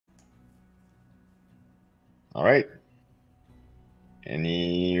All right.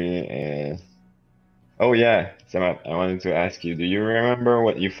 Any? Oh yeah, Semath, I wanted to ask you. Do you remember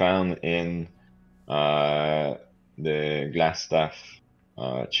what you found in the glass staff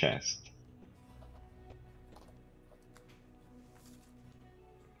chest?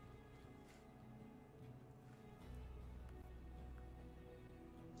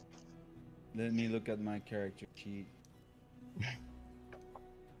 Let me look at my character sheet.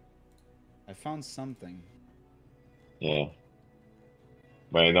 I found something. Yeah.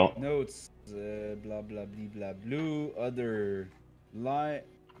 But I don't. Notes, blah blah blah blah blue. Other light,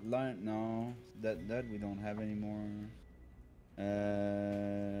 no, that we don't have anymore.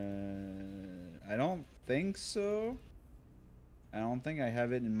 I don't think so. I don't think I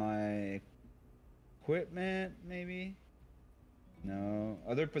have it in my equipment. Maybe. No.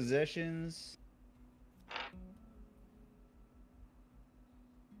 Other possessions.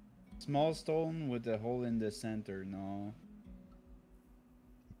 Small stone with a hole in the center. No.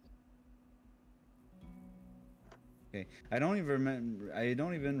 Okay. I don't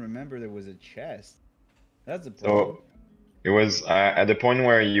even remember there was a chest. That's the problem. So it was at the point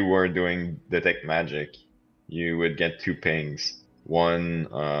where you were doing detect magic, you would get two pings. One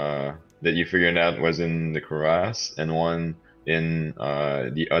that you figured out was in the crevasse, and one in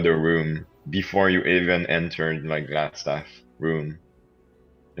the other room before you even entered like Glassstaff room.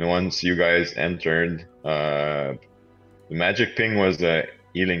 And once you guys entered, the magic ping was a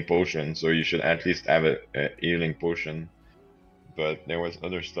healing potion, so you should at least have a healing potion. But there was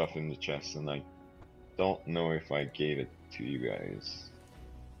other stuff in the chest, and I don't know if I gave it to you guys.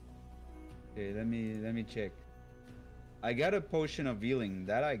 Okay, let me check. I got a potion of healing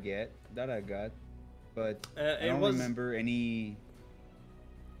that I got, but I don't remember any.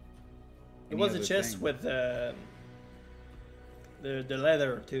 It was a chest thing. with the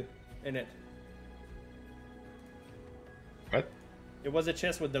leather too in it. What? It was a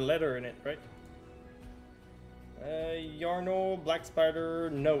chest with the leather in it, right? Yarno, Black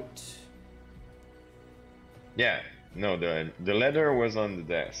Spider, note. Yeah, no, the leather was on the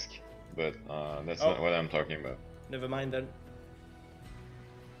desk, but that's not what I'm talking about. Never mind then.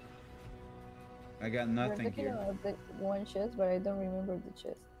 I got nothing here. I have the one chest, but I don't remember the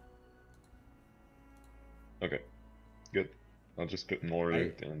chest. Okay, good. I'll just put more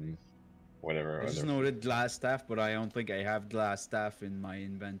loot and whatever. I just noted glass staff, but I don't think I have glass staff in my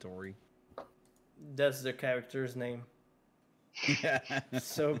inventory. That's the character's name.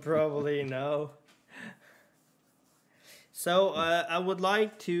 So probably no. So I would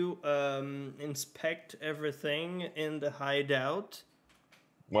like to inspect everything in the hideout.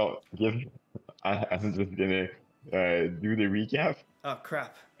 Well, I'm just gonna do the recap. Oh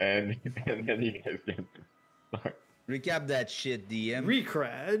crap! And then you guys can start. Recap that shit, DM. Read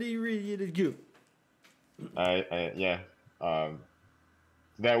good. Yeah.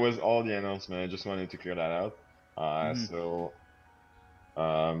 That was all the announcement. I just wanted to clear that out. So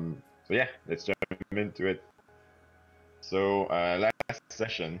yeah, let's jump into it. So last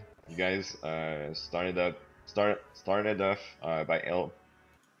session, you guys started off by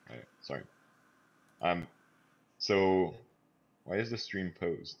sorry. So why is the stream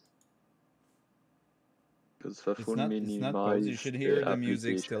paused? Because Fafoon minimized. You should hear the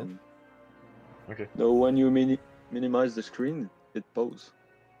music still. Okay. No, when you minimize the screen, it pauses.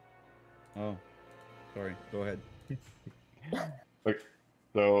 Oh, sorry. Go ahead. Okay.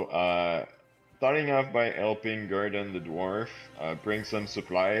 So starting off by helping Gordon the dwarf bring some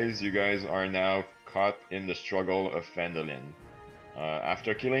supplies, you guys are now caught in the struggle of Phandalin.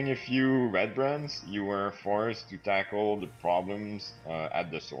 After killing a few Redbrands, you were forced to tackle the problems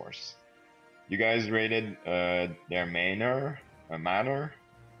at the source. You guys raided their manor,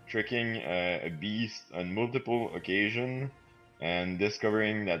 tricking a beast on multiple occasions, and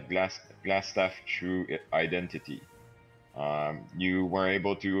discovering that Glassstaff true identity. You were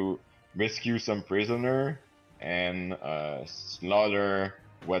able to rescue some prisoner and slaughter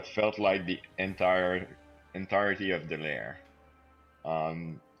what felt like the entirety of the lair.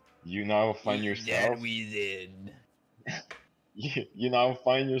 You now find yourself. That we did. You now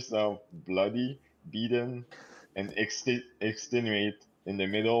find yourself bloody, beaten, and extenuate in the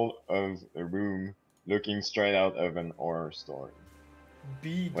middle of a room, looking straight out of an horror story.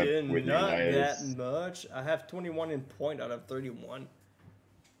 Beaten, not that much. I have 21 in point out of 31.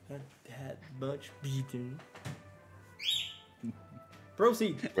 Not that much beaten.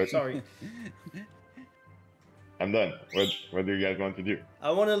 Proceed. Sorry. I'm done. What do you guys want to do?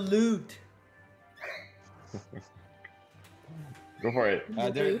 I want to loot. Go for it.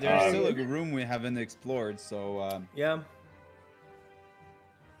 There's still a room we haven't explored, so yeah.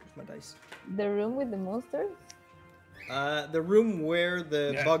 my dice. The room with the monsters? The room where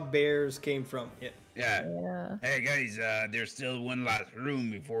the bugbears came from. Yeah. Yeah. Hey guys, there's still one last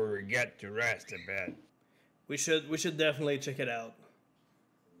room before we get to rest a bit. We should definitely check it out.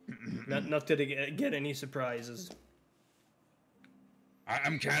 not to get any surprises.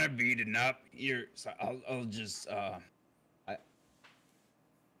 I'm kind of beaten up here, so I'll just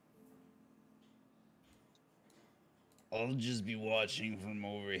I'll just be watching from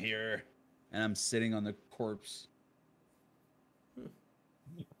over here. And I'm sitting on the corpse.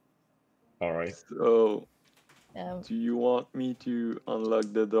 All right. So, do you want me to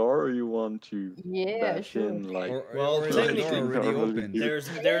unlock the door, or you want to bash in like? Well, technically, already open. There's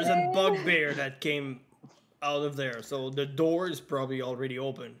a bugbear that came out of there, so the door is probably already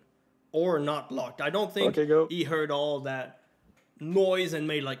open, or not locked. I don't think he heard all that noise and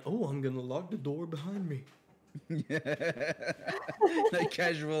made like, oh, I'm gonna lock the door behind me. I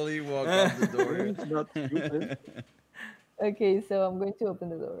casually walk out the door. Not stupid. Okay, so I'm going to open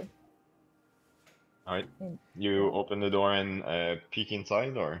the door. All right. You open the door and peek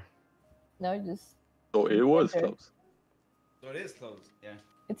inside, or? No, just. So it was enter. close. So it is closed. Yeah.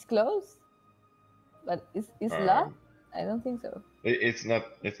 It's closed, but it's locked. I don't think so. It's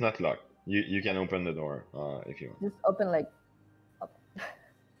not locked. You can open the door if you want. Just open like. Up.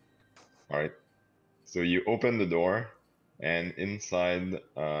 All right. So you open the door, and inside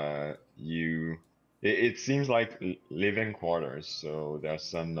it seems like living quarters. So there's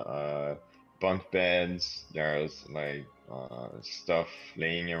some bunk beds. There's like stuff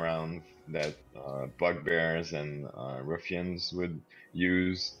laying around that bugbears and ruffians would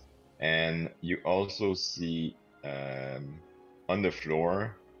use, and you also see on the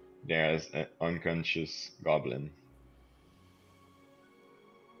floor there's an unconscious goblin.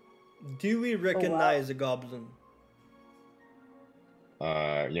 Do we recognize a goblin?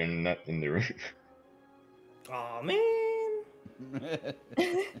 You're not in the room. Aw, man.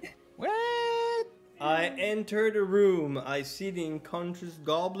 What? I enter the room. I see the unconscious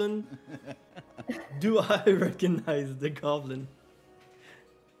goblin. Do I recognize the goblin?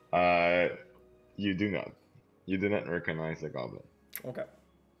 You do not. You do not recognize the goblin. Okay.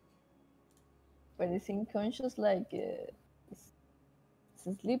 But is he unconscious like is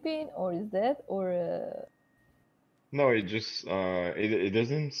he sleeping or is dead or No, it just it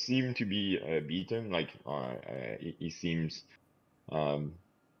doesn't seem to be beaten. Like he seems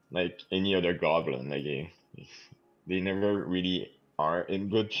like any other goblin. Like they never really are in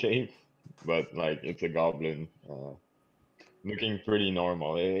good shape, but like it's a goblin looking pretty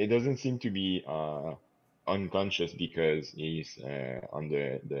normal. It doesn't seem to be unconscious because he's on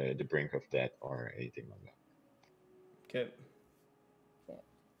the brink of death or anything like that. Okay.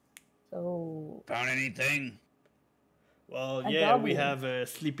 so Found anything? Well, A yeah, we goblin. have a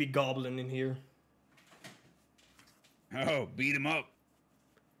sleepy goblin in here. Oh, beat him up.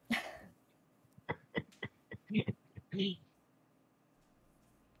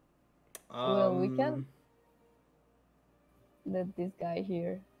 well we can let this guy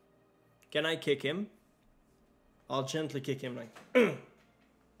here. Can I kick him? I'll gently kick him like.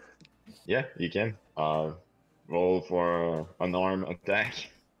 Yeah, you can. Roll for unarmed attack.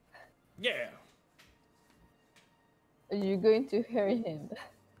 Yeah. Are you going to hurt him?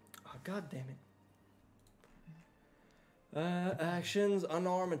 Oh, God damn it. Actions,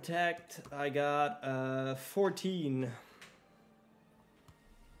 unarmed attacked. I got 14.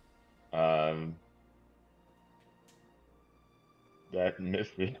 That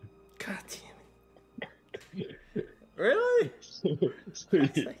missed me. God damn it. Really?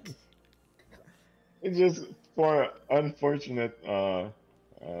 It's just for unfortunate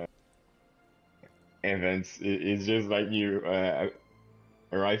events. It's just like you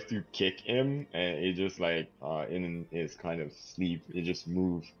arrive to kick him, and it just like in his kind of sleep, it just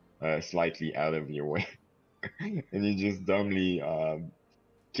moves slightly out of your way, and you just dumbly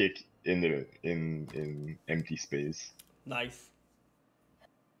kick in empty space. Nice.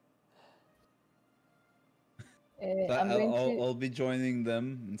 I'll be joining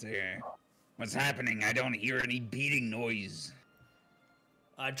them and say, What's happening? I don't hear any beating noise.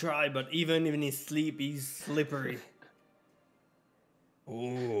 I try, but even in his sleep, he's slippery.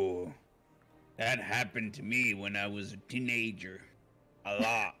 Oh, that happened to me when I was a teenager. A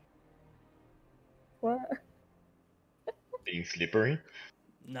lot. What? Being slippery.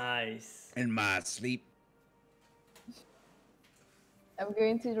 Nice. In my sleep. I'm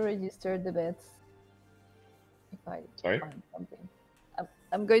going to register the bets. If I Sorry? find something.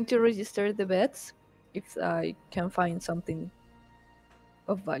 I'm going to register the bets if I can find something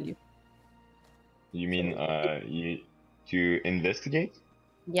of value. You mean you to investigate?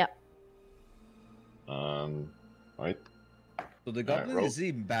 Yep. Right. So the goblin is he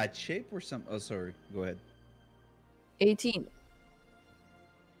in bad shape or some? Oh, sorry. Go ahead. 18.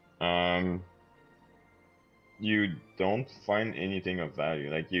 You don't find anything of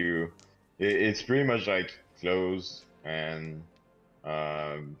value. Like it's pretty much like clothes and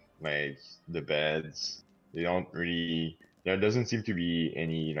like the beds. They don't really. There doesn't seem to be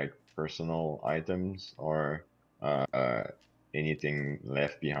any like personal items or anything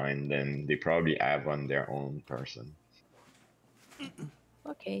left behind. Then they probably have on their own person.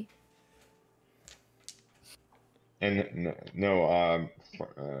 Okay. And no,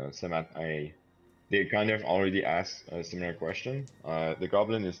 Semath, they kind of already asked a similar question. The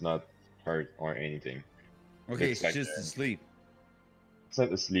goblin is not hurt or anything. Okay, it's like just asleep. It's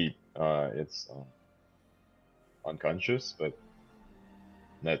not asleep. It's unconscious, but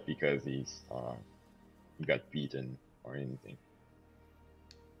not because he got beaten or anything.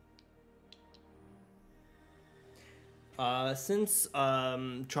 Since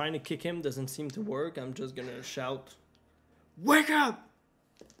trying to kick him doesn't seem to work, I'm just gonna shout, "Wake up!"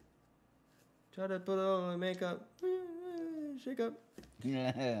 Try to put on makeup. Shake up.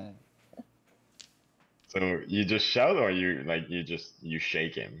 Yeah. So you just shout, or you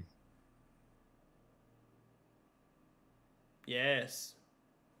shake him? Yes.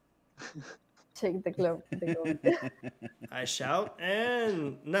 Shake the glove. I shout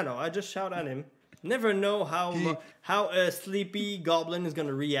and no, I just shout at him. Never know how a sleepy goblin is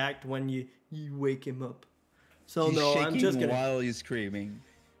gonna react when you wake him up. So he's no, shaking I'm just gonna. while he's screaming.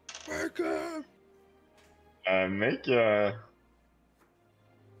 Wake up! Make a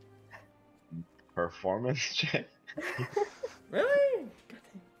performance check. Really?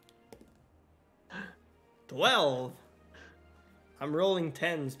 12. I'm rolling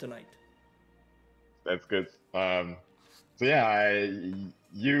 10s tonight. That's good. So yeah,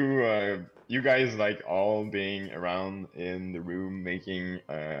 you guys like all being around in the room making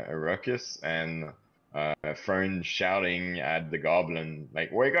a ruckus, and Fern shouting at the goblin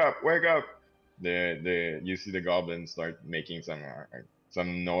like, "Wake up! Wake up!" You see the goblin start making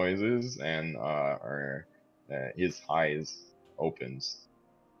some noises, and his eyes opens.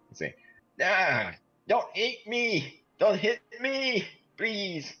 And say, "Ah! Don't hit me! Don't hit me!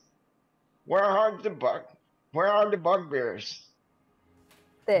 Please! Where are the bugbears?"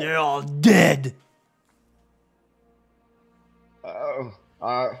 They're all dead. Oh,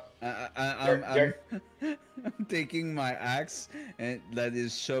 I'm taking my axe and that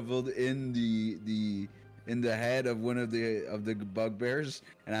is shoveled in the head of one of the bugbears,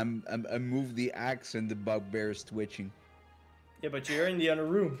 and I move the axe and the bugbear is twitching. Yeah, but you're in the other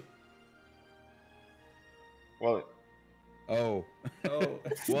room. well. Oh.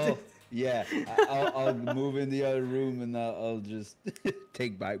 Well, yeah. I'll move in the other room and I'll just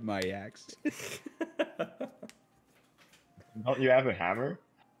take back my axe. Don't you have a hammer?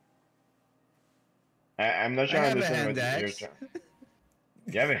 I'm not sure I understand what you're trying.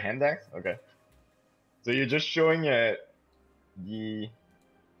 You have a hand axe? Okay. So you're just showing I'm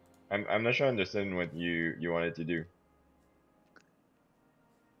not sure I understand what you wanted to do.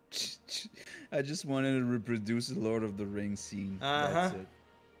 I just wanted to reproduce the Lord of the Rings scene. Uh-huh.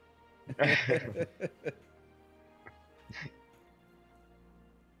 That's it.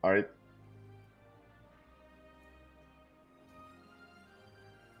 All right.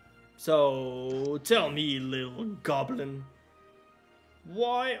 So, tell me, little goblin,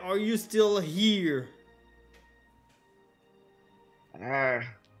 why are you still here? I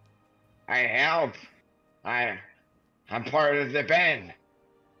help. I'm part of the band.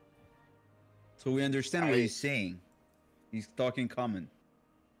 So we understand what he's saying. He's talking common.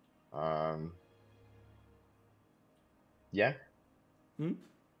 Yeah.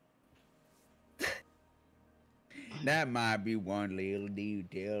 That might be one little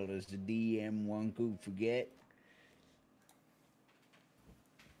detail as the DM one could forget.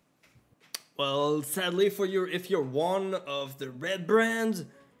 Well, sadly for you, if you're one of the Redbrands,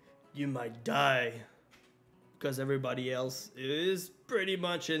 you might die. Because everybody else is pretty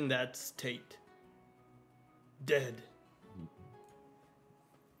much in that state. Dead.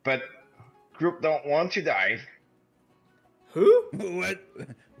 But group don't want to die. Who?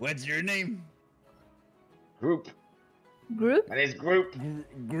 What's your name? Group. Group? And it's group.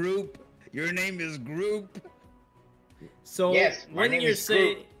 Group. Your name is Group. So yes, when you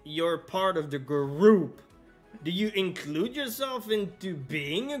say you're part of the group, do you include yourself into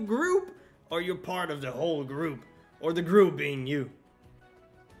being a group, or you're part of the whole group, or the group being you?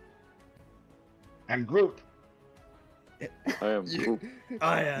 I'm group. I am group.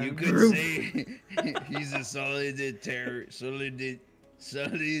 I am You could group. say he's a solitary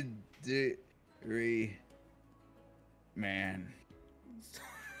Solitary man.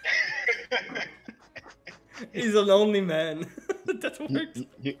 He's a lonely man. That works.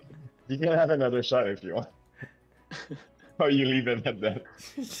 You can have another shot if you want. Or you leave it at that.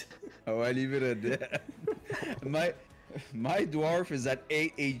 Oh, I leave it at that. My dwarf is at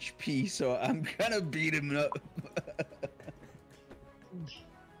 8 HP, so I'm gonna beat him up.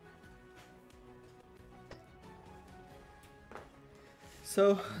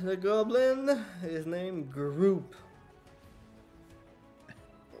 So the goblin is named Group.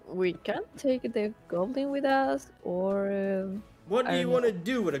 We can take the goblin with us, or What do you want to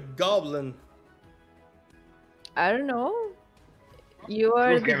do with a goblin? I don't know. You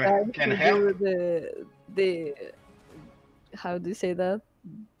are the guy who do the how do you say that?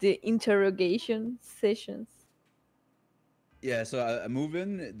 The interrogation sessions. Yeah, so I move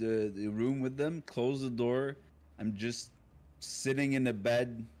in the room with them, close the door. I'm just sitting in the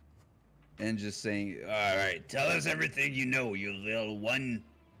bed and just saying, "All right, tell us everything you know, you little one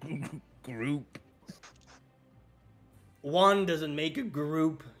group." One doesn't make a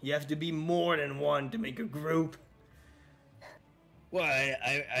group. You have to be more than one to make a group. Well,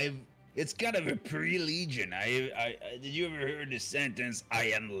 I've it's kind of a pre-legion. Did you ever hear the sentence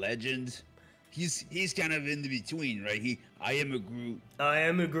 "I am legend"? He's kind of in the between, right? I am a group. I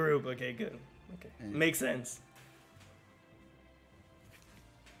am a group. Okay, good. Okay, makes sense.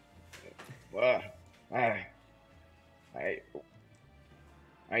 Well, I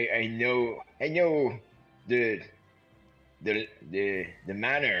know the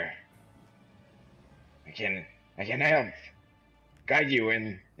manner. I can help guide you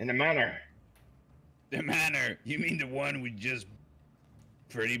in the manner. The manor? You mean the one we just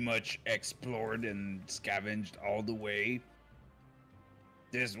pretty much explored and scavenged all the way?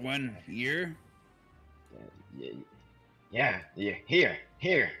 This one here? Yeah, here.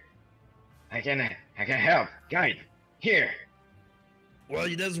 I can help guide here. Well,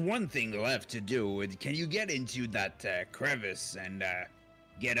 there's one thing left to do. Can you get into that crevice and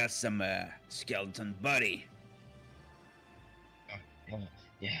get us some skeleton buddy?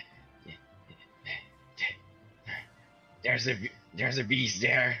 Yeah. There's a beast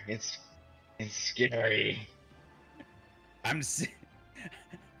there. It's scary. I'm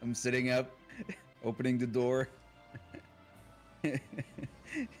sitting up, opening the door,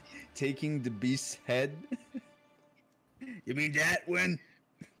 taking the beast's head. You mean that one?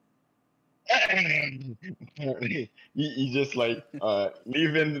 He just like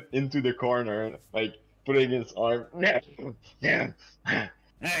leaving into the corner, like putting his arm. Yeah.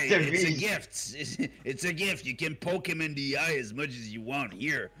 Hey, it's a gift. It's a gift. You can poke him in the eye as much as you want.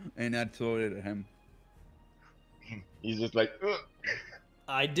 Here, and I throw it at him. He's just like. Ugh.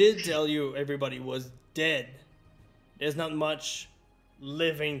 I did tell you everybody was dead. There's not much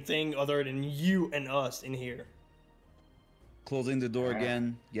living thing other than you and us in here. Closing the door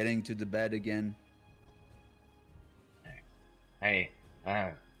again, getting to the bed again.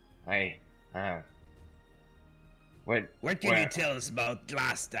 What can you tell us about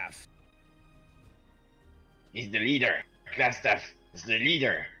Glassstaff? He's the leader. Glassstaff is the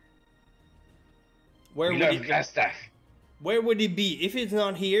leader. Where would Glassstaff? Where would he be? If he's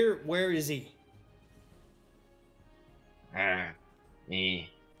not here, where is he?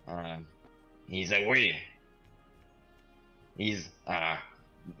 He's away. He's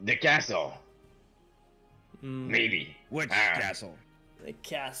the castle. Maybe. Which castle? The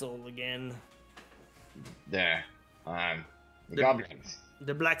castle again. The goblins.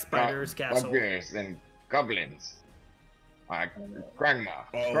 The Black Spider's castle. Bugbears and goblins.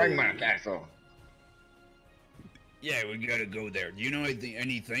 Kragma castle. Yeah, we gotta go there. Do you know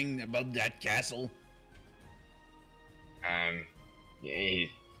anything about that castle? I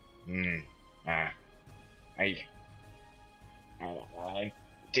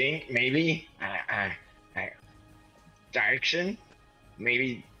think maybe direction,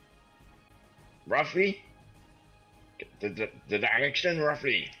 maybe roughly the direction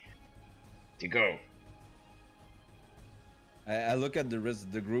roughly to go. I look at the rest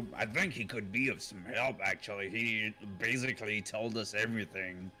of the group. I think he could be of some help, actually. He basically told us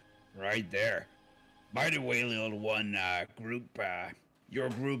everything right there. By the way, little one, group, your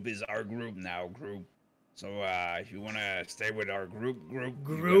group is our group now, group. So, if you want to stay with our group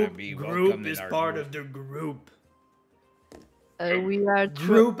is part of the group. We are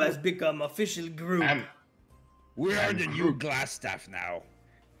group has become official group. We are the new Glassstaff now.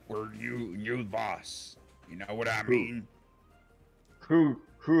 We're new boss. You know what I mean? Who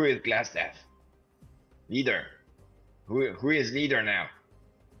is Glassstaff? Leader. Who is leader now?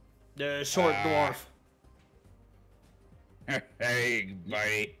 The short dwarf. Hey,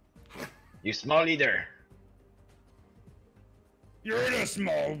 buddy. You small leader. You're the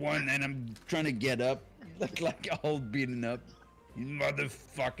small one, and I'm trying to get up. Look like all beaten up. You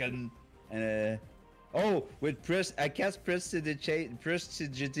motherfucking. Oh, with I cast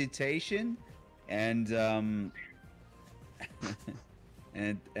prestidigitation, and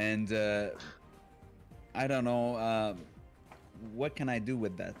and I don't know. What can I do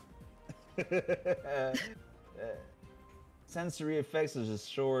with that? Sensory effects is a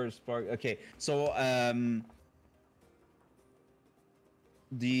short spark. Okay, so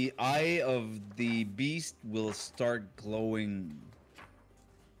the eye of the beast will start glowing.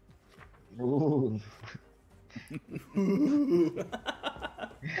 Ooh.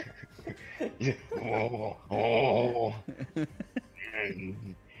 Oh.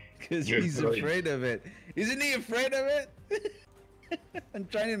 Because he's afraid of it. Isn't he afraid of it? I'm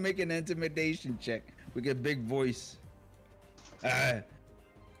trying to make an intimidation check with a big voice. That's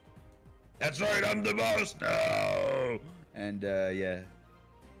right, I'm the boss now. And yeah,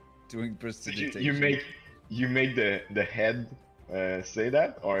 doing prestidigitation. You make the head say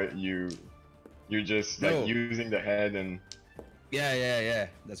that, or you're just like using the head and. Yeah.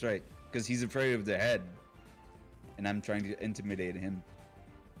 That's right. Because he's afraid of the head, and I'm trying to intimidate him.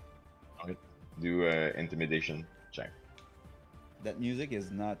 Okay. Do a intimidation check. That music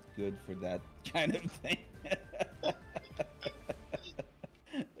is not good for that kind of thing.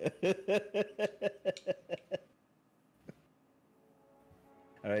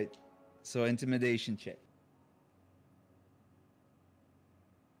 All right, so intimidation check.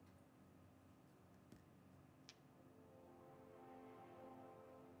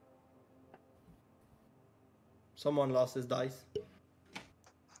 Someone lost his dice.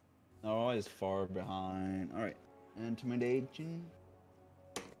 Oh, it's far behind. All right, intimidation.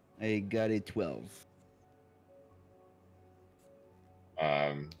 I got a 12.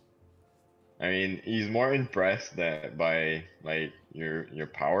 I mean, he's more impressed by like your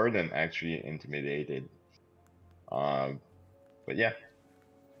power than actually intimidated. But yeah.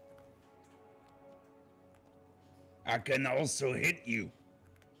 I can also hit you.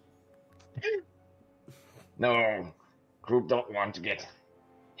 No, group don't want to get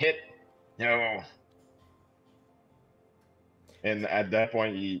hit. No. And at that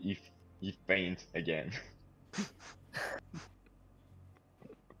point, he faints again.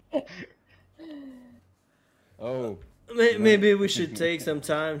 Oh. Maybe we should take some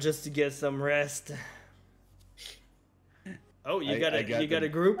time just to get some rest. Oh, you got a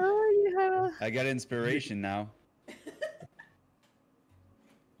group? Oh, yeah. I got inspiration now.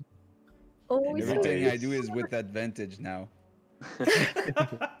 Oh, everything I do is with advantage now.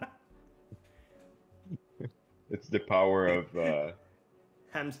 It's the power of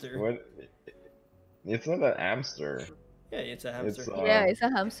hamster. What? It's not an hamster. Yeah, it's a hamster. It's a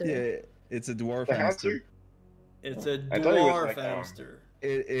hamster. Yeah, it's a dwarf hamster. It's a dwarf hamster.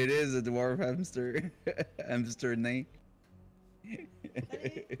 It is a dwarf hamster. Hamster name.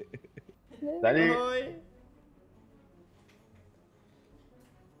 Daddy.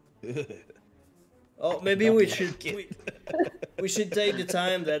 Oh, maybe we should we should take the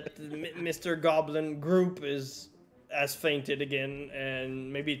time that Mr. Goblin group has fainted again,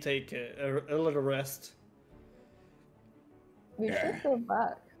 and maybe take a little rest. We should go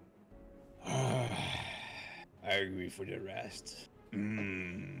back. I agree for the rest.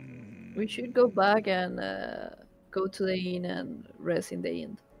 We should go back and go to the inn and rest in the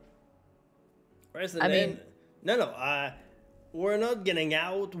inn. Rest in the inn? No. We're not getting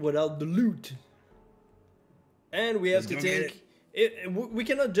out without the loot. And we have to think. We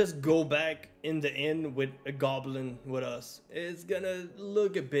cannot just go back in the inn with a goblin with us. It's gonna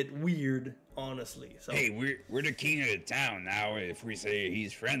look a bit weird, honestly. So. Hey, we're the king of the town now. If we say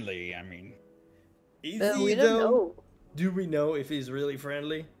he's friendly, I mean. We don't know. Do we know if he's really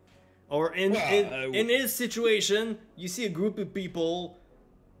friendly? Or in his situation, you see a group of people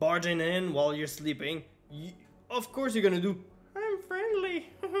barging in while you're sleeping. Of course you're gonna do, I'm friendly.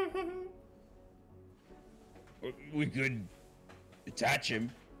 We could attach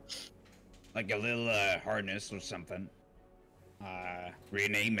him, like a little harness or something.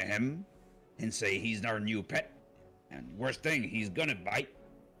 Rename him and say he's our new pet. And worst thing, he's gonna bite.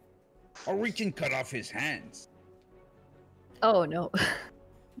 Or we can cut off his hands. Oh no.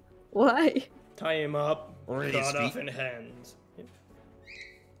 Why? Tie him up, or cut off his hands. Yeah.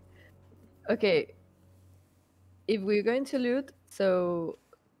 Okay. If we're going to loot, so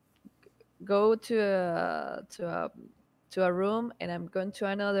go to a room, and I'm going to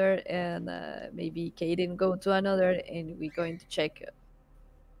another, and maybe Cade go to another, and we're going to check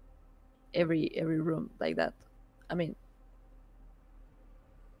every room like that. I mean,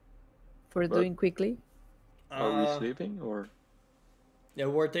 for doing quickly? Are we sleeping or? Yeah,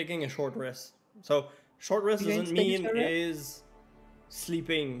 we're taking a short rest. So short rest doesn't mean is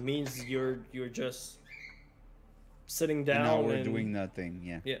sleeping. Means you're just sitting down. And now we're doing nothing.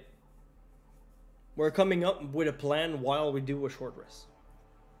 Yeah. Yeah. We're coming up with a plan while we do a short rest.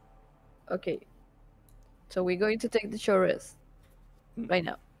 Okay. So we're going to take the short rest right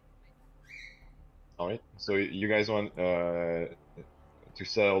now. All right. So you guys want to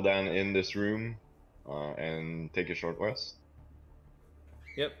settle down in this room and take a short rest?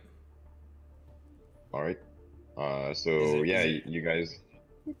 Yep. All right. So yeah, you guys.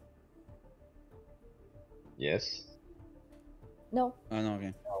 Yes. No. Oh no.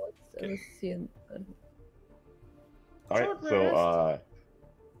 Okay. No, let's see. All right.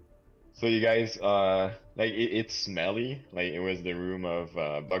 So you guys like it's smelly. Like it was the room of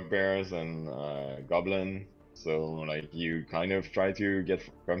bugbears and goblin. So like you kind of try to get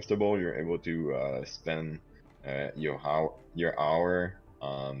comfortable. You're able to spend your hour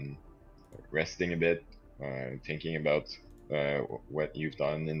resting a bit, thinking about what you've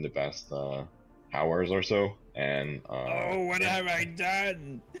done in the past hours or so, and oh, what have I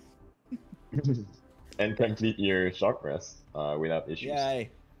done? and complete your short rest without issues. Yay.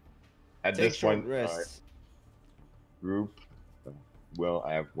 At Take this point, rest. group will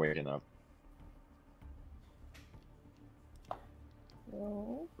have waken up.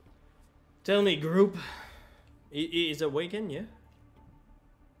 No. Tell me, group, is awakened? Yeah.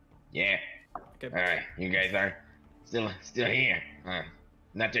 Yeah. Okay. All right, you guys are still here.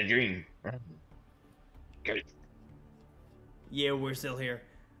 Not a dream. Okay. Yeah, we're still here.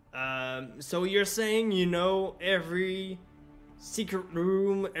 So you're saying you know every secret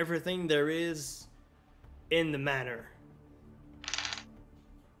room, everything there is in the manor?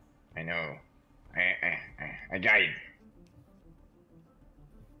 I know. I guide.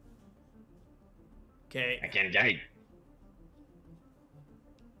 Okay. I can guide.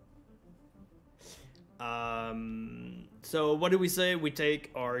 So what do we say? We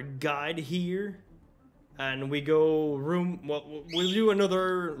take our guide here, and we go room. Well, we'll do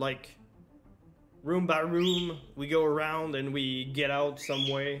another like room by room. We go around and we get out some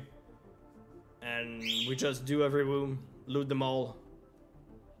way, and we just do every room, loot them all,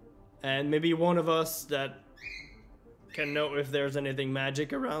 and maybe one of us that can know if there's anything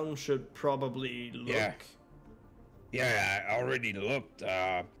magic around should probably look. Yeah, I already looked.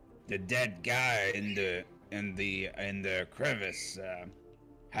 The dead guy in the crevice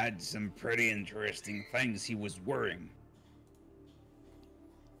had some pretty interesting things he was wearing.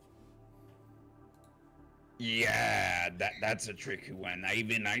 Yeah, that's a tricky one. I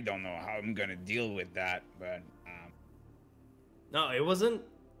don't know how I'm gonna deal with that, but no, it wasn't.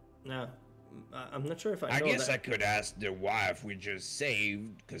 No, I'm not sure if I know guess that. I could ask the wife we just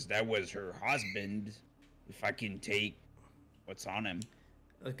saved, because that was her husband, if I can take what's on him.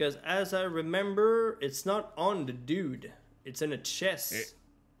 Because as I remember, it's not on the dude. It's in a chest.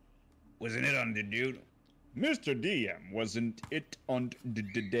 Wasn't it on the dude? Mr. DM, wasn't it on the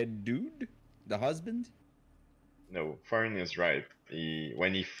dead dude? The husband? No, Fern is right.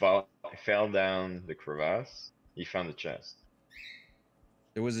 When he fell down the crevasse, he found the chest.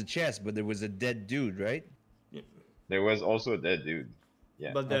 There was a chest, but there was a dead dude, right? Yeah. There was also a dead dude.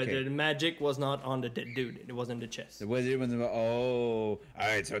 Yeah. But the magic was not on the dead dude. It was in the chest. It was all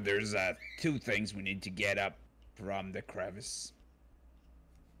right, so there's two things we need to get up from the crevice.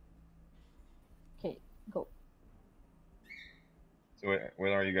 Okay, go. So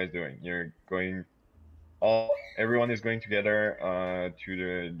what are you guys doing? You're going. Everyone is going together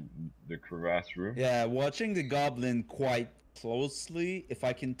to the crevasse room. Yeah, watching the goblin quite closely. If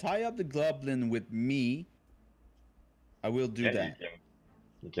I can tie up the goblin with me, I will do that.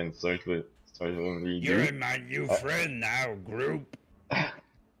 You can certainly You're my new friend now, group.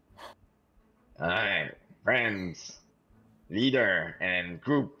 Alright, friends, leader, and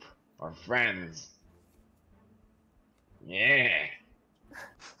group are friends. Yeah.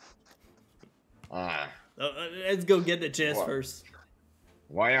 Let's go get the chest first.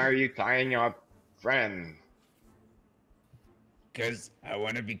 Why are you tying up, friend? Because I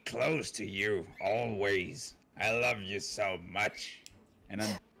want to be close to you, always. I love you so much. And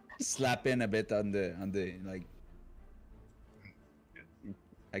I'm slapping a bit on the like.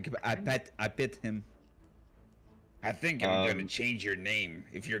 I pet him. I think I'm gonna change your name.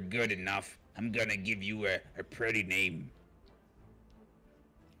 If you're good enough, I'm gonna give you a pretty name.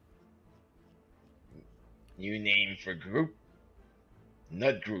 New name for group?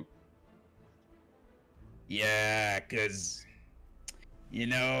 Not group. Yeah, cause you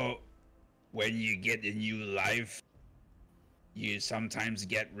know, when you get a new life, you sometimes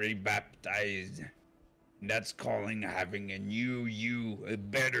get rebaptized. That's calling having a new you, a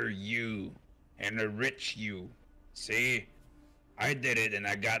better you, and a rich you. See? I did it and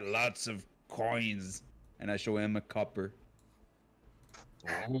I got lots of coins. And I show him a copper.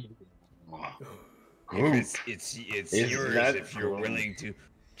 If it's yours if you're willing to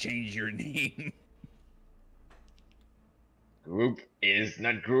change your name. Group is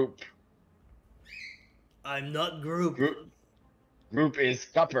not group. I'm not group. Group is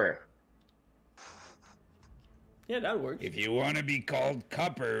copper. Yeah, that works. If you want to be called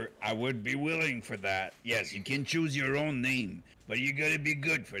Copper, I would be willing for that. Yes, you can choose your own name, but you gotta be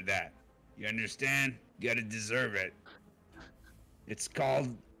good for that. You understand? You gotta deserve it. It's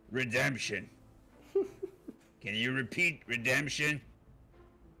called redemption. Can you repeat redemption?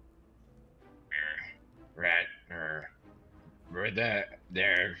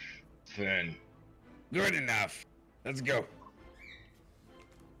 They're fun. Good enough. Let's go.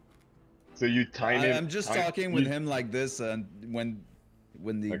 So you time him. I'm just talking with him like this, and when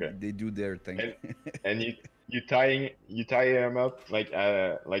they do their thing. And you tie him up like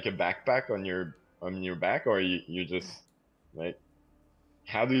a backpack on your back, or you just like,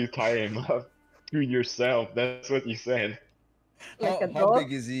 how do you tie him up to yourself? That's what you said. Like how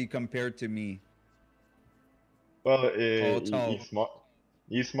big is he compared to me? Well,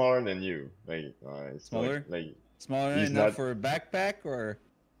 he's smaller than you. Like smaller? Like smaller enough for a backpack, or?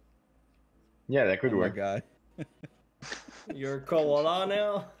 Yeah, that could work. Oh my god. You're koala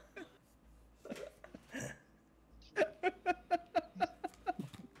now?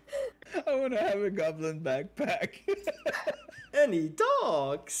 I want to have a goblin backpack. And he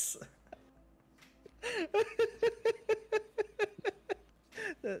talks.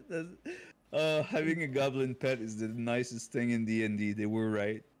 Having a goblin pet is the nicest thing in D&D. They were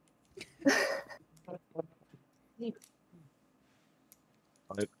right.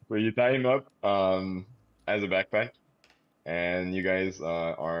 So you tie him up as a backpack, and you guys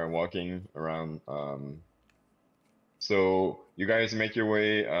are walking around. So you guys make your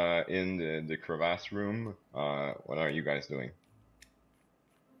way in the crevasse room. What are you guys doing?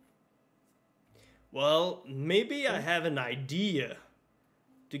 Well, maybe I have an idea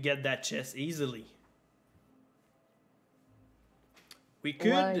to get that chest easily. We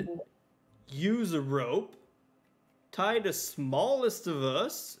could use a rope, tie the smallest of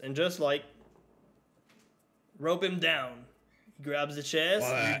us, and just like rope him down. He grabs the chest,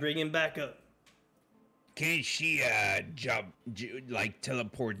 and we bring him back up. Can't she like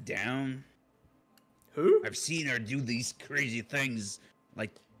teleport down? Who? I've seen her do these crazy things.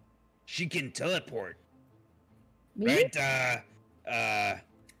 Like, she can teleport. Me? Right?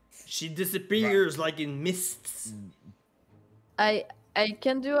 She disappears like in mists. I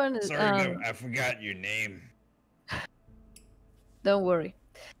can do an. Sorry, I forgot your name. Don't worry.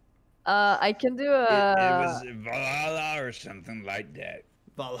 I can do a. It was Valhalla or something like that.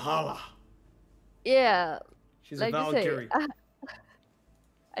 Valhalla. Yeah. She's like a Valkyrie.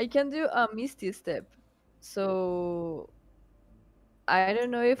 I can do a Misty Step. So I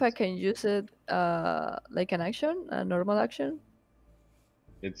don't know if I can use it like an action, a normal action.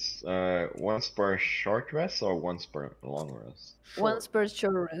 It's once per short rest or once per long rest? Once per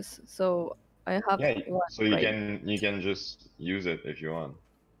short rest. So I have one. So you can just use it if you want.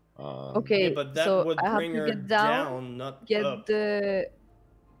 Okay, yeah, but that so would I have bring to her get down, not get up. the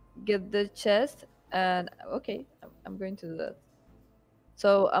chest, and okay, I'm going to do that.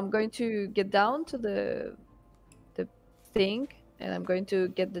 So I'm going to get down to the thing, and I'm going to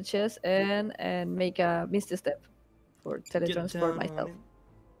get the chest and make a Misty Step for teletransport myself.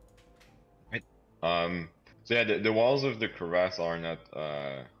 So yeah, the walls of the crevasse are not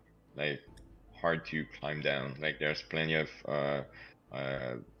like hard to climb down. Like there's plenty of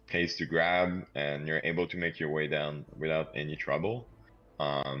place to grab, and you're able to make your way down without any trouble.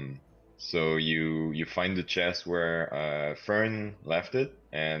 So you find the chest where Fern left it,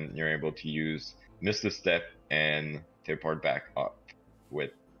 and you're able to use Mr. Step and teleport back up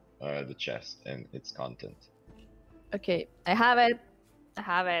with the chest and its content. Okay, I have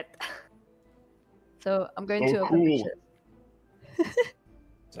it. So I'm going to open the chest.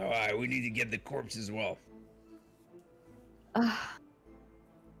 So we need to get the corpse as well.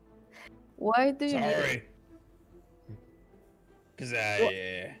 Why do you? Sorry. Because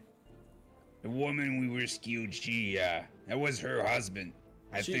the woman we rescued, she that was her husband.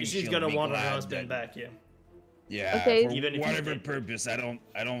 I think she's gonna want her husband back, yeah. Yeah. Okay. For Even if whatever purpose, I don't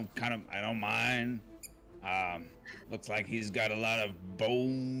mind. Looks like he's got a lot of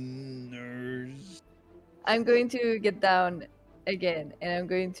boners. I'm going to get down again, and I'm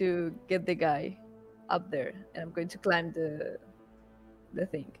going to get the guy up there, and I'm going to climb the the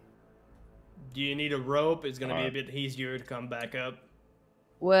thing. Do you need a rope? It's gonna be a bit easier to come back up.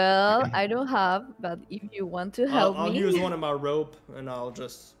 Well, I don't have, but if you want to help I'll me... use one of my rope and I'll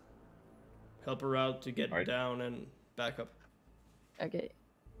just help her out to get down and back up. Okay.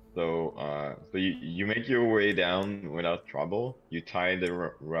 So, so you make your way down without trouble. You tie the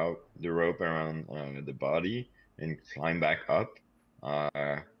rope around the body and climb back up.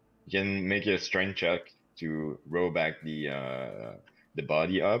 You can make a strength check to row back the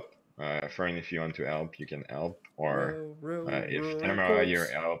body up. Fern, if you want to help, you can help. Or if Thamara,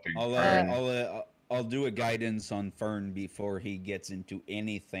 you're helping Fern. I'll do a guidance on Fern before he gets into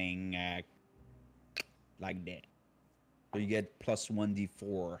anything like that. So you get plus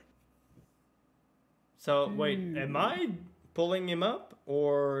 1d4. So wait, am I pulling him up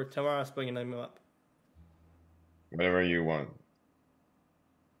or Thamara's pulling him up? Whatever you want.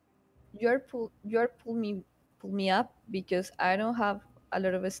 You're pull me up because I don't have a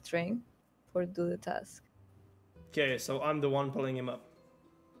lot of strength for do the task. Okay, so I'm the one pulling him up.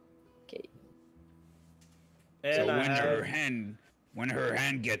 Okay. And so when her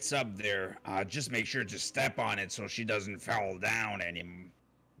hand gets up there, just make sure to step on it so she doesn't fall down anymore.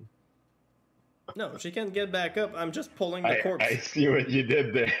 No, she can't get back up. I'm just pulling the corpse. I see what you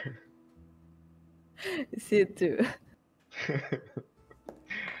did there. I see it too.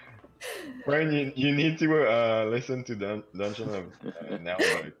 Fern, you need to listen to Dungeon of now.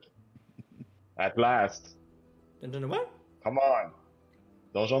 At last. Dungeon of what? Come on.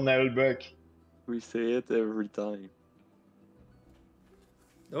 Donjon Nalbuck. We say it every time.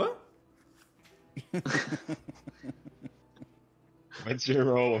 What? What's your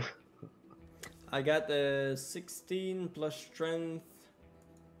roll? I got the 16 plus strength.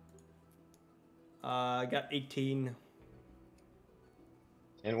 I got 18.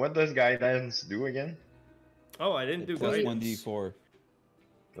 And what does guidance do again? Oh, I didn't do plus guidance. 1d4.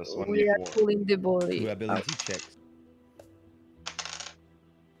 Plus 1d4. We are pulling the body. Do ability checks.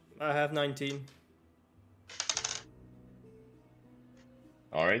 I have 19.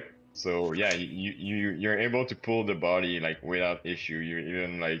 All right. So yeah, you're able to pull the body like without issue. You're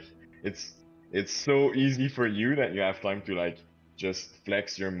even like it's so easy for you that you have time to like just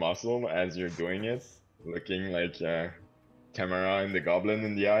flex your muscle as you're doing it, looking like Thamara and the goblin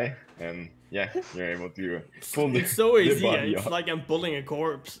in the eye, and yeah, you're able to pull It's so the easy. body It's up. like I'm pulling a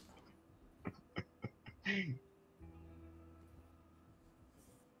corpse.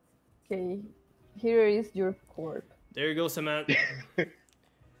 Okay, here is your corpse. There you go, Semath.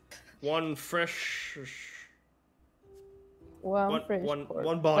 One fresh.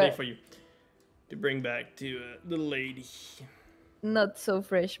 One body for you to bring back to the lady. Not so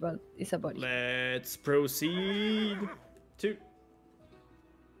fresh, but it's a body. Let's proceed to.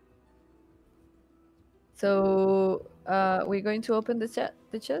 So, we're going to open the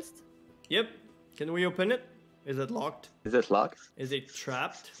chest? Yep. Can we open it? Is it locked? Is it locked? Is it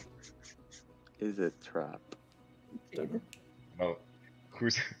trapped? Is it trapped? Oh,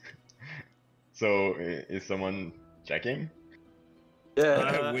 who's? So is someone checking?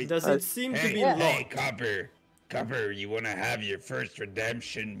 Yeah. Does it seem to be locked? Hey, Copper, you want to have your first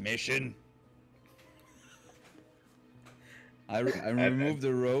redemption mission? I removed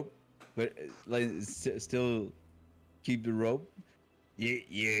the rope, but like still keep the rope.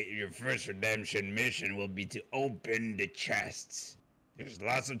 Your first redemption mission will be to open the chests. There's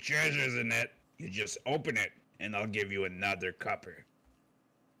lots of treasures in it. You just open it, and I'll give you another copper.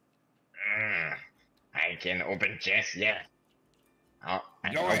 I can open chest, yeah.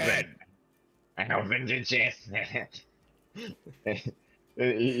 Go ahead. I opened the chest.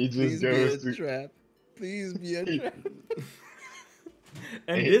 he just Please goes be a to trap. Please be a trap.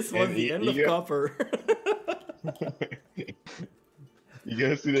 And this was the end of Copper. He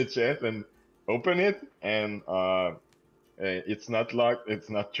goes to the chest and open it, and it's not locked, it's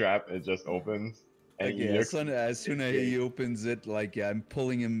not trapped, it just opens. And Okay, as soon as he opens it, like I'm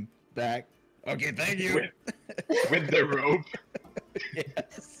pulling him back. Okay, thank you. With the rope.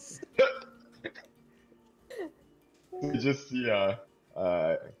 Yes. You just see a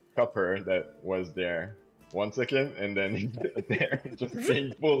copper that was there 1 second, and then he's there, just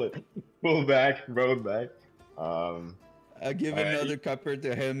being pulled back, rode back. I'll give another copper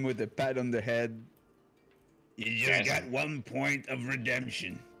to him with a pat on the head. You just got 1 point of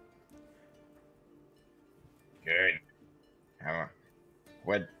redemption. Good.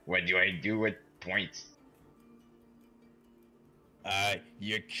 What do I do with points?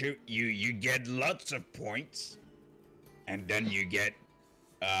 You get lots of points, and then you get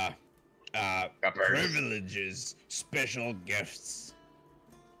privileges, special gifts.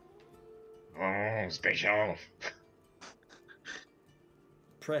 Oh, special.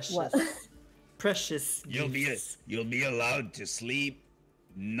 precious, precious. You'll be allowed to sleep,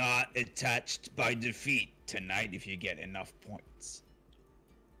 not attached by defeat tonight if you get enough points.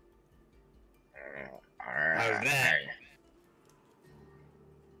 How's that?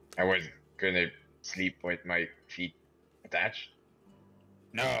 I was gonna sleep with my feet attached.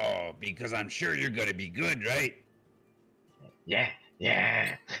 No, because I'm sure you're gonna be good, right? Yeah.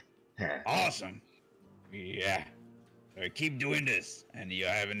 Awesome. Yeah. Keep doing this, and you're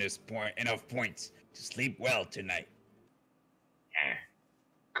having enough points to sleep well tonight. Yeah.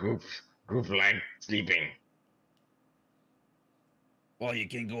 Group like sleeping. Well, you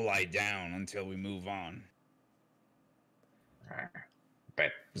can go lie down until we move on.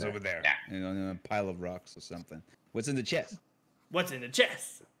 But it's over there. Yeah. In a pile of rocks or something. What's in the chest? What's in the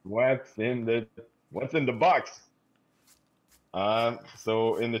chest? What's in the box?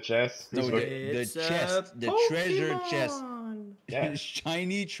 So in the chest. No, the chest, the treasure chest. Yeah.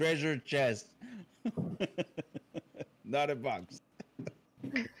 Shiny treasure chest. Not a box.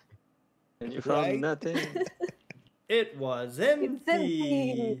 And you found nothing. It was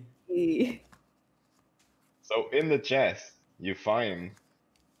empty. So in the chest, you find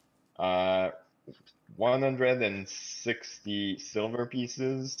 160 silver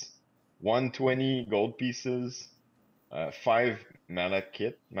pieces, 120 gold pieces, 5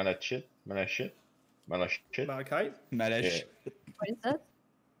 malachite. Malachite? What Yeah. is that?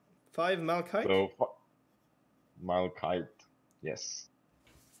 5 malachite? So malachite, yes.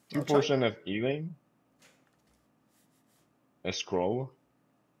 2 Malachite? potions of healing, a scroll,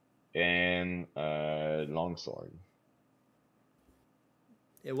 and a longsword.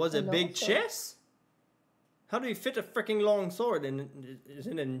 It was a big chest? How do you fit a freaking long sword in? Is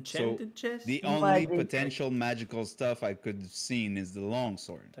it an enchanted chest? The only potential magical stuff I could have seen is the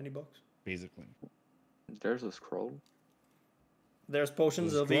longsword. $20. Basically. There's a scroll. There's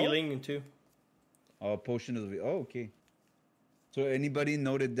potions of healing too. Oh, potion of the... Oh, okay. So anybody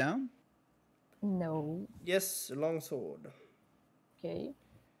note it down? No. Yes, longsword. Okay.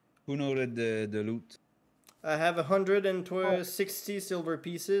 Who noted the loot? I have 160 silver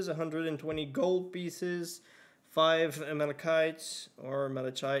pieces, 120 gold pieces, 5 malachite or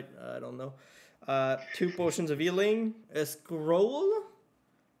malachite, I don't know. 2 potions of healing, a scroll,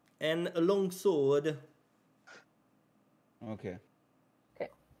 and a long sword. Okay.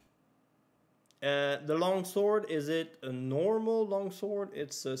 The long sword, is it a normal long sword?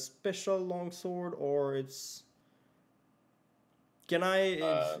 It's a special long sword, or it's... Can I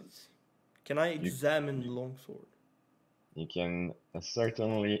examine the longsword? You can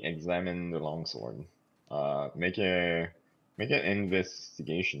certainly examine the longsword. Make an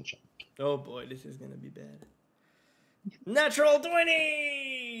investigation check. Oh boy, this is gonna be bad. Natural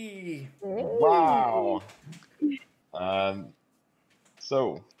 20! Wow.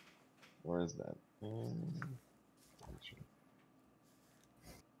 So, where is that?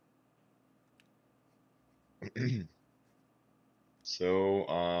 So,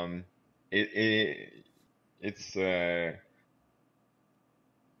 it's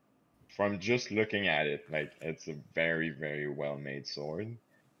from just looking at it, like it's a very, very well made sword.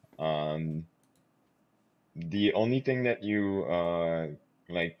 The only thing that you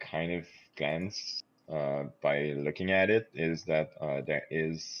like kind of glance by looking at it is that there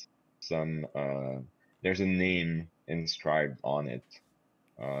is some there's a name inscribed on it.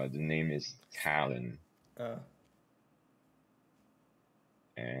 The name is Talon.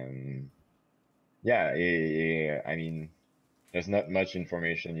 And yeah, I mean, there's not much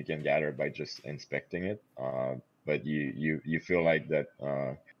information you can gather by just inspecting it, but you feel like that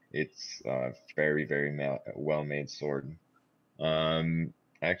it's a very, very well made sword.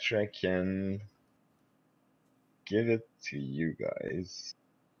 Actually, I can give it to you guys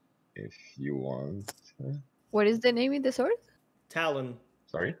if you want. What is the name in the sword? Talon.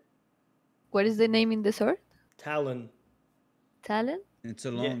 Sorry? What is the name in the sword? Talon. Talon? It's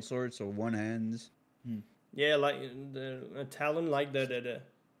a long sword, so one hand. Yeah, like a talon, like the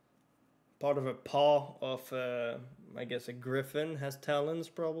part of a paw of, I guess, a griffin has talons,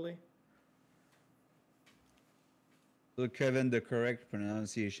 probably. So, Kevin, the correct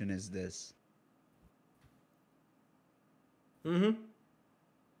pronunciation is this. Mm-hmm.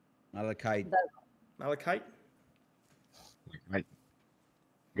 Malachite. Malachite? Right.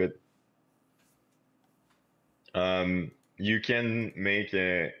 Good. You can make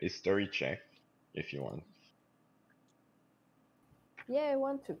a history check if you want. Yeah, I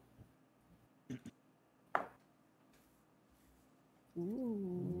want to.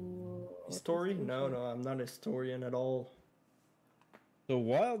 Ooh. Story? No, I'm not a historian at all. So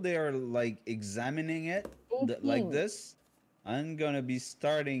while they are like examining it like this, I'm gonna be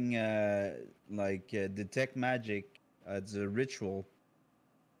starting detect magic as a ritual.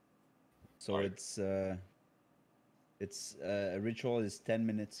 So Right. it's a ritual is 10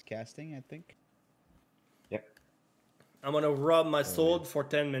 minutes casting, I think. Yep. I'm gonna rub my sword for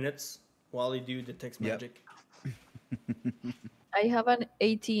 10 minutes while you do detect magic. I have an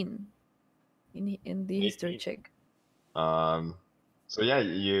 18 in the history 18. check. So yeah,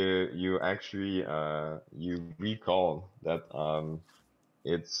 you actually you recall that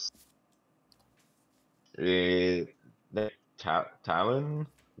it's that Talon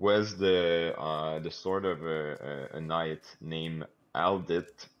was the sort of a knight named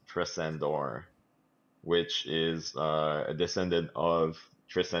Aldit Tresendor, which is a descendant of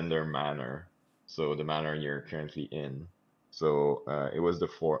Tresender Manor, so the manor you're currently in. So it was the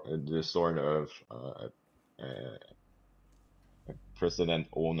sort of precedent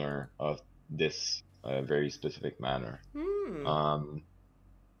owner of this very specific manor.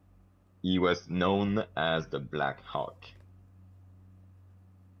 He was known as the Black Hawk.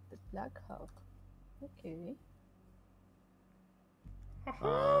 The Black Hawk. Okay.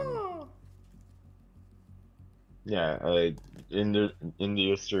 Yeah, in the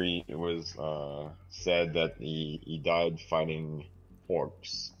history it was said that he died fighting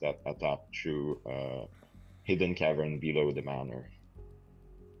orcs that attacked through a hidden cavern below the manor.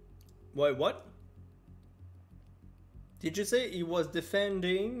 Wait, what? Did you say he was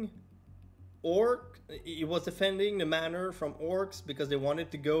defending he was defending the manor from orcs because they wanted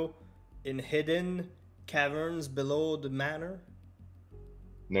to go in hidden caverns below the manor?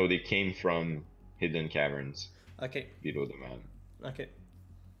 No, they came from hidden caverns. Okay. Below the manor. Okay.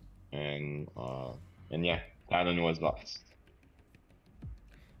 And yeah, Talon was lost.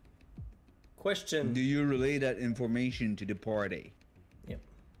 Question. Do you relay that information to the party? Yep.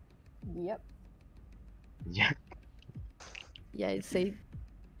 Yep. Yeah. Yeah, I say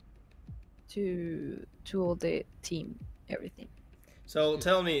to all the team everything. So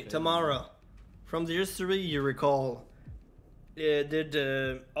tell me, Thamara, from the history you recall, did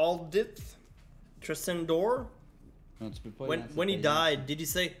Aldith Tresendor, when he died, did he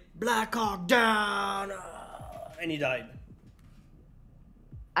say Black Hawk down and he died?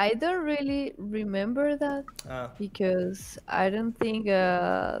 I don't really remember that because I don't think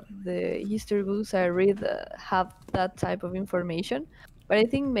the history books I read have that type of information. But I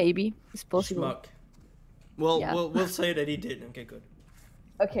think maybe it's possible. Schmuck. Well, we'll say that he did. Okay, good.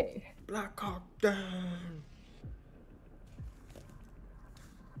 Okay. Black Hawk down.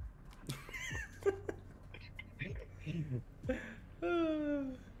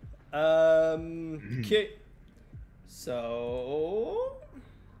 Okay. So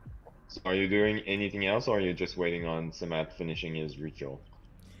are you doing anything else, or are you just waiting on Semath finishing his ritual?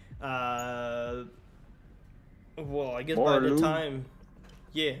 Well, I guess by the time,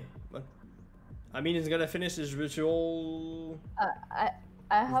 yeah, but I mean, he's gonna finish his ritual.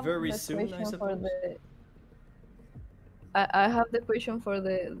 I have very the soon, I suppose. I have the question for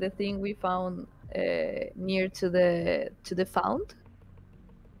the thing we found near to the fount.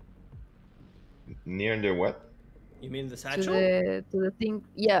 Near the what? You mean the satchel? To the thing,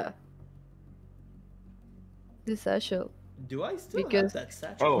 yeah. The satchel. Do I still have that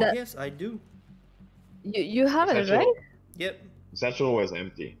satchel? Oh, yes, I do. You have it, right? Yep. The satchel was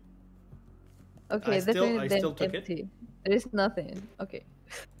empty. Okay, I definitely still took empty. There is nothing. Okay.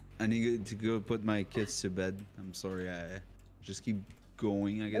 I need to go put my kids to bed. I'm sorry. I just keep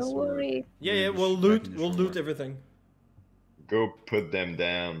going, I guess. Don't worry. Yeah, we'll loot everything. Go put them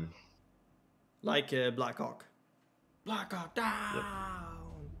down. Like Black Hawk. Black Hawk down. Yep.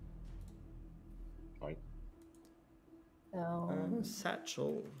 Right.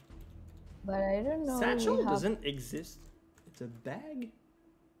 Satchel. But I don't know. Satchel doesn't exist. It's a bag.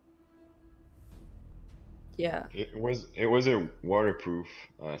 Yeah. It was a waterproof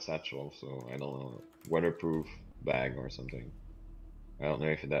satchel, so I don't know, waterproof bag or something. I don't know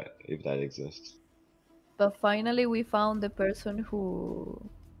if that exists. But finally, we found the person who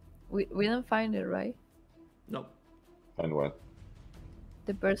we didn't find it, right? No. Find what?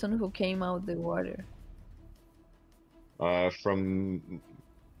 The person who came out the water. From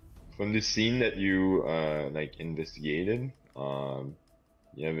the scene that you like investigated,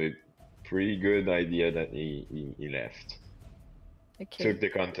 you have a pretty good idea that he left. Okay. Took the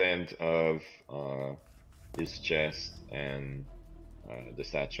content of his chest and the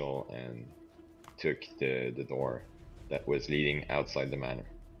satchel and took the door that was leading outside the manor.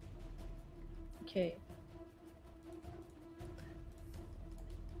 Okay.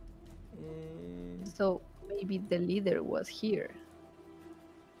 So maybe the leader was here.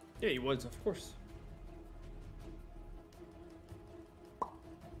 Yeah, he was, of course.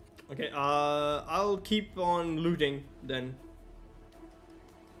 Okay, I'll keep on looting then.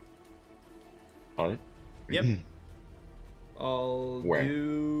 On? Yep. I'll Where?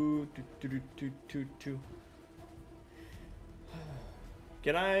 do.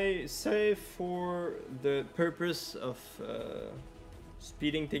 Can I say for the purpose of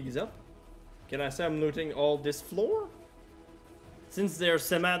speeding things up? Can I say I'm looting all this floor? Since there's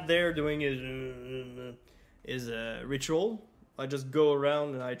Semath there doing his ritual, I just go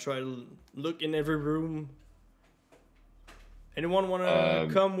around and I try to look in every room. Anyone wanna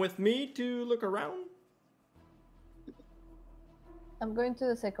come with me to look around? I'm going to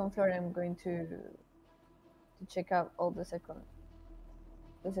the second floor. I'm going to check out all the second floor.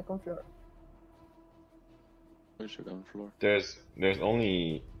 The second floor. There's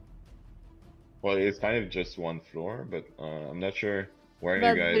only. Well, it's kind of just one floor, but I'm not sure where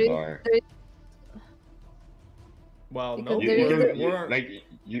you guys are. Well, no, you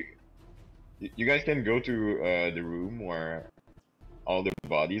guys can go to the room where all the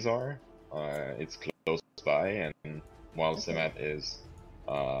bodies are. It's close by, and while Semath is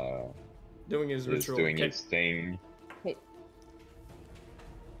doing his ritual, doing his thing,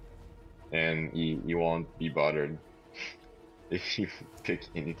 and you won't be bothered if you pick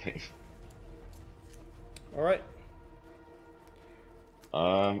anything. All right.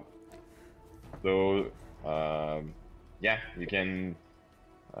 So yeah, you can.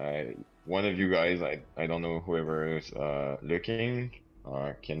 One of you guys, I don't know, whoever is looking,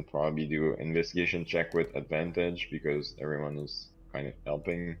 can probably do investigation check with advantage because everyone is kind of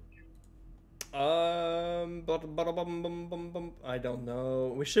helping. I don't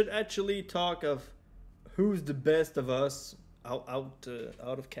know. We should actually talk of who's the best of us out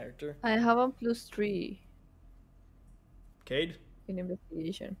of character. I have a +3. Cade? In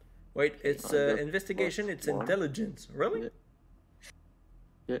investigation. Wait, it's investigation. It's +1. Intelligence. Really?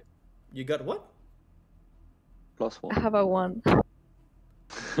 Yeah. You got what? +1. I have a 1.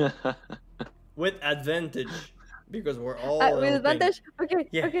 With advantage, because we're all with advantage. Okay.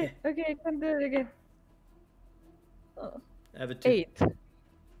 Yeah. Okay. I can do it again. I have a 2. 8.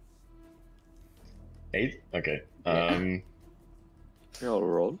 8? Okay. We all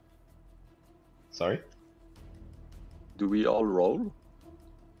roll. Sorry. Do we all roll?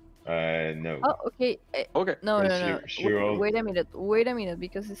 No. Oh, okay. Okay. No. Sure. Wait a minute,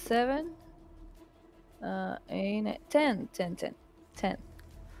 because it's 7. 8, 10.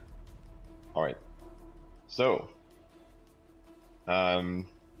 All right. So,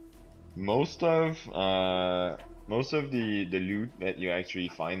 most of the loot that you actually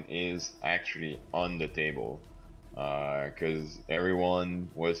find is actually on the table, because everyone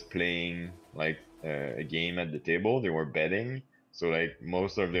was playing like a game at the table. They were betting, so like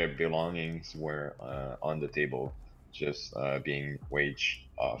most of their belongings were on the table, just being waged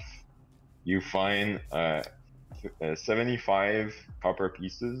off. You find 75 copper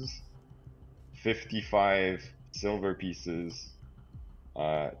pieces, 55 silver pieces,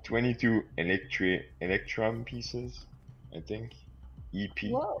 22 electrum pieces, I think, EP.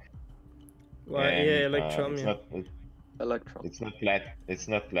 Whoa. Well, yeah, electrum. Electrum. It's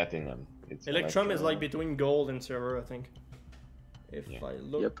not platinum. It's electrum is like between gold and silver, I think. If I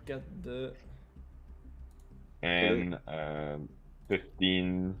look at the. And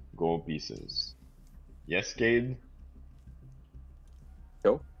 15 gold pieces. Yes, Cade?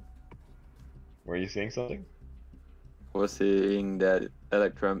 Yo. Were you saying something? I was saying that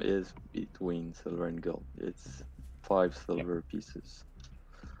electrum is between silver and gold. It's 5 silver pieces.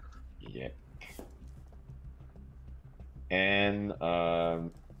 Yeah. And a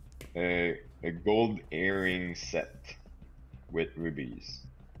gold earring set with rubies.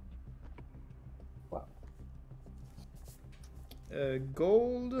 Wow.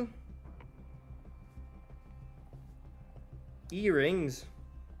 Gold earrings.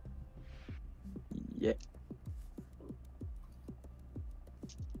 Yeah.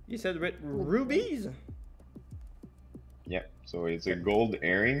 You said with rubies? Yeah, so it's a gold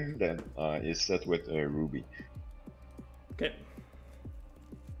earring that is set with a ruby. Okay.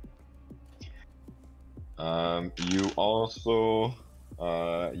 You also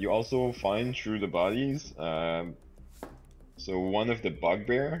find through the bodies. So one of the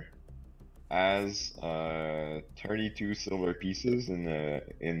bugbear has 32 silver pieces in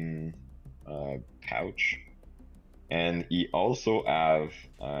a pouch, and he also have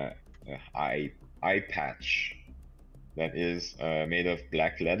a eye patch that is made of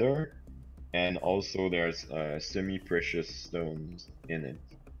black leather, and also there's semi-precious stones in it.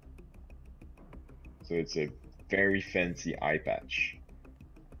 So it's a very fancy eye patch.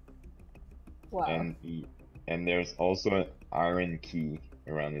 Wow. And there's also an iron key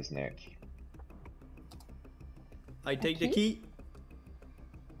around his neck. I take the key.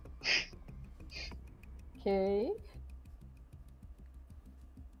 Okay.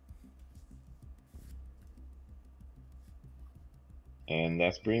 And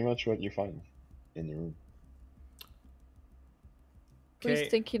that's pretty much what you find in the room. Who's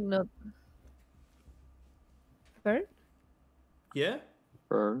thinking of Ferme? Yeah.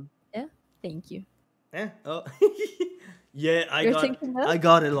 Ferme. Yeah. Thank you. Yeah. Oh. Yeah, I You're got. thinking that? I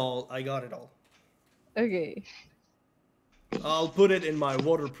got it all. I got it all. Okay. I'll put it in my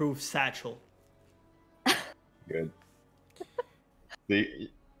waterproof satchel. Good. Do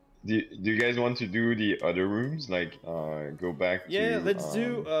you guys want to do the other rooms? Like, go back to... Yeah, let's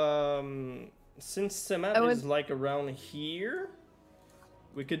do, since Semath is like around here,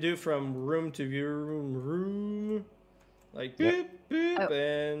 we could do from room to room, like boop,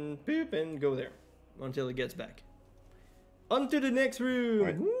 boop, and go there until it gets back. On to the next room!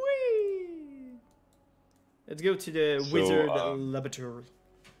 Right. Whee! Let's go to the wizard laboratory.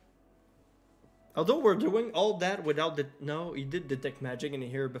 Although we're doing all that without the... No, he did detect magic in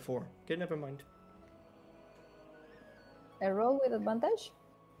here before. Okay, never mind. I roll with advantage?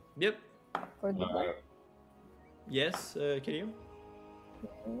 Yep. For the one? Yes, Kedio?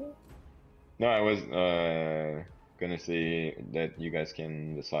 No, I was gonna say that you guys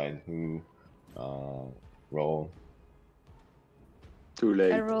can decide who roll. Too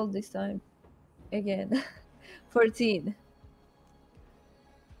late. I rolled this time. Again. 14.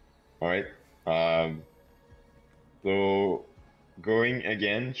 Alright. So going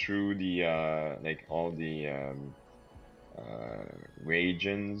again through the like all the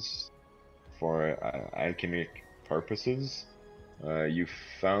reagents for alchemic purposes, you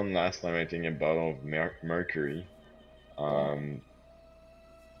found last time I think a bottle of mercury.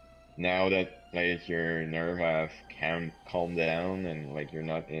 Now that like your nerve have calmed down and like you're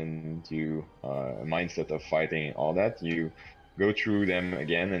not into a mindset of fighting all that, you go through them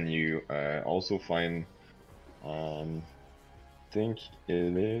again, and you also find, think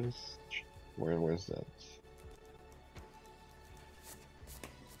it is, where was that?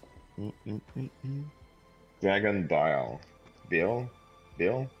 Dragon Dial. Bill?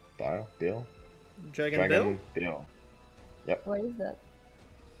 Dial? Bill? Dragon Bill. Yep. What is that?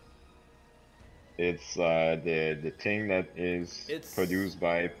 It's the thing that is produced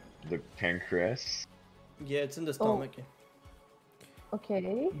by the pancreas. Yeah, it's in the stomach.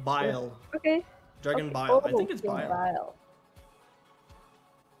 Okay. Bile. Okay. Dragon bile. I think it's bile.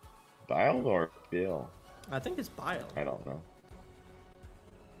 Bile or bill? I think it's bile. I don't know.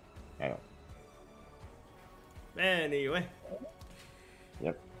 Anyway.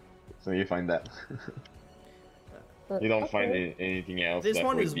 Yep. So you find that. You don't find anything else. This that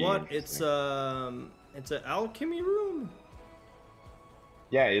one would is be what? It's an alchemy room.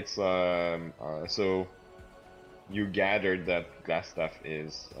 Yeah, it's so you gathered that Glassstaff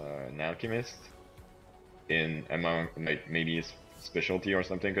is an alchemist in among like maybe his specialty or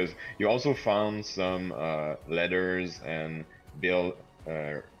something, because you also found some letters and bill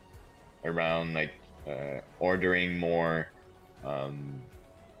around like ordering more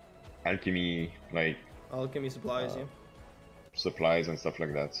alchemy supplies, yeah. Supplies and stuff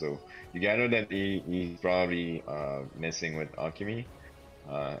like that. So you gather that he's probably messing with alchemy,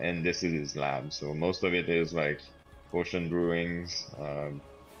 and this is his lab. So most of it is like potion brewings,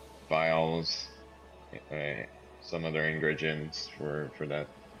 vials, some other ingredients for that.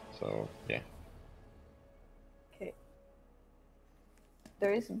 So yeah. Okay.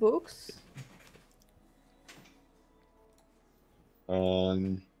 There is books.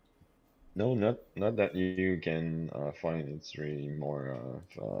 No, not that you can find. It's really more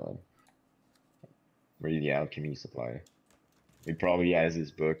of really alchemy supply. He probably has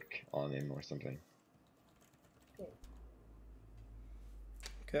his book on him or something.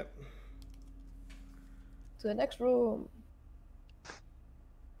 Okay. To the next room.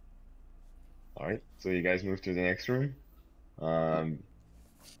 Alright, so you guys move to the next room.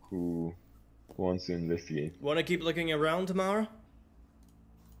 Who wants to investigate? Wanna keep looking around, Thamara?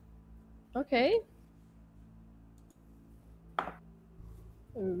 Okay.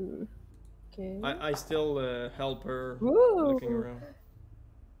 Okay. I still help her Woo! looking around.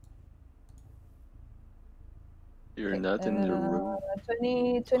 You're not in the room.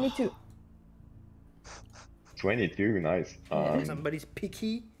 22. 22, nice. Somebody's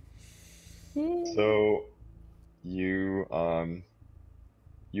picky. So you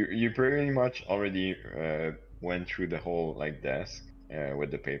you pretty much already went through the whole like desk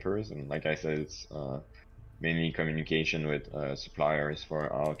with the papers, and like I said, it's mainly communication with suppliers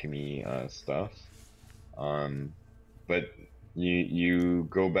for alchemy stuff. But you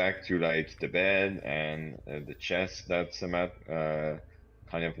go back to like the bed and the chest that Semath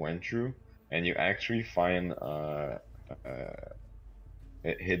kind of went through, and you actually find a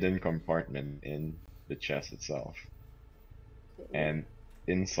hidden compartment in the chest itself. And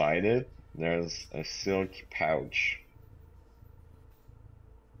inside it, there's a silk pouch.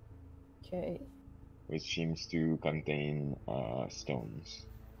 Okay. Which seems to contain stones.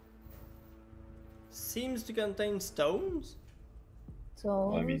 Seems to contain stones?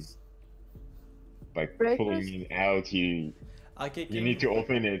 So. I mean, by breakers? pulling it out, you need to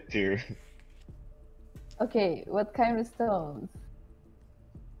open it too. Okay, what kind of stones?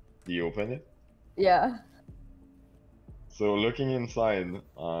 Do you open it? Yeah. So looking inside,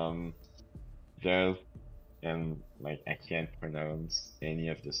 there's, and like I can't pronounce any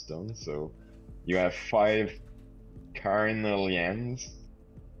of the stones, so you have 5 carnelians,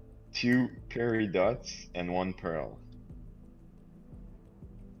 2 peridots, and 1 pearl.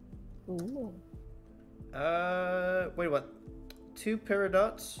 Ooh. Wait, what? 2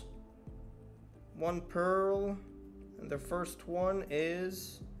 peridots, 1 pearl, and the first one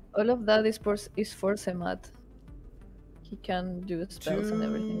is... All of that is for Semath. He can do spells and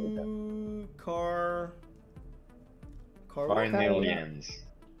everything with that. Carnelians.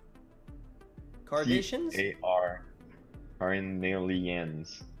 Cardations? C-A-R.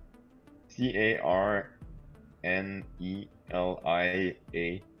 Carnelians. C-A-R-N-E-L-I-A-N-S.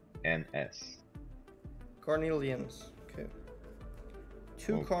 Carnelians. Okay.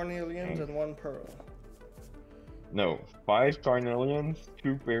 2 carnelians and 1 pearl. No, 5 carnelians,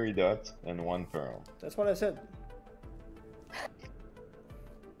 2 peridots, and 1 pearl. That's what I said.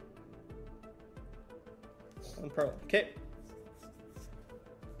 One pearl. Okay.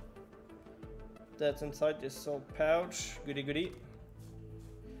 That's inside this silk pouch. Goody goody.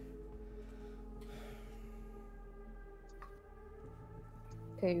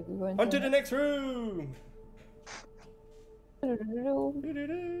 Okay, we're going on to the next room.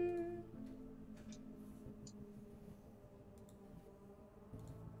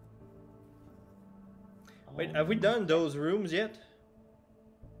 Wait, have we done those rooms yet?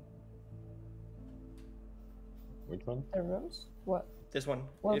 Which one? The rooms? What? This one.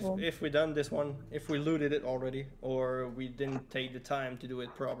 What room? If we done this one, if we looted it already, or we didn't take the time to do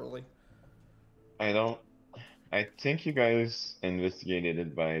it properly. I think you guys investigated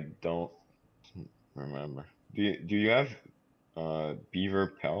it, but I don't remember. Do you have beaver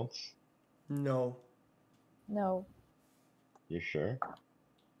pelts? No. No. You sure?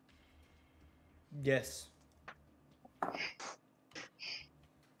 Yes.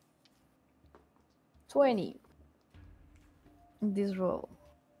 20. In this roll.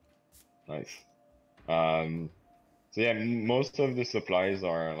 Nice. So yeah, most of the supplies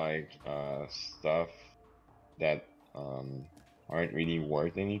are like stuff that aren't really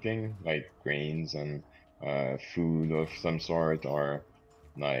worth anything, like grains and food of some sort, or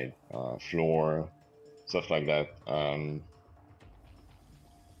like flour, stuff like that.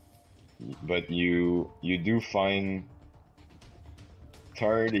 But you do find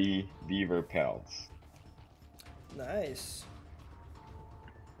 30 beaver pelts. Nice.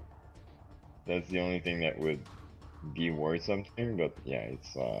 That's the only thing that would be worth something, but yeah,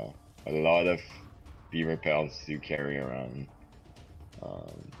 it's a lot of beaver pelts to carry around.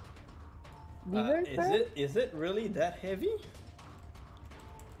 Beaver pelts? Is it really that heavy?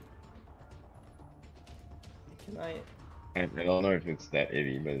 Can I don't know if it's that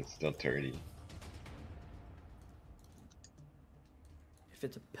heavy, but it's still 30. If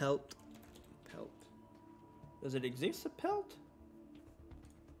it's a pelt. Does it exist, a pelt?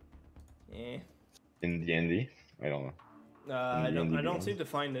 Yeah. In D&D? I don't know. I don't seem to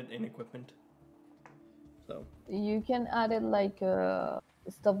find it in equipment. So. You can add it like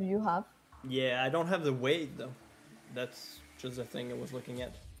stuff you have. Yeah, I don't have the weight though. That's just the thing I was looking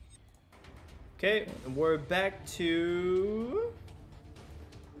at. Okay, we're back to...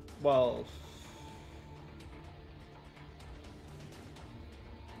 Well...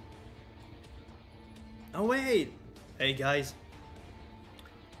 Oh wait! Hey guys.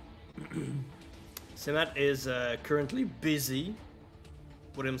 Semath is currently busy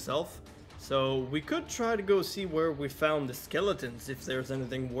with himself, so we could try to go see where we found the skeletons, if there's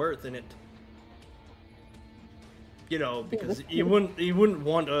anything worth in it. You know, because he wouldn't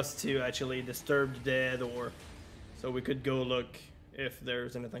want us to actually disturb the dead, or so we could go look if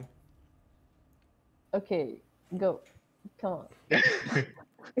there's anything. Okay, go. Come on.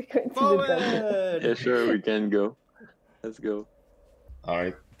 Forward! Yeah, sure, we can go. Let's go.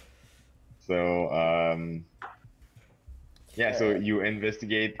 Alright. So, yeah, so you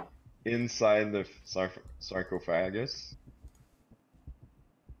investigate inside the sarcophagus,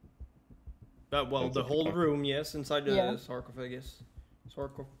 Well, That's the a whole fuck. room, yes, inside the Yeah. sarcophagus.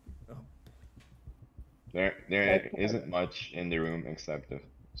 There isn't much in the room except the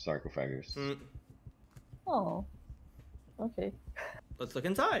sarcophagus. Oh. Okay. Let's look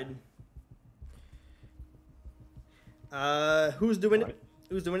inside. Who's doing it?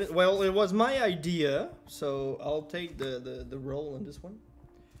 Who's doing it? Well, it was my idea, so I'll take the role on this one.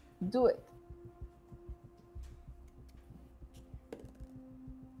 Do it.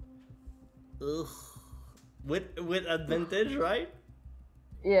 Ugh. With advantage, right?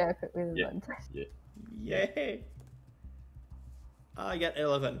 Yeah, with Yeah. advantage. Yeah. Yay! I got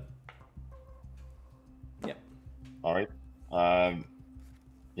 11. Yep. All right.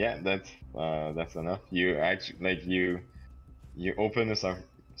 Yeah, that's enough. You actually you open the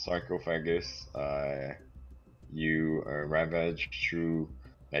sarcophagus. You ravage through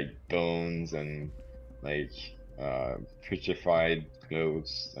like bones and like petrified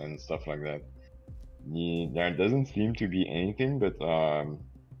clothes and stuff like that. There doesn't seem to be anything, but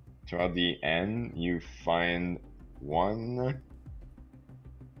throughout the end you find one.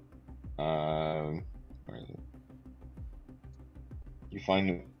 Where is it? You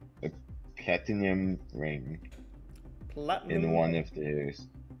find a platinum ring Platinum. in one of the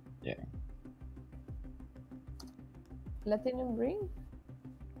Platinum ring?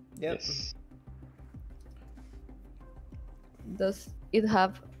 Yep. Yes. Does it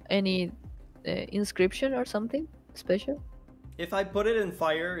have any inscription or something special? If I put it in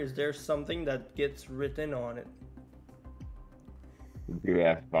fire, is there something that gets written on it? Do you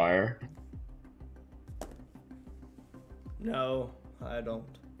have fire? No, I don't.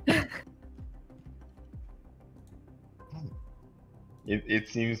 It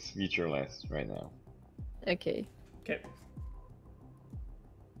seems featureless right now. Okay. Okay.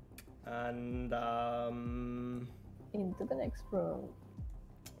 And Into the next room.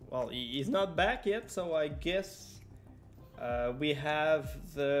 well, he's not back yet, so I guess we have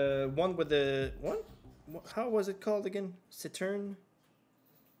the one with the what? How was it called again? Cistern.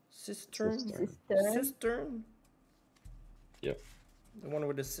 Cistern. Yep. The one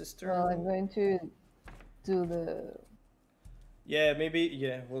with the cistern. Well, I'm going to do the. Yeah, maybe.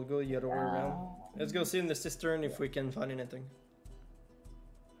 Yeah, we'll go the other way around. Let's go see in the cistern if we can find anything.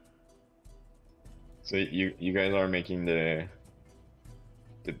 So you guys are making the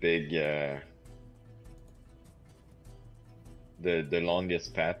big the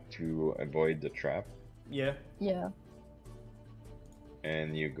longest path to avoid the trap, Yeah. Yeah.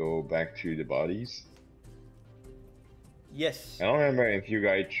 and you go back to the bodies. Yes. I don't remember if you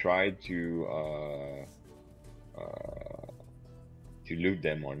guys tried to loot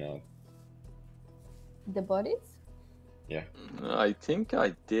them or not. The bodies? Yeah. I think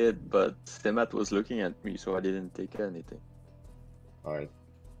I did, but Semath was looking at me, so I didn't take anything. All right.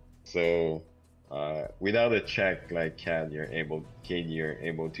 So without a check like Cade, you're able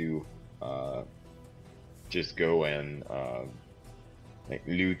to just go and like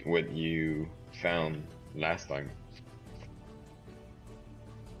loot what you found last time.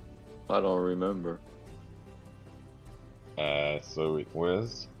 I don't remember. So it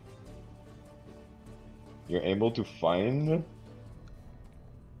was. You're able to find. Where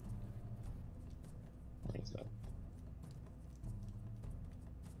is that?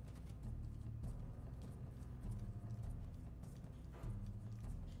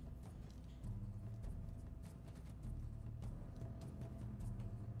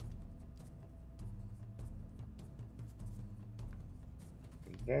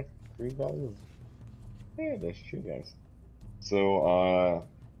 Is that 3 values? Yeah, there's 2 guys. So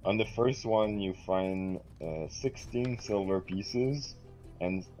on the first one you find 16 silver pieces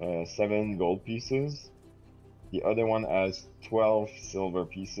and 7 gold pieces. The other one has 12 silver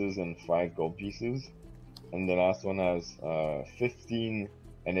pieces and 5 gold pieces. And the last one has 15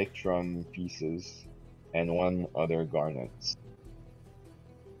 electrum pieces and 1 other garnet.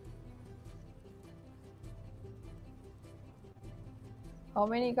 How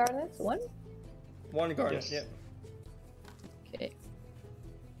many garnets? One? One garnet. Yes. Yeah. Okay.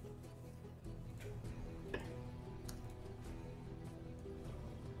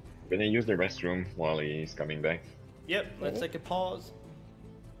 Gonna use the restroom while he's coming back. Yep. Let's take a pause.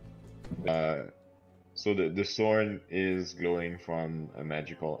 So the sword is glowing from a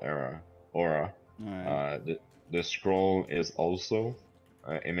magical aura. Alright. The scroll is also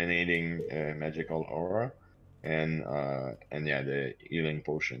emanating a magical aura, and yeah, the healing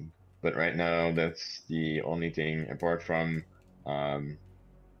potion. But right now, that's the only thing apart from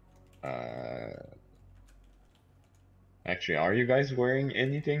actually, are you guys wearing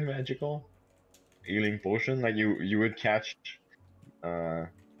anything magical? Healing potion, like you would catch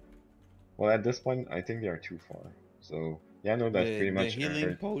Well, at this point, I think they are too far. So yeah, no, that's pretty much the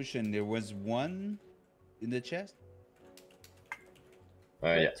healing potion. There was one in the chest.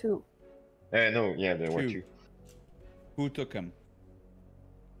 Yeah. 2. No, yeah, there were 2. Who took them?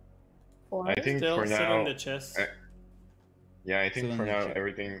 4. I think Still for sit now. in the chest. Yeah, I think Still for in the now chest.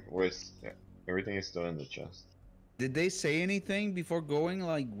 everything is still in the chest. Did they say anything before going?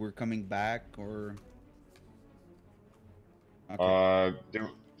 Like we're coming back or? Okay.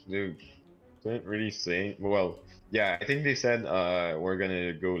 They didn't really say. Well, yeah, I think they said we're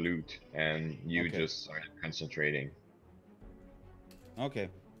gonna go loot, and you just started concentrating. Okay.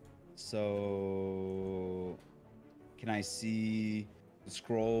 So, can I see the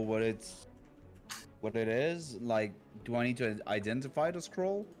scroll? What it is? Like, do I need to identify the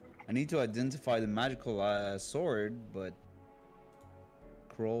scroll? I need to identify the magical sword, but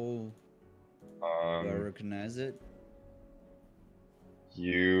scroll. Do I recognize it?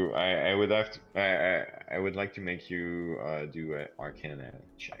 I would have to. I would like to make you do an Arcana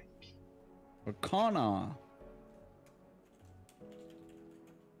check. Arcana.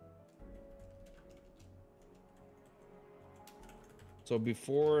 So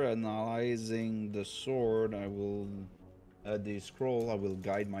before analyzing the sword, I will the scroll. I will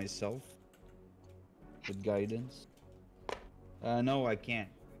guide myself with guidance. No, I can't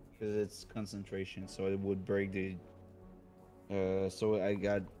because it's concentration, so it would break the. So I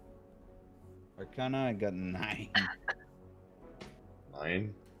got Arcana. I got 9.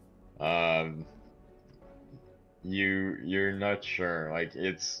 9. You're not sure. Like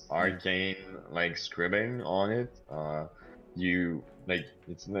it's arcane, like scribbling on it. You like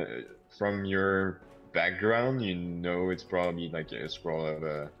it's from your background. You know it's probably like a scroll of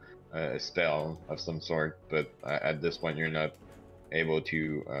a spell of some sort, but at this point you're not able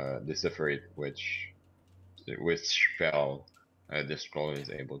to decipher which spell this scroll is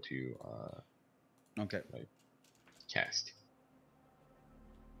able to like cast.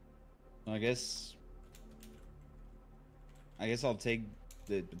 I guess I'll take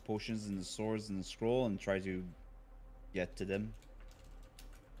the potions and the swords and the scroll and try to get to them.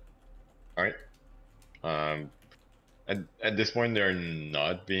 All right. At this point they're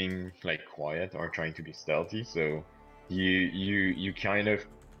not being like quiet or trying to be stealthy, so you kind of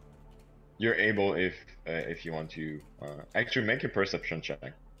you're able if you want to actually make a perception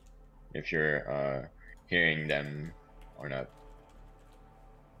check if you're hearing them or not.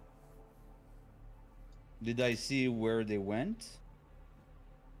 Did I see where they went?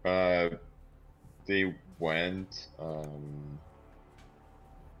 They went.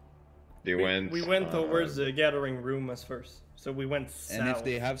 We went towards the gathering room as first, so we went south. And if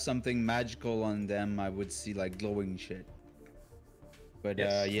they have something magical on them, I would see like glowing shit. But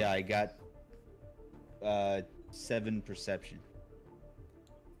yeah, I got 7 perception.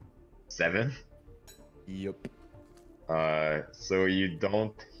 7? Yup. So you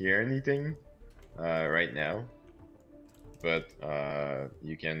don't hear anything right now, but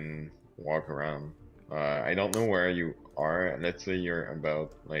you can walk around. I don't know where you are. Let's say you're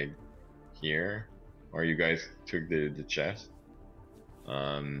about like here, or you guys took the chest.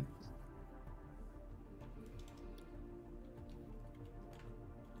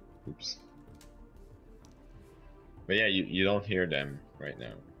 Oops. But yeah, you don't hear them right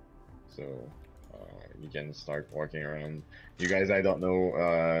now, so you can start walking around. You guys, I don't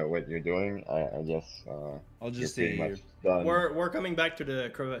know what you're doing. I guess I'll just you're stay pretty here. much done. We're coming back to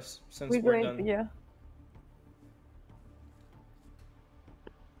the crevice since We're we're going, done. yeah.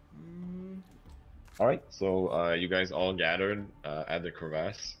 All right, so you guys all gathered at the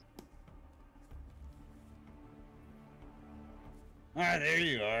crevasse. Ah, there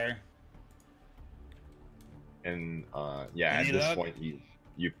you are. And yeah, Any at this luck? point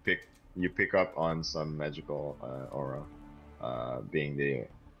you pick up on some magical aura, being the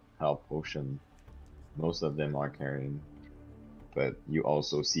health potion. Most of them are carrying, but you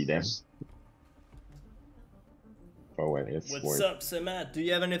also see them. For what it's What's worth. up, Semath? Do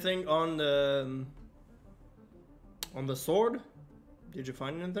you have anything on the sword? Did you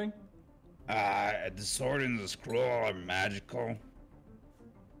find anything? The sword and the scroll are magical.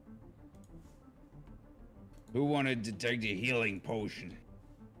 Who wanted to take the healing potion?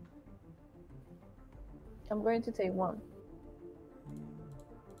 I'm going to take 1.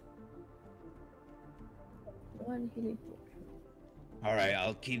 1 healing potion. Alright,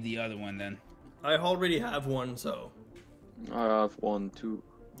 I'll keep the other one then. I already have one, so I have 1 too.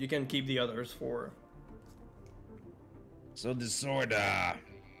 you can keep the others for. So the sword,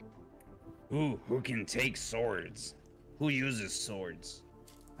 who can take swords? Who uses swords?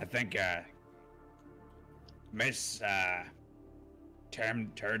 I think, Miss,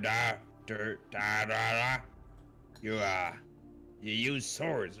 Turda You use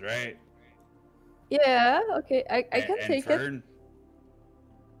swords, right? Yeah, okay, I can And take Fern?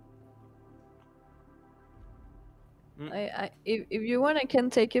 it. If you want, I can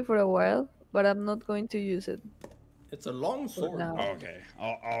take it for a while, but I'm not going to use it It's a long for sword. now. Okay,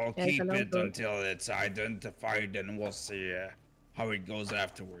 I'll Yeah, it's a keep long it sword. until it's identified, and we'll see how it goes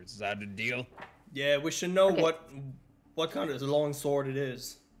afterwards. Is that a deal? Yeah, we should know Okay. what kind of long sword it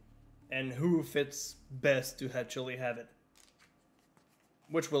is, and who fits best to actually have it.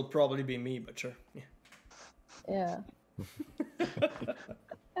 Which will probably be me, but sure. Yeah. Yeah.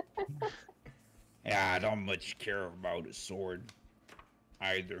 Yeah, I don't much care about a sword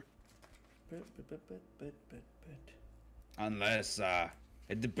either. Unless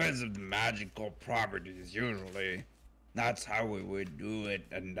it depends on the magical properties. Usually, that's how we would do it,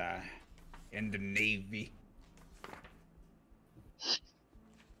 and in the Navy.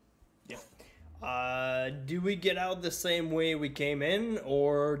 Yeah. Do we get out the same way we came in,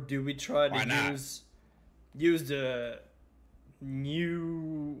 or do we try Why to not? use the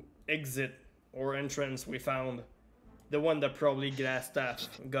new exit or entrance we found, the one that probably Glassstaff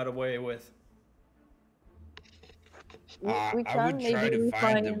got away with? We I would can try to maybe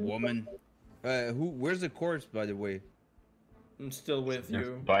find the find woman. Where's the corpse, by the way? I'm still with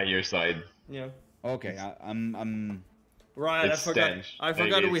you. By your side. Yeah. Okay, I'm. Right. It's I forgot. stench. I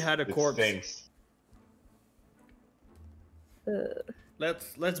forgot Like, we had a it corpse. stinks.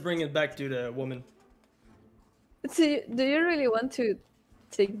 Let's bring it back to the woman. See, do you really want to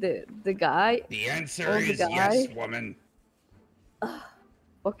take the guy? The answer Oh, the is guy? yes, woman.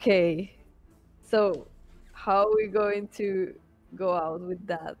 Okay. So, how are we going to go out with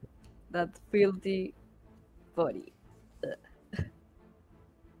that filthy body?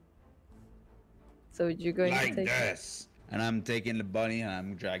 So you're going Like to take it? this. And I'm taking the bunny and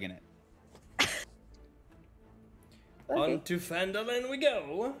I'm dragging it. Okay. On to Phandalin we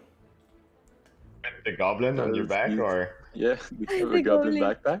go. The goblin on your back, or Yeah, do you have a The goblin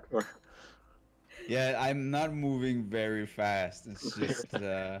goblin. backpack or? Yeah, I'm not moving very fast. It's just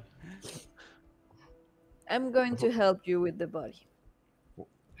I'm going to help you with the body.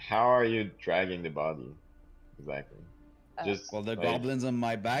 how are you dragging the body? Exactly. Just well, the like, goblin's on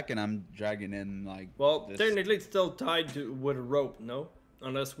my back and I'm dragging in like. Well, this. technically it's still tied to with a rope, no?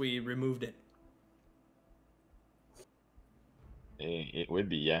 Unless we removed it. it would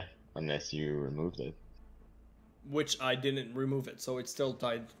be, yeah, unless you removed it. Which I didn't remove it, so it's still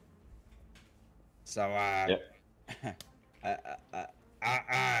tied. So Yep.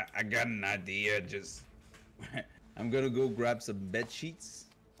 I got an idea. Just I'm gonna go grab some bed sheets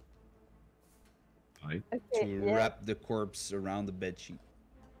Right. Okay. to Yeah. wrap the corpse around the bed sheet.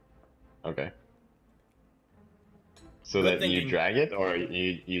 Okay. So Good that thinking. you drag it, or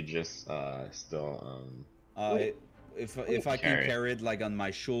you just still If I can Carry it. carry it like on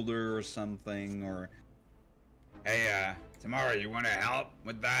my shoulder or something, or hey, Thamara, you want to help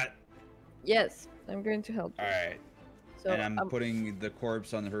with that? Yes, I'm going to help you. All right. So, and I'm putting the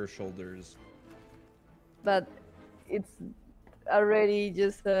corpse on her shoulders. but it's already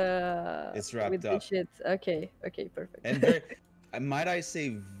just It's wrapped with up. the shit. Okay. Okay. Perfect. And very, might I say,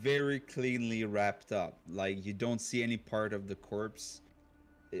 very cleanly wrapped up. Like you don't see any part of the corpse.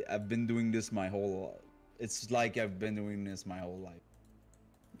 I've been doing this my whole. It's like I've been doing this my whole life.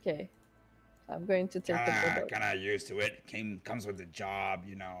 Okay. I'm going to take the photo. Kind of used to it. Comes with the job,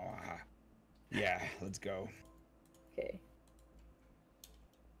 you know. Yeah, let's go. Okay.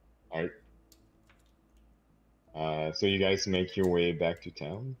 Alright. So you guys make your way back to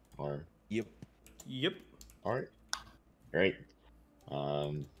town, or Yep. Yep. alright, great.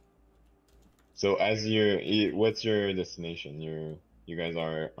 So as what's your destination? You guys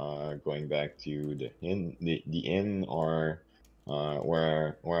are going back to the inn, or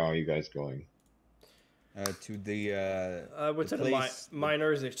where are you guys going? To the I would the say place. the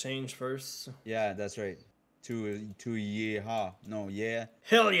miners exchange first. Yeah, that's right. To Yeehaw. No, yeah.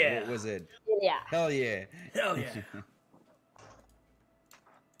 Hell yeah! What was it? Yeah. Hell yeah. Hell yeah!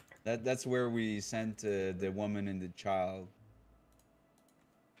 That's where we sent the woman and the child.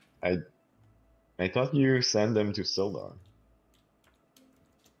 I thought you sent them to Sildar.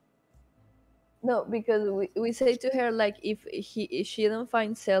 No, because we say to her like if she don't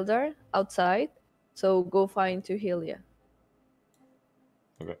find Seldar outside, so go find to Helia.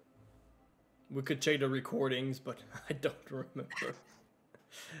 Okay. We could check the recordings, but I don't remember.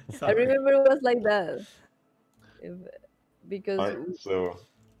 I Sorry. remember it was like that. Because Alright, so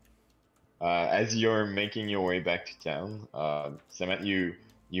as you're making your way back to town, Semath, you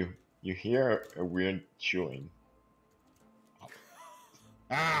hear a weird chewing.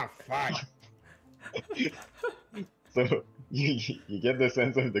 Ah, fuck. So you get the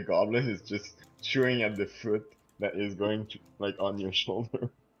sense of the goblin is just chewing at the foot that is going to, like on your shoulder.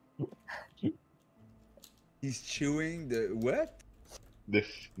 He's chewing the what? The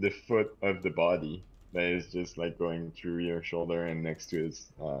foot of the body that is just like going through your shoulder and next to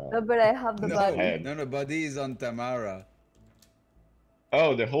his No, but I have the his body. head. No, body is on Thamara.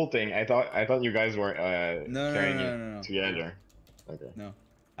 Oh, the whole thing. I thought you guys were No, carrying no. it together. Okay. No,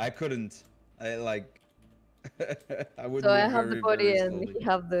 I couldn't. I like. I would. So I move have the very, body very and slowly. he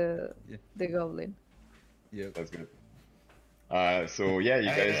have the Yeah. the goblin. Yep. That's good. So yeah, you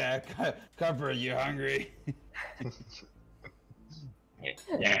guys. Hey, Copper, you hungry?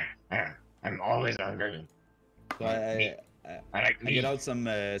 Yeah, I'm always hungry. So I like get out some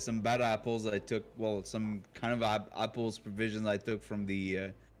bad apples I took. Well, some kind of apples provisions I took from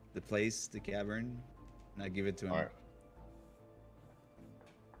the place, the cavern, and I give it to him. Alright.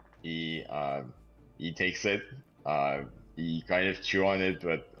 He takes it. He kind of chew on it,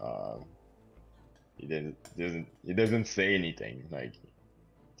 but he doesn't say anything. Like,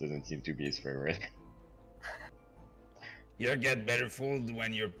 doesn't seem to be his favorite. You'll get better fooled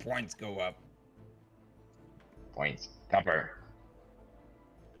when your points go up. Points. Copper.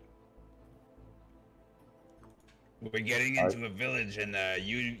 We're getting into a village, and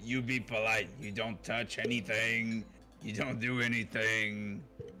you be polite. You don't touch anything. You don't do anything.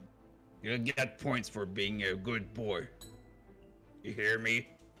 You'll get points for being a good boy. You hear me?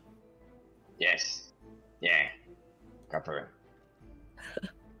 Yes. Yeah. Copper.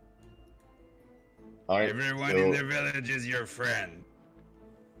 Alright. Everyone in the village is your friend.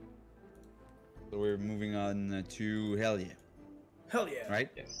 So we're moving on to Hell Yeah, Hell yeah. right?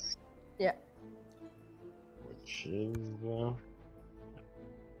 Yes. Yeah. Which is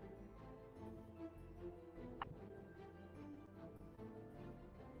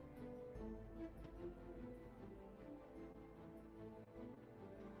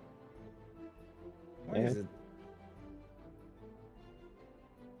Why is it?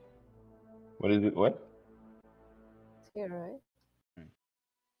 What is it? What? It's here, right?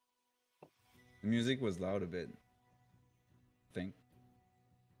 The music was loud a bit. I think.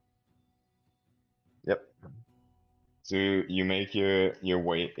 Yep. So you make your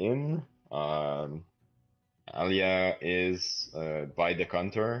way in. Alia is by the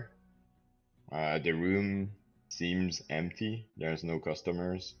counter. The room seems empty. There's no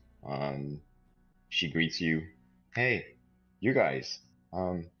customers. She greets you. Hey, you guys.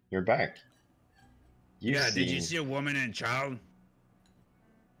 You're back. Did you see a woman and child?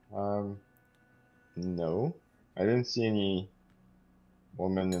 No. I didn't see any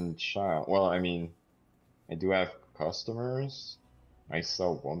woman and child. Well, I mean, I do have customers. I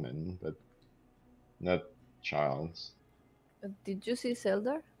saw woman, but not childs. Did you see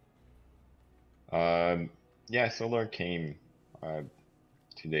Zelda? Yeah, Solar came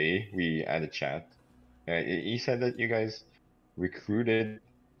today. We had a chat. He said that you guys recruited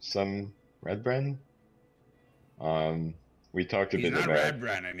some Redbrand. We talked a He's bit not about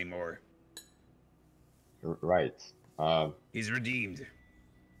Redbrand anymore. right. He's redeemed.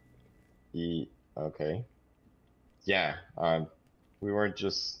 Okay. Yeah. We were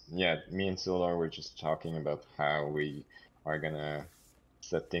just me and Solar were just talking about how we are gonna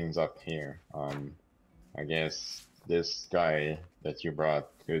set things up here. I guess this guy that you brought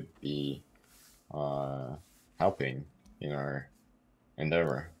could be helping in our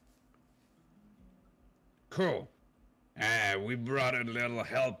endeavor. Cool. We brought a little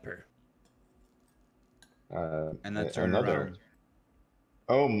helper. And I turn another. around.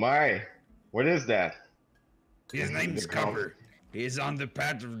 Oh my! What is that? His name's Copper. He's on the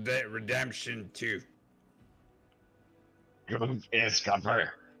path of redemption too. Group is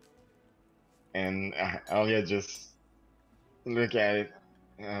Copper. And Alia just look at it.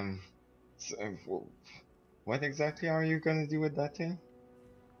 So, what exactly are you gonna do with that thing?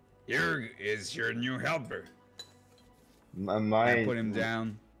 Here is your new helper. I put him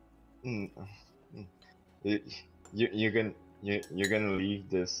down. You're gonna leave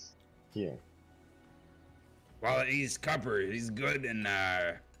this here. Well, he's Copper. He's good, and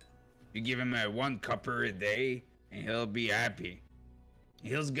you give him 1 copper a day, and he'll be happy.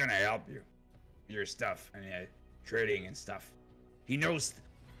 He's gonna help you, your stuff, and trading and stuff. He knows.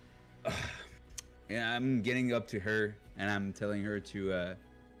 Yeah, I'm getting up to her, and I'm telling her to,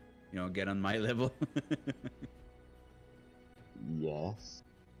 get on my level. Yes.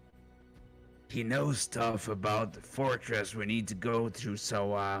 He knows stuff about the fortress we need to go through,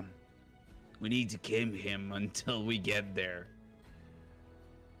 so we need to keep him until we get there.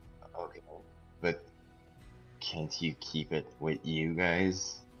 Okay. But Can't you keep it with you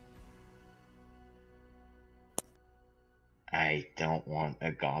guys? I don't want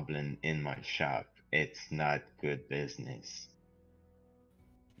a goblin in my shop. It's not good business.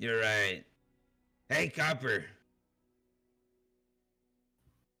 You're right. Hey, Copper.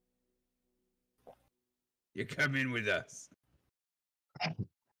 You come in with us.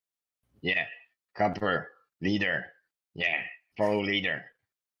 Yeah, Copper, leader. Yeah, follow leader.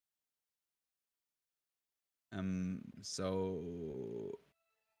 So...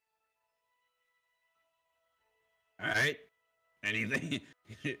 Alright. Anything?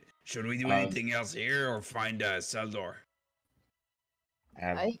 Should we do anything else here or find a cell door?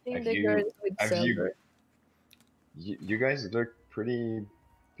 I think the girl with silver. You guys look pretty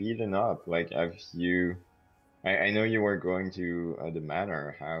beaten up. Like, I know you were going to the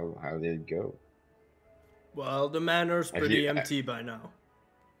manor. How did it go? Well, the manor's pretty empty by now.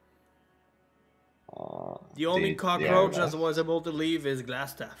 The only cockroach that was able to leave is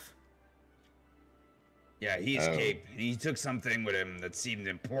Glassstaff. Yeah, he escaped. He took something with him that seemed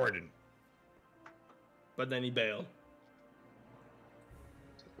important. But then he bailed.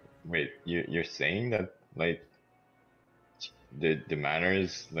 Wait, you're saying that, like, the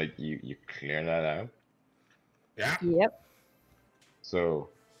manors, like, you clear that out? Yeah. Yep. So,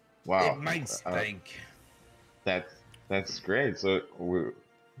 wow. It might stink. That's great. So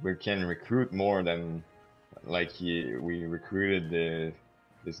we can recruit more than, like, we recruited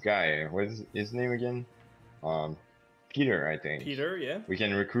this guy. What is his name again? Peter, I think. Peter, yeah. We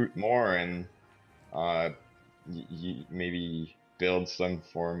can recruit more and maybe build some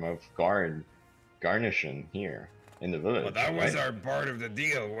form of garnison here in the village. Well, that was our part of the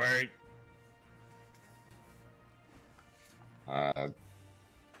deal, right?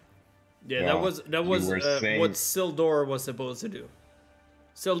 Yeah, well, that was what Sildor was supposed to do.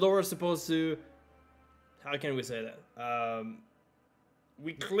 Sildor was supposed to, how can we say that?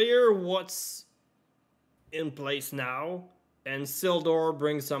 We clear what's in place now, and Sildor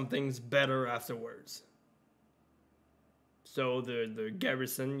brings some things better afterwards. So the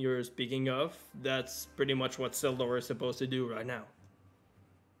garrison you're speaking of, that's pretty much what Sildor is supposed to do right now.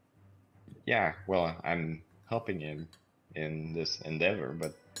 Yeah, well, I'm helping him in this endeavor,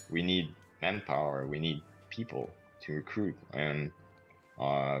 but we need manpower, we need people to recruit and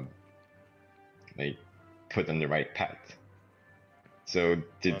like put on the right path. So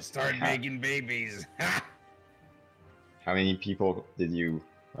start making babies. How many people did you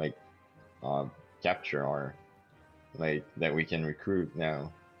like capture or like that we can recruit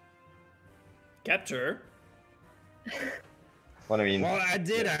now? Capture? What I mean? Well, I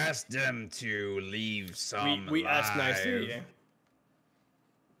did ask them to leave some. We asked nicely, yeah.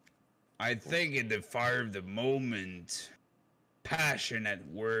 I think in the fire of the moment, passion at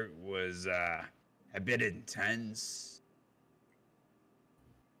work was a bit intense.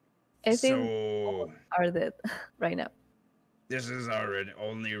 I think all are dead right now. This is our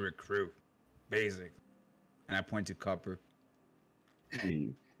only recruit, basic. And I point to Copper.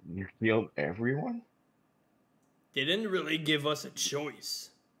 You killed everyone? They didn't really give us a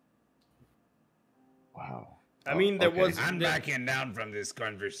choice. Wow. I mean, there was... I'm backing down from this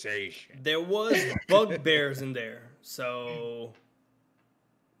conversation. There was bugbears in there, so...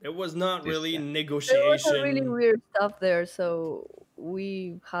 It was not really negotiation. There was some really weird stuff there, so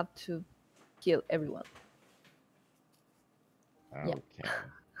we have to kill everyone. Okay.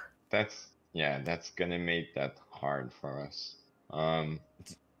 Yeah. That's gonna make that hard for us.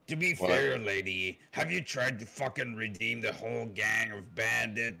 To be fair, lady, have you tried to fucking redeem the whole gang of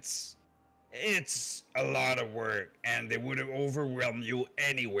bandits? It's a lot of work, and they would have overwhelmed you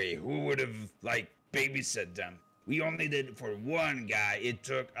anyway. Who would have, like, babysit them? We only did it for one guy. It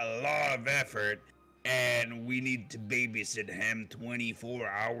took a lot of effort, and we need to babysit him 24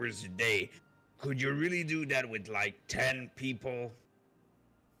 hours a day. Could you really do that with, like, 10 people?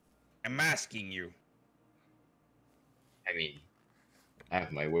 I'm asking you. I mean, I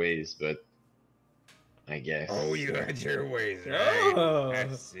have my ways, but I guess. Oh, you had your ways, right? Oh. I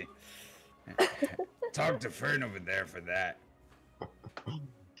see. Talk to Fern over there for that.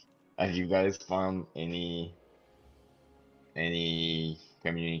 Have you guys found any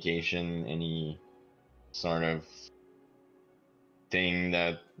communication, any sort of thing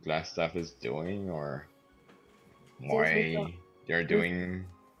that Glassstaff is doing, or why they're doing?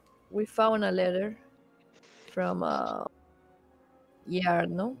 We found a letter from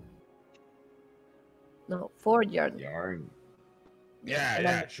Yard, no, Fort Yard. Yard.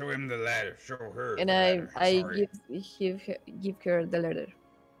 Yeah. Show him the letter. Show her. And I give her the letter.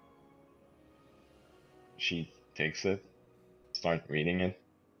 She takes it, start reading it.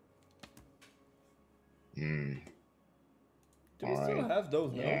 Hmm. Do we still have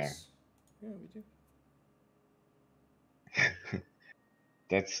those Yeah. notes? Yeah, we do.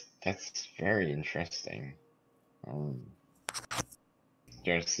 That's very interesting.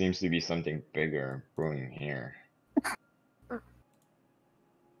 There seems to be something bigger brewing here.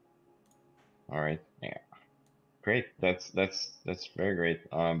 All right. Yeah. Great. That's very great.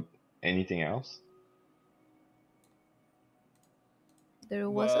 Anything else? There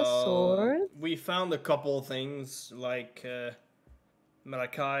was a sword. We found a couple things like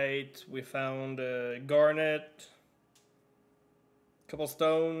malachite. We found garnet. Couple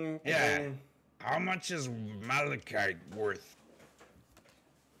stone. Yeah. How much is malachite worth?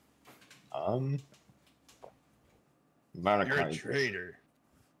 Malachite. You're a trader.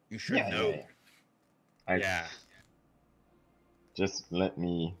 You should know. Yeah. Just let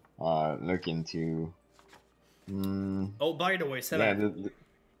me look into. Oh, by the way, Semath. Yeah.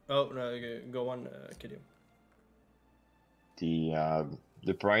 Oh no, go on, Kedio.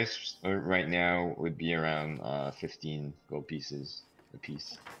 The price right now would be around 15 gold pieces a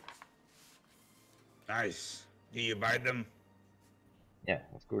piece. Nice. Do you buy them? Yeah,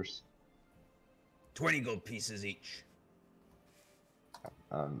 of course. 20 gold pieces each.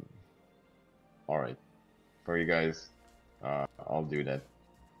 All right. For you guys, I'll do that.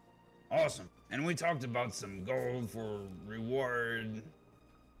 Awesome. And we talked about some gold for reward.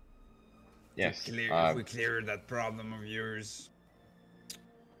 Yes. If we clear that problem of yours.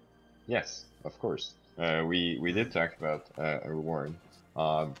 Yes, of course. We did talk about a reward.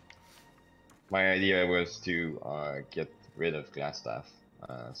 My idea was to get rid of Glassstaff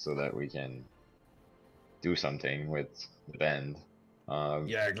so that we can do something with the band.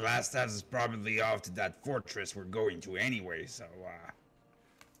 Yeah, Glassstaff is probably off to that fortress we're going to anyway, so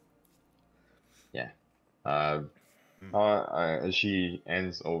yeah. She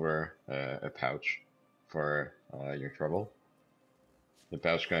hands over a pouch for your trouble. The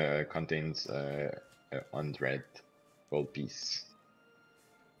pouch contains a 100 gold piece.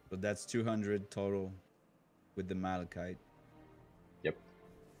 So that's 200 total with the malachite. Yep.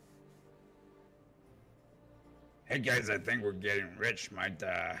 Hey guys, I think we're getting rich. Might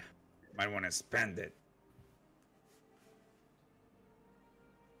want to spend it.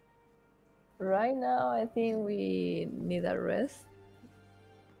 Right now, I think we need a rest.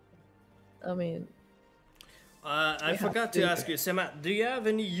 I mean, I forgot to ask you, Semath, do you have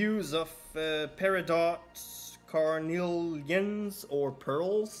any use of paradox, carnelians, or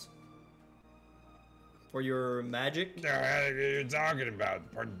pearls for your magic? What are you talking about?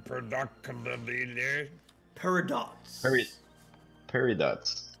 Paradox.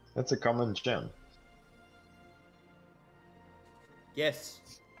 Peridots. That's a common gem. Yes.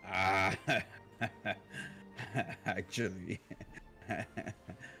 Actually,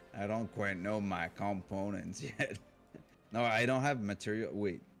 I don't quite know my components yet. No, I don't have material.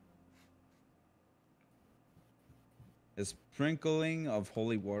 Wait. A sprinkling of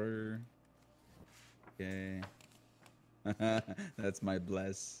holy water. Okay. That's my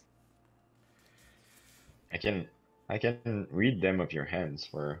bless. I can read them of your hands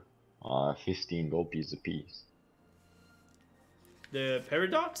for 15 gold pieces apiece. The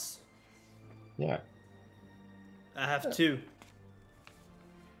paradox? Yeah. I have 2.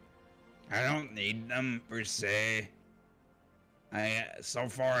 I don't need them per se. So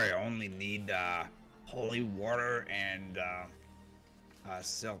far I only need holy water and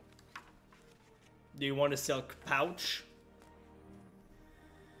silk. Do you want a silk pouch?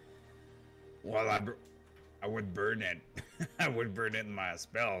 Well, I would burn it. I would burn it in my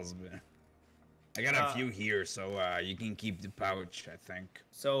spells, but I got a few here, so you can keep the pouch, I think.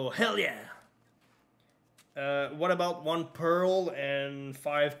 So hell yeah. What about 1 pearl and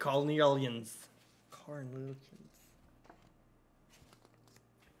 5 carnelians? Carnelians.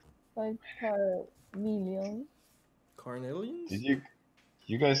 5 carnelians. Carnelians? Did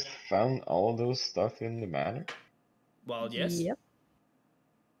you guys found all those stuff in the manor? Well, yes. Yep.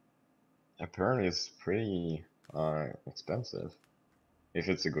 Apparently it's pretty expensive. If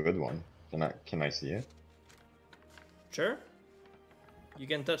it's a good one. Can I see it? Sure. You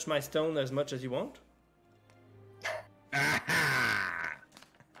can touch my stone as much as you want.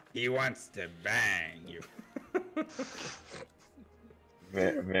 He wants to bang you.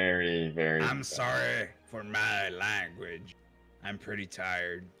 Very, very. I'm sorry for my language. I'm pretty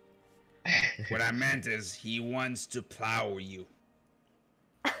tired. What I meant is he wants to plow you.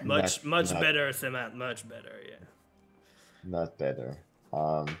 Much better, Semath. Much better, yeah. Not better.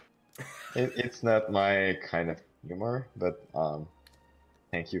 It's not my kind of humor, but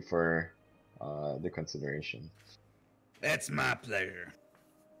thank you for the consideration. That's my pleasure.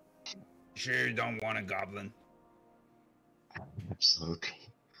 Sure you don't want a goblin? Absolutely.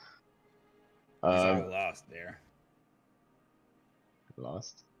 He's all lost there.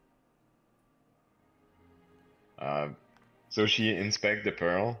 Lost. So she inspects the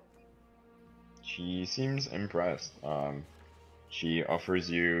pearl. She seems impressed. She offers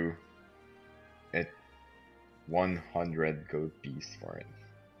you a 100 gold piece for it.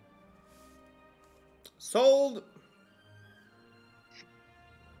 Sold.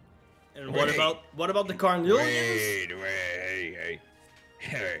 And what about the carnelians?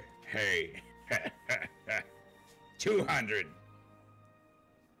 Hey. 200.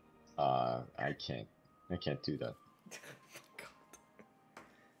 I can't do that.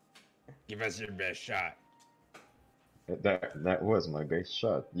 Give us your best shot. That was my best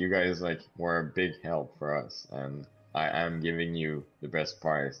shot. You guys were a big help for us, and I am giving you the best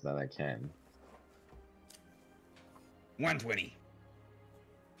price that I can. 120.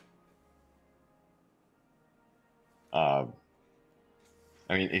 I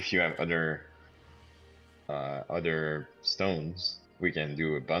mean, if you have other stones, we can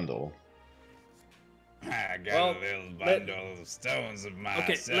do a bundle. I got a little bundle of stones of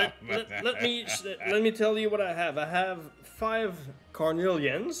myself. Okay, let me tell you what I have. I have 5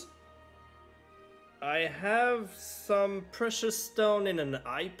 carnelians. I have some precious stone in an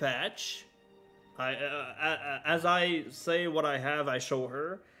eye patch. As I say what I have, I show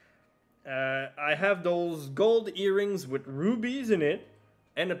her. I have those gold earrings with rubies in it,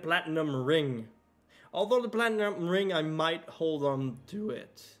 and a platinum ring. Although the platinum ring, I might hold on to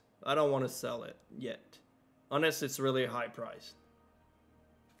it. I don't want to sell it yet. Unless it's really high priced.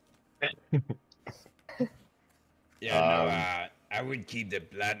 Yeah, I would keep the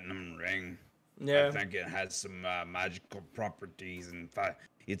platinum ring. Yeah. I think it has some magical properties, and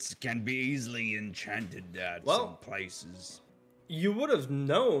it can be easily enchanted at some places. You would have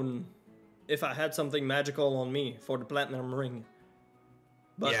known if I had something magical on me for the platinum ring.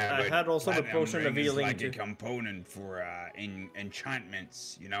 But yeah, I had also the potion of healing like too. a component for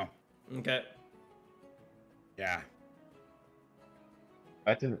enchantments, you know. Okay. Yeah.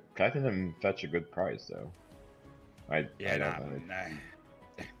 Platinum fetch a good price though. I don't know.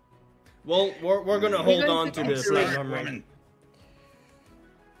 Well, we're gonna hold on to the platinum ring.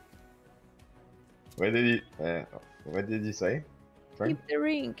 What did you say? Frank? Keep the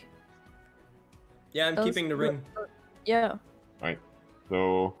ring. Yeah, I'm keeping the ring. Yeah. Right.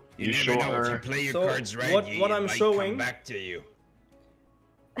 So you show never know her. if you play your cards right. What I'm showing come back to you.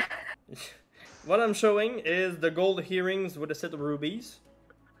 What I'm showing is the gold earrings with a set of rubies,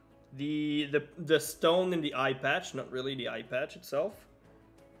 the stone in the eye patch, not really the eye patch itself.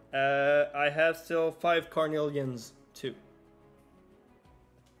 I have still 5 carnelians too.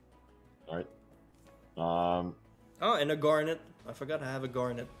 All right. Oh, and a garnet. I forgot I have a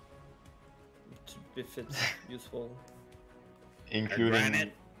garnet. If it's useful.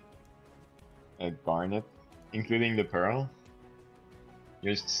 Including a garnet, including the pearl.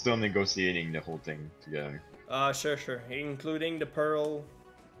 You're still negotiating the whole thing together. Sure. Including the pearl.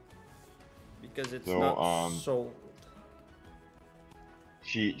 Because it's not sold.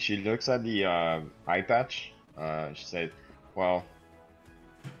 She looks at the eye patch. She said, "Well,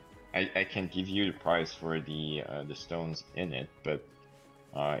 I can give you the price for the stones in it, but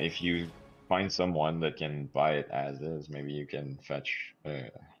if you find someone that can buy it as is, maybe you can fetch a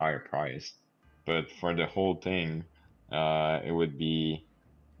higher price. But for the whole thing, it would be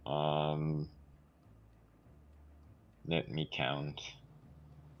let me count."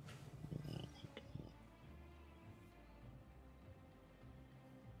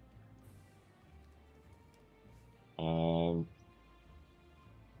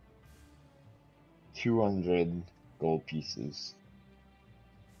 200 gold pieces.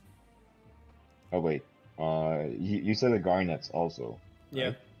 Oh wait, you said the garnets also. Yeah.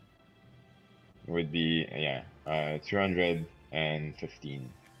 Right? It would be 215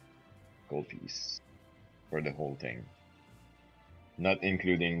 gold piece for the whole thing, not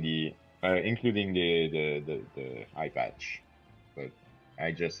including the eye patch, but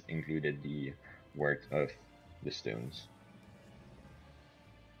I just included the worth of the stones.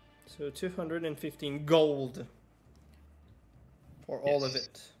 So 215 gold for all of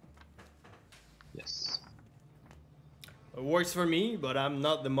it. Yes. It works for me, but I'm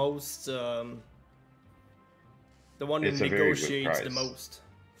not the most the one who negotiates the most.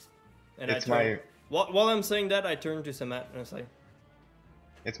 And it's while I'm saying that, I turn to Semath and I say,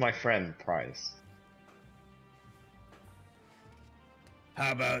 "It's my friend price."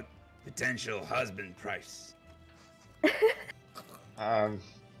 How about potential husband price?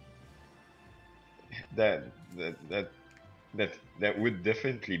 That that would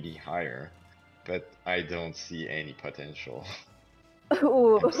definitely be higher, but I don't see any potential.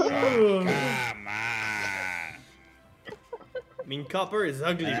 Ooh. I'm sorry. Come on. I mean, copper is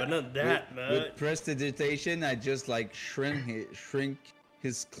ugly, but not that much. With prestidigitation, I just like shrink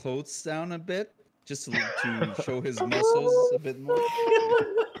his clothes down a bit, just to show his muscles a bit more.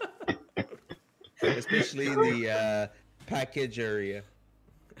 Especially in the package area.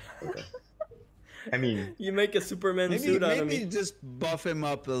 Okay. I mean, You make a Superman suit out of me. Maybe just buff him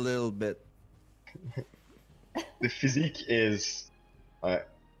up a little bit. the physique is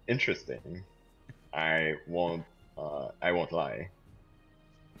interesting. I won't lie.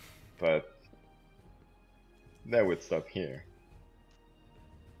 But that would stop here.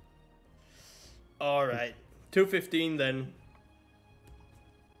 All right, 215 then.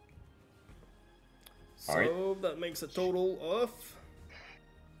 So Alright. that makes a total of.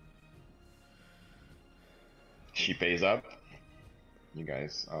 She pays up. You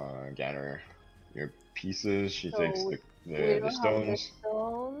guys gather your pieces. She takes So we the don't have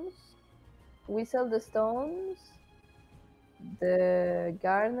stones. We sell the stones, the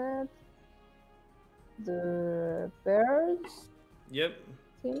garnet, the birds. Yep.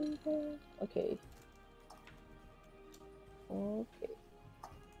 Okay. Okay.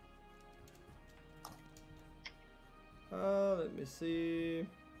 Let me see.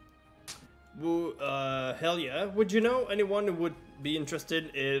 Hell yeah. Would you know anyone who would be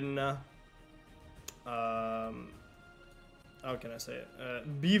interested in, how can I say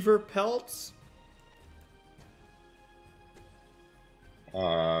it? Beaver pelts?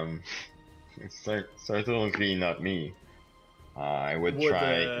 It's certainly not me. I would Would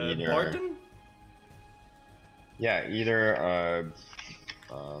try either. Barton? Yeah, either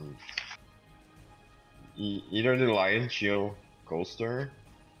either the Lion Shield coaster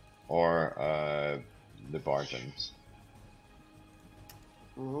or the Bartons.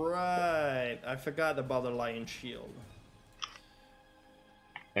 Right. I forgot about the Lion Shield.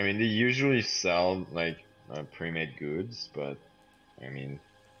 I mean, they usually sell like pre-made goods, but I mean,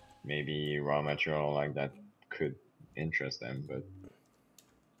 maybe raw material like that could interest them. But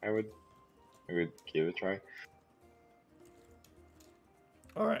I would give it a try.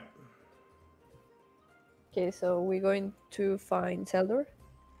 All right. Okay, so we're going to find Seldor.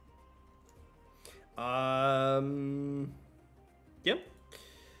 Yep.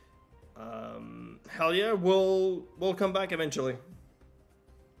 Hell yeah, we'll come back eventually.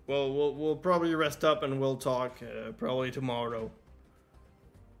 We'll probably rest up and we'll talk probably tomorrow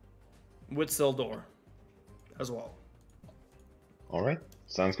with Seldor as well. All right,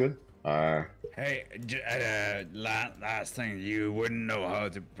 sounds good. Hey, last thing, you wouldn't know how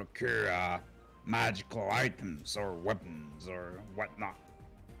to procure magical items or weapons or whatnot,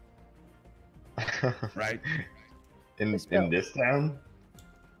 right? in this town?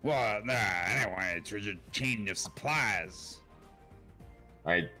 Well, anyway, it's your chain of supplies.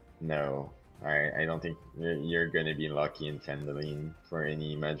 I don't think you're gonna be lucky in Tendaline for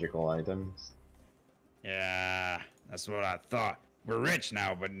any magical items. Yeah, that's what I thought. We're rich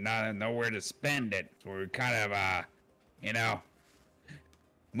now, but nowhere to spend it. So we're kind of,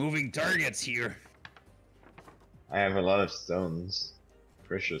 moving targets here. I have a lot of stones,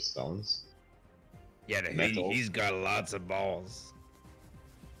 precious stones. Yeah, he's got lots of balls.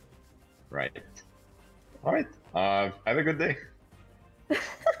 Right. All right. Have a good day.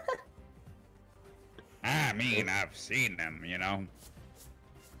 I mean, I've seen them, you know.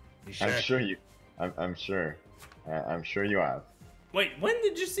 I'm sure you. I'm sure. I'm sure you have. Wait, when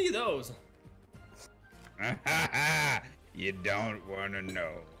did you see those? You don't want to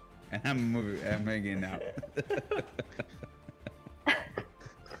know. I'm making out.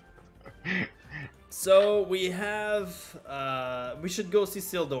 So we have. We should go see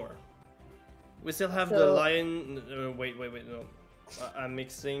Sildor. We still have the lion. Wait, no. I'm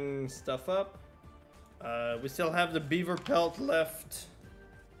mixing stuff up. We still have the beaver pelt left.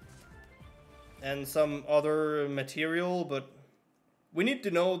 And some other material, but we need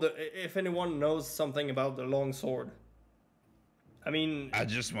to know if anyone knows something about the long sword. I mean, I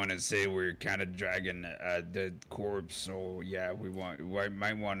just want to say we're kind of dragging a dead corpse, so yeah, we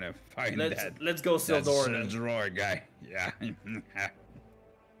might want to find that. Let's go Sildor then. Drawer guy, yeah.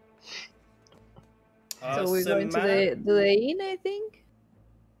 So we're going to the inn, I think.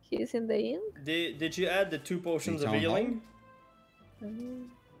 He's in the inn. Did you add the 2 potions of healing?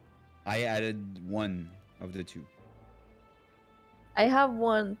 I added 1 of the 2. I have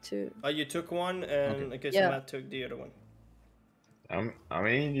 1 too. Oh, you took 1, and okay, yeah. Semath took the other one. How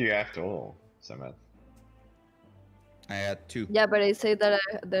many do you have total, Semath? I had 2. Yeah, but I say that I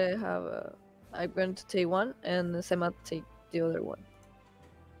have. I'm going to take 1, and Semath take the other one.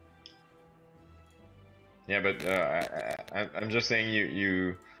 Yeah, but I'm just saying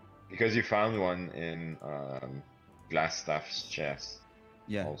you because you found one in Glassstaff's chest.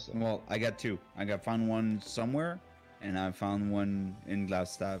 Yeah. Also. Well, I got two. Found one somewhere, and I found one in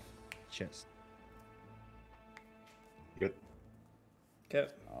Glassstaff chest. Good.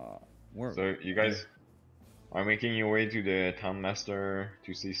 Okay. Where? So you guys are making your way to the town master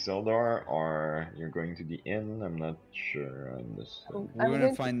to see Sildar, or you're going to the inn? I'm not sure on this. We're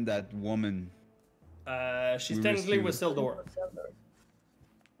gonna find that woman. She's We technically with rescued. Sildor.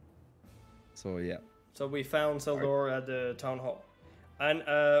 So yeah. So we found Sildor at the town hall. And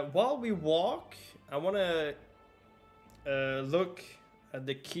while we walk, I want to look at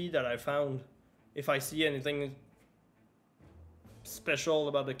the key that I found. If I see anything special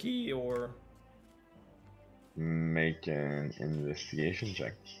about the key, or... Make an investigation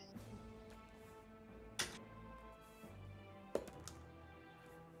check.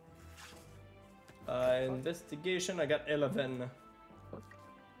 Investigation, I got 11.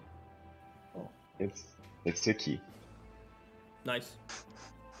 Oh, it's a key. Nice.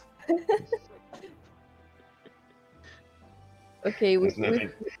 Okay, we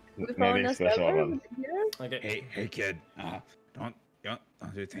Nothing found a special server about it. here. Okay. Hey, kid. Don't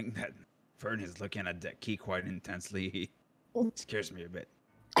you think that Fern is looking at that key quite intensely? It scares me a bit.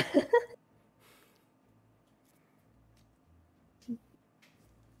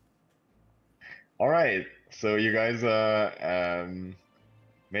 All right, so you guys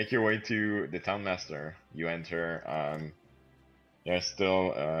make your way to the town master. You enter. There's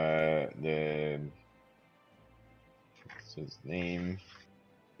still the what's his name?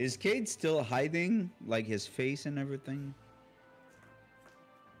 Is Cade still hiding, like his face and everything?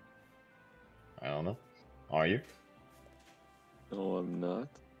 I don't know. Are you? No, I'm not.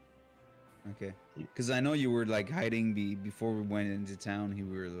 Okay. Because I know you were like hiding before we went into town. You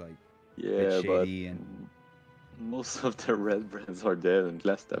were like Yeah, but shady and most of the Redbrands are dead and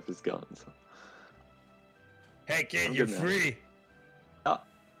Glassstaff is gone. So. Hey, kid, I'm you're good now. free.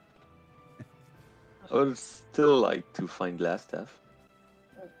 I would still like to find Glassstaff.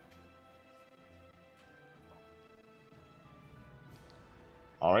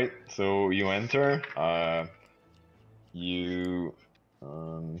 All right, so you enter. You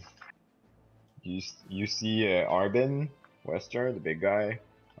you see Arbin Wester, the big guy,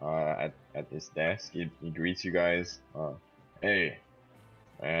 at his desk. He greets you guys. Hey,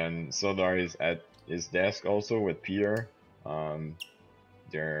 and Sildar is at his desk also with Peter.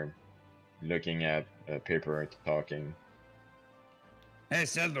 They're looking at a paper, talking. Hey,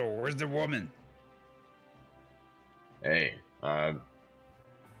 Sildar, where's the woman? Hey,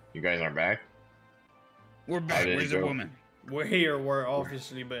 you guys are back? We're back. did it Where's the go? woman? We're here, we're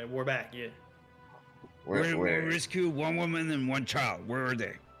obviously, but we're back, yeah. We rescued one woman and one child. Where are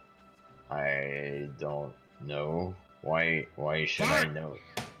they? I don't know. Why should I Fuck! know?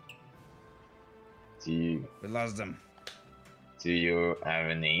 Do We lost them. you have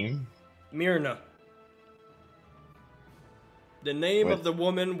a name? Myrna. The name What? of the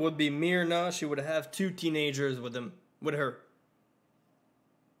woman would be Myrna. She would have 2 teenagers with her.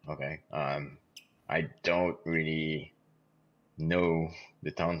 Okay. I don't really know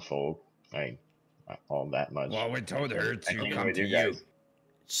the townsfolk like all that much. Well, we told her I to came come with to you you. guys.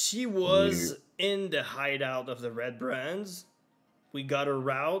 She was in the hideout of the Redbrands. We got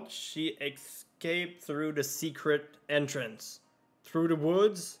her out. She escaped through the secret entrance, through the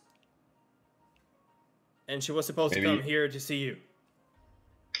woods, and she was supposed to Maybe- come here to see you.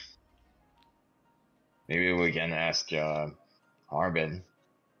 Maybe we can ask Harbin.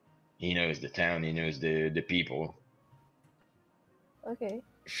 He knows the town. He knows the people. Okay.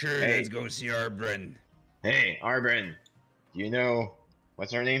 Sure, Hey. let's go see our Bren. Hey, Harbin. Do you know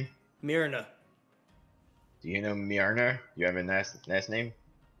what's her name? Myrna. Do you know Myrna? You have a last name?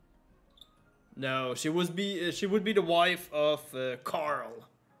 No, she would be the wife of Carl,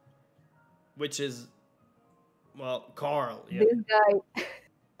 which is, well, Carl. Yeah. This guy.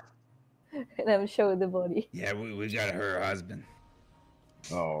 And I'm showing the body. Yeah, we got her husband.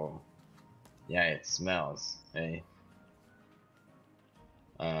 Oh, yeah, it smells. Hey.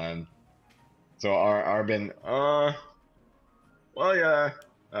 So Arbin, well, yeah,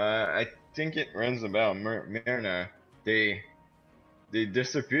 I think it rings a bell. Myrna, they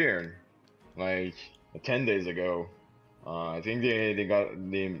disappeared like 10 days ago. I think they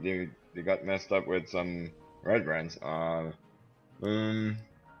got messed up with some Redbrands.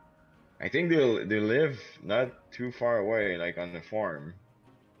 I think they live not too far away, like on the farm.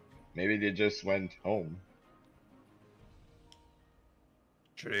 Maybe they just went home.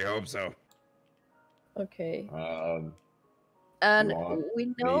 Sure, hope so. Okay. And want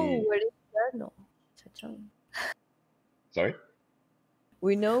we know me? where is Yarno. Cha-chang. Sorry.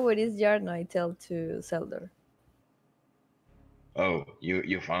 We know where is Yarno, I tell to Seldor. Oh,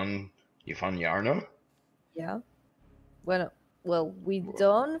 you found Yarno? Yeah. Well, we Well,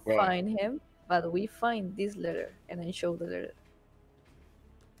 don't find him, but we find this letter, and I show the letter.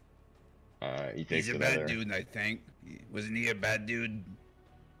 He takes He's a the bad letter. dude, I think. Wasn't he a bad dude?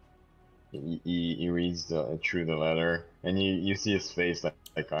 He reads through the letter, and you see his face like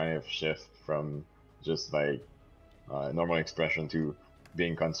kind of shift from just like normal expression to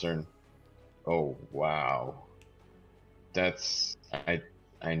being concerned. Oh wow, that's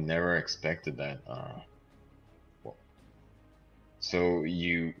I never expected that. So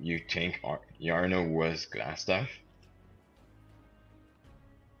you think Yarno was Glassstaff?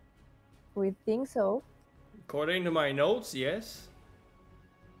 We think so. According to my notes, yes.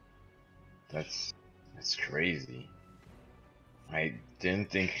 That's crazy. I didn't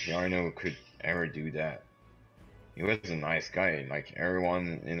think Yarno could ever do that. He was a nice guy. Like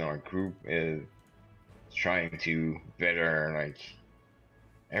everyone in our group is trying to better like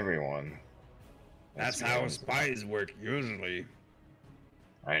everyone. That's how spies work usually.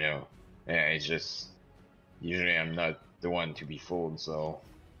 I know. Yeah, it's just usually I'm not the one to be fooled, so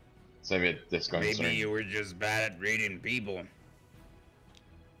it's a bit disconcerting. Maybe you were just bad at reading people.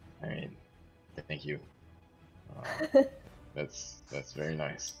 I mean, thank you. That's very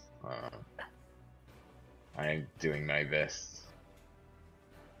nice. I'm doing my best.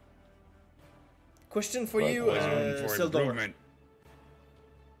 Question for But, you, for Sildor. improvement.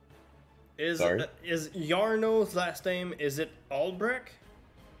 Is Sorry? is Yarno's last name, is it Albrecht?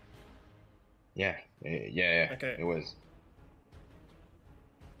 Yeah, yeah. Okay. It was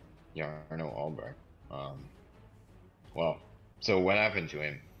Yarno Albrecht. Well, so what happened to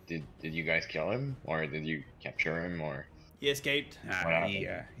him? Did you guys kill him, or did you capture him, or? He escaped.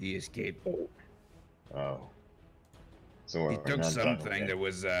 He escaped. Oh. So He we're took not done something yet. that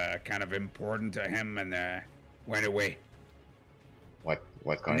was kind of important to him and went away. What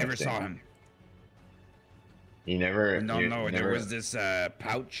I kind never of thing? saw him. He never. No, you there never- was this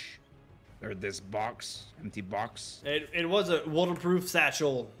pouch, or this box, empty box. It was a waterproof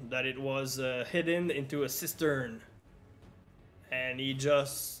satchel that it was hidden into a cistern. And he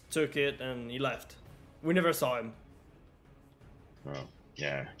just took it and he left. We never saw him. Oh,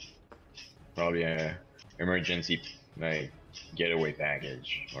 yeah. Probably a emergency like getaway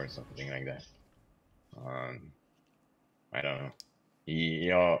package or something like that. I don't know. He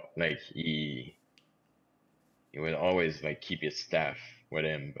would always like keep his staff with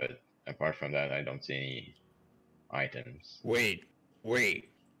him, but apart from that, I don't see any items. Wait.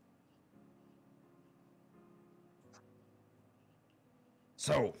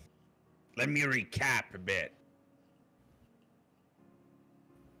 So, let me recap a bit.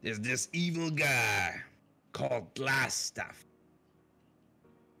 There's this evil guy called Glassstaff.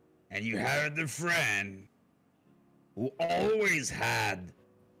 And you had a friend who always had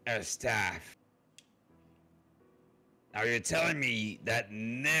a staff. Now you're telling me that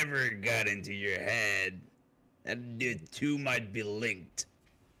never got into your head that the two might be linked.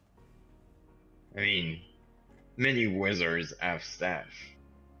 I mean, many wizards have staff.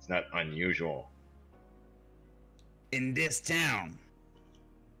 It's not unusual. In this town.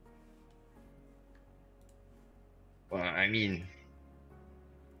 Well, I mean,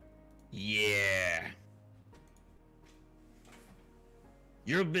 Yeah.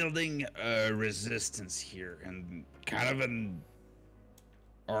 You're building a resistance here and kind of an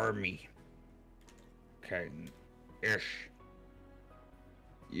army. Okay, ish.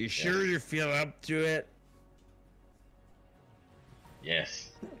 You sure you feel up to it?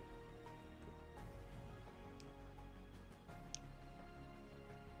 yes.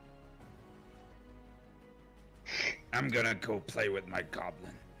 I'm gonna go play with my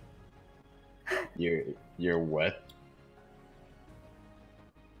goblin. You're what?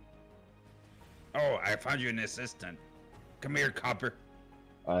 Oh, I found you an assistant. Come here, Copper.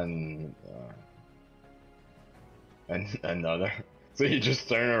 And another. So you just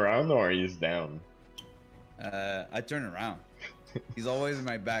turn around, or he's down? I turn around. He's always in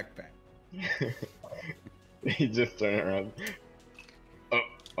my backpack. He just turn around.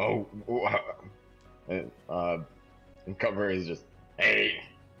 Oh, and Cover is just, hey,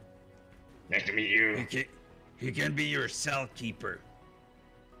 nice to meet you. He can be your cell keeper.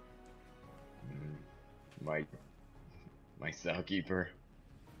 My cell keeper.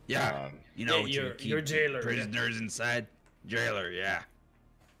 Yeah, you know, yeah, to keep your jailer, prisoners inside. Jailer, yeah.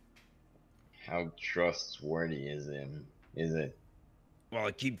 How trustworthy is it? Well,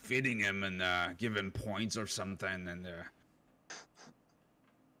 I keep feeding him and give him points or something, and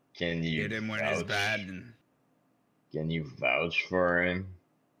Can you Get him when it's bad. And can you vouch for him?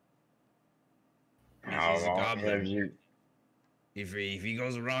 How he's a long goblin. have you? If he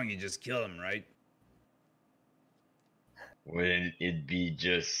goes wrong, you just kill him, right? Wouldn't it be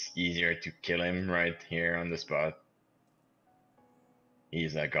just easier to kill him right here on the spot?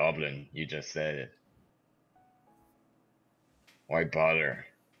 He's a goblin. You just said it. Why bother?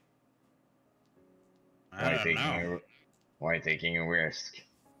 I don't know. Why taking a risk?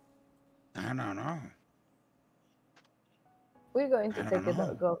 I don't know. We're going to take a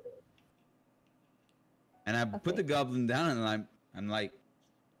goblin. And I put the goblin down, and I'm like,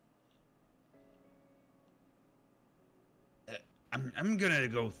 I'm gonna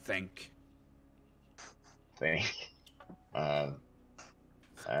go think. I'm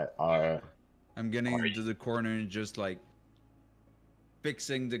getting into the corner and just like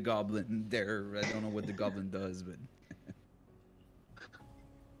fixing the goblin there. I don't know what the goblin does, but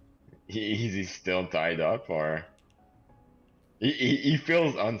Is he still tied up, or he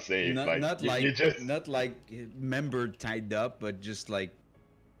feels unsafe? not like member tied up, but just like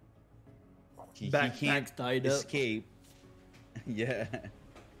he can't tied escape. Yeah.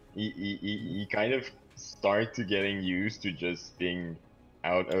 He kind of start to getting used to just being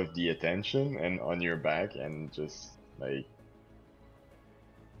out of the attention and on your back and just like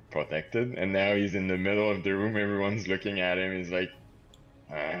protected, and now he's in the middle of the room, everyone's looking at him. He's like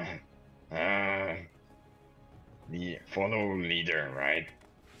the follow leader, right?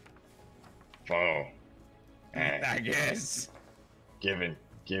 Follow. I guess. Give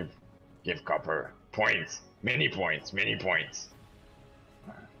Copper points. Many points.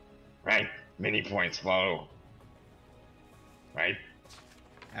 Right? Many points, follow. Right?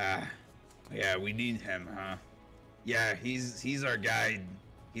 Yeah, we need him, huh? Yeah, he's our guide.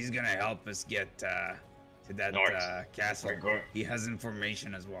 He's gonna help us get to that castle. He has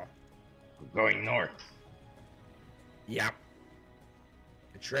information as well. We're going north. Yep.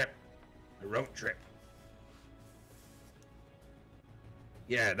 A road trip.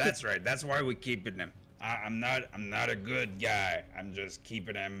 Yeah, that's right. That's why we're keeping him. I'm not a good guy. I'm just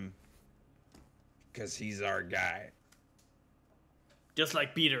keeping him because he's our guy. Just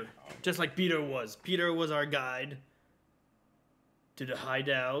like Peter. Just like Peter was. Peter was our guide to the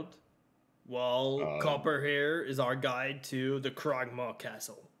hideout, while Copper here is our guide to the Kragmaw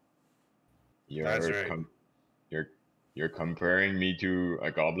castle. That's right. You're comparing me to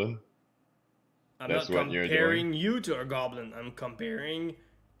a goblin? I'm not comparing you to a goblin. I'm comparing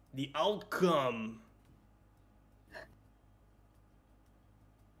the outcome.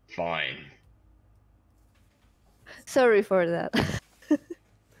 Fine. Sorry for that.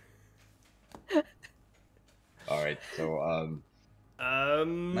 All right. So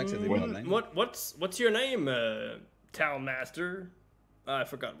what's your name, town master? I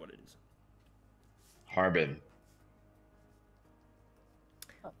forgot what it is. Harbin.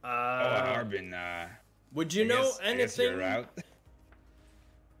 Harbin. Would you know anything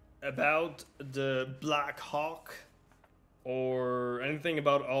about the Black Hawk, or anything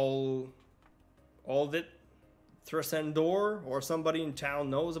about all that Thrasendor, or somebody in town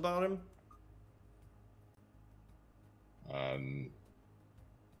knows about him?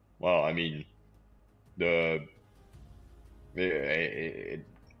 Well, I mean,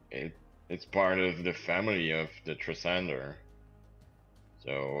 it's part of the family of the Thrasendor.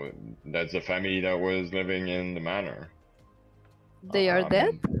 So that's a family that was living in the manor. They are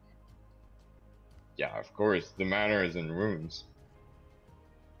dead? Yeah, of course. The manor is in ruins.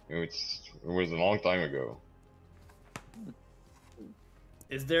 It was a long time ago.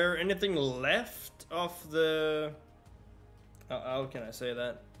 Is there anything left of the... how can I say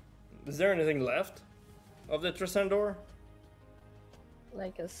that? Is there anything left of the Thrasendor?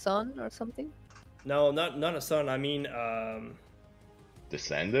 Like a son or something? No, not a son. I mean,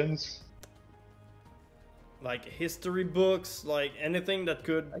 descendants? Like history books, like anything that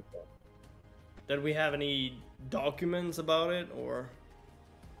could... That we have any documents about it, or...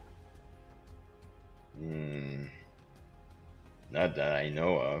 Not that I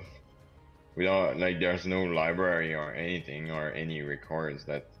know of. We don't, like, there's no library or anything or any records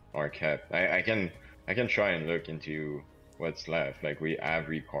that are kept. I can try and look into what's left. Like, we have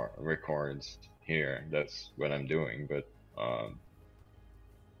records here. That's what I'm doing, but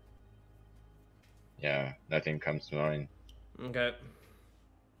yeah, nothing comes to mind. Okay.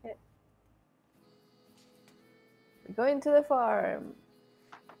 Going to the farm.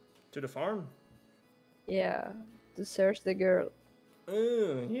 To the farm? Yeah, to search the girl.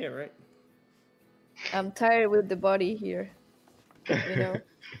 Oh, yeah, right. I'm tired with the body here. You know?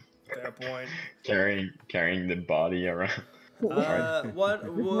 Fair point. Carrying the body around. What?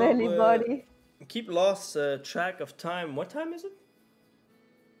 Smelly body. Keep lost track of time. What time is it?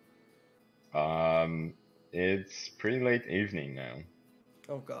 It's pretty late evening now.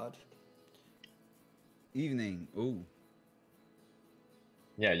 Oh God. Evening. Ooh.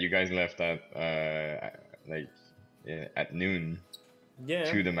 Yeah, you guys left at like at noon Yeah.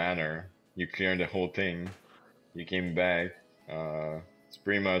 to the manor. You cleared the whole thing. You came back. It's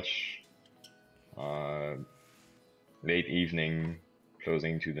pretty much late evening,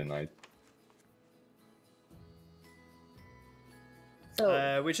 closing to the night.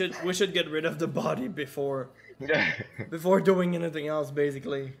 So we should get rid of the body before Yeah. before doing anything else.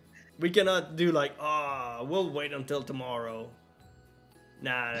 Basically, we cannot do like we'll wait until tomorrow.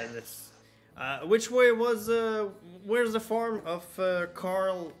 Nah, that's. Which way was where's the farm of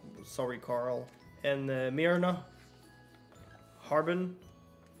Carl? Sorry, Carl and Myrna. Harbin.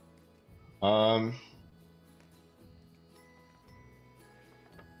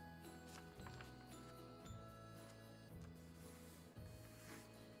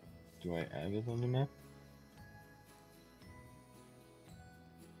 Do I have it on the map?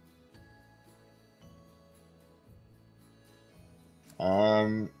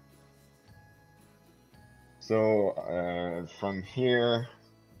 So from here,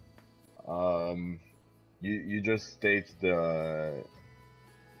 you just state the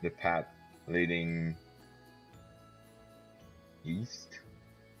path leading east,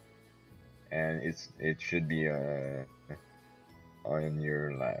 and it should be on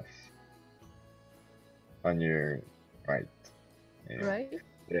your left, on your right. Yeah. right.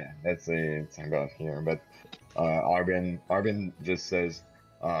 Yeah, that's it's about here. But Arben just says,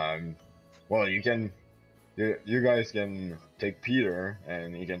 well, you guys can take Peter,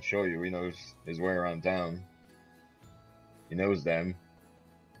 and he can show you. He knows his way around town. He knows them.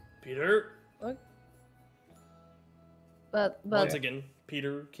 Peter. What? But Once again,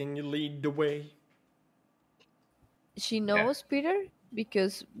 Peter, can you lead the way? she knows Peter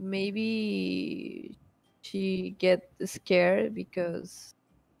because maybe she get scared because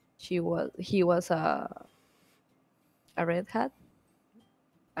he was a red hat.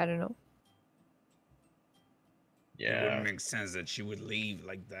 I don't know. It Yeah. wouldn't make sense that she would leave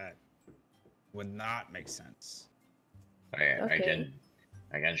like that. Would not make sense. Okay.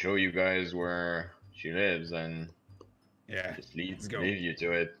 I can show you guys where she lives and Yeah. just let's go. lead you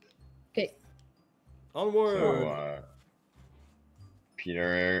to it. Okay. Onward. So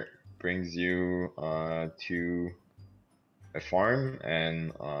Peter brings you to a farm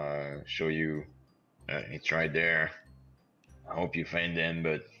and show you. It's right there. I hope you find them,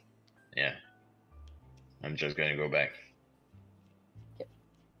 but yeah, I'm just gonna go back.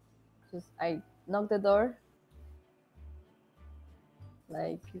 Just I knock the door.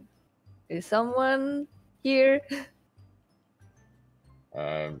 Like, is someone here?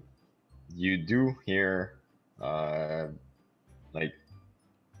 You do hear like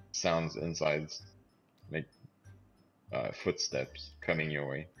sounds inside, like footsteps coming your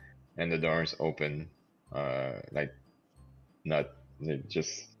way, and the doors open, like not like,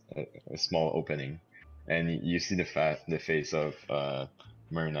 just a small opening, and you see the face of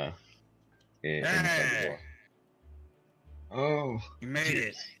Myrna inside the door. Oh, You made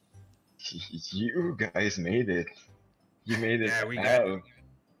it. You guys made it. You made it. Yeah, we got out.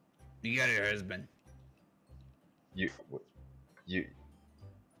 You got your husband. You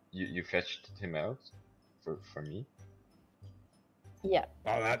fetched him out for me. Yeah.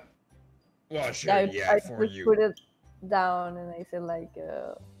 Oh, that. Well, sure. I Yeah, for just you. put it down and I said like,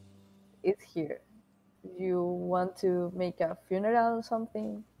 it's here. You want to make a funeral or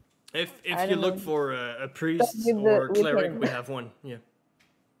something? If I you don't look know. for a priest with or with cleric, him. we have one. Yeah.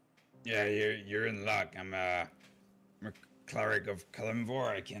 Yeah, you're in luck. I'm a cleric of Kalimvor.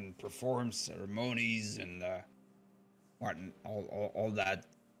 I can perform ceremonies and all that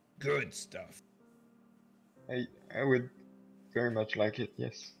good stuff. I would very much like it.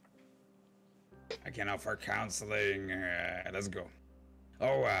 Yes. I can offer counseling. Let's go.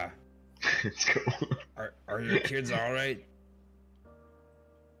 Oh, Let's go. are your kids all right?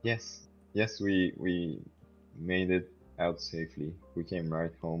 Yes. Yes, we made it out safely. We came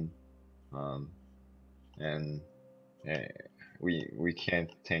right home. And we can't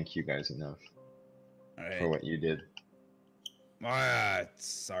thank you guys enough All for right. what you did.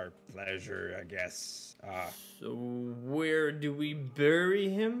 It's our pleasure, I guess. So where do we bury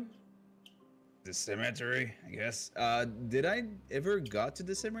him? The cemetery, I guess. Did I ever got to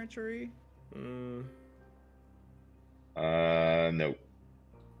the cemetery? Mm, No.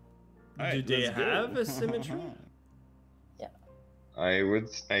 All do right, they let's go. have a cemetery?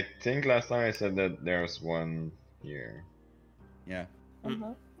 I think last time I said that there's one here. Yeah.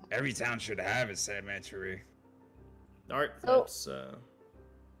 Uh-huh. Every town should have a cemetery. All right, So-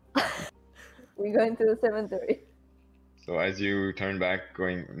 let's. We're going to the cemetery. So as you turn back,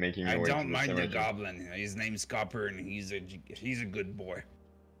 making I your way to don't the mind the cemetery, goblin. His name's Copper, and he's a good boy.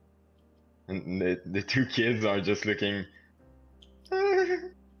 and the two kids are just looking.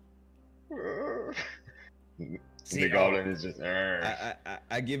 See, The goblin is just.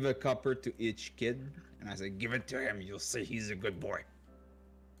 I give a copper to each kid, and I say, give it to him. You'll see he's a good boy.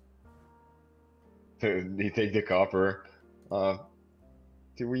 So they take the copper.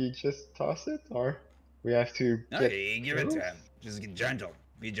 Do we just toss it, or we have to? No, you give it to him. Just get gentle.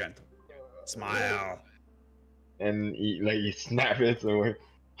 Be gentle. Smile. And he snap it away.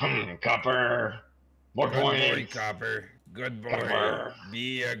 Copper. More Good boy, points. Copper. Good boy. Copper.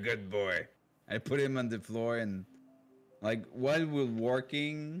 Be a good boy. I put him on the floor and, like, while we're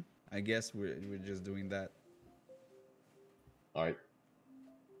working, I guess we're just doing that. Alright.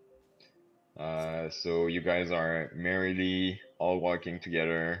 So you guys are merrily all walking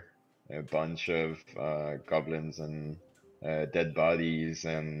together. A bunch of goblins and dead bodies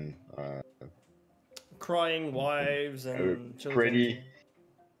and Crying wives and children. pretty,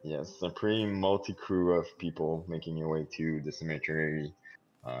 yes, a pretty multi crew of people making your way to the cemetery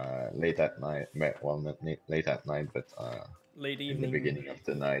late at night. Well, not late at night, but Late in evening. the beginning of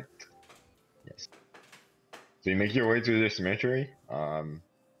the night. Yes. So you make your way to the cemetery.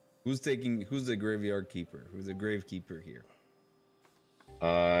 Who's the graveyard keeper? Who's the grave keeper here?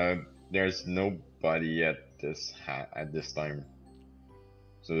 There's nobody at this time.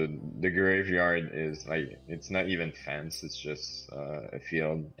 So the graveyard is like, it's not even fenced. It's just a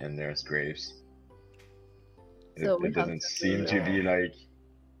field, and there's graves. So we It have doesn't to- seem to be like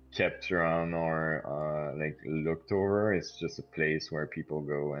kept around or like looked over. It's just a place where people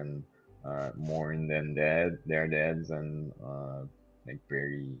go and mourn their deads, and like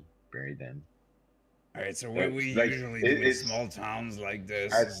bury them. All right, so what we Like, usually do in small towns like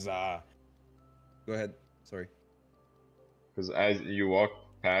this is, Go ahead. Sorry. Because as you walk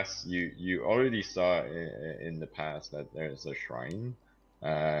past, you already saw in the past that there's a shrine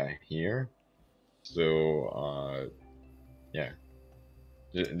here. So yeah,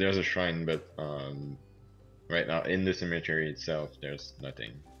 there's a shrine, but right now in the cemetery itself, there's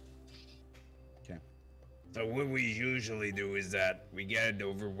nothing. so what we usually do is that we get it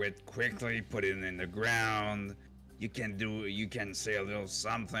over with quickly, put it in the ground. You can say a little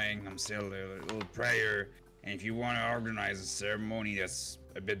something, say a little prayer, and if you want to organize a ceremony that's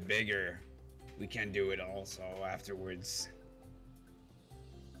a bit bigger, we can do it also afterwards.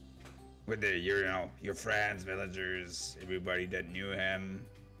 With your friends, villagers, everybody that knew him.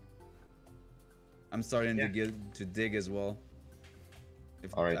 I'm starting to dig as well.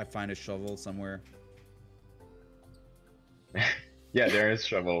 If All right. I find a shovel somewhere. Yeah, there is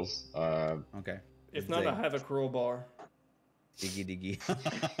shovels. Okay. If let's not, I dig. have a crowbar. Diggy.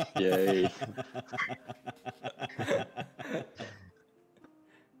 Yay.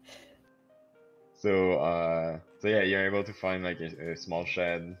 So yeah, you're able to find like a small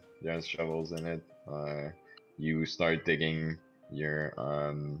shed. There's shovels in it. You start digging your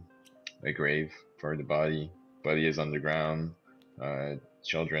a grave for the body. Body is on the ground.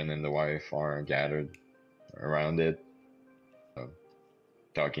 Children and the wife are gathered around it,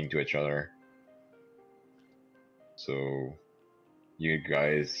 talking to each other. So you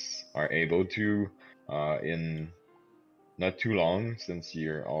guys are able to, in not too long, since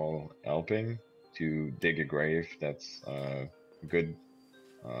you're all helping, to dig a grave that's good,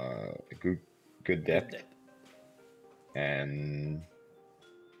 good depth, Good and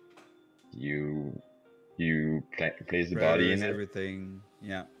you place the body in Prayers, it. everything.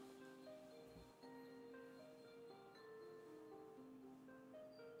 Yeah.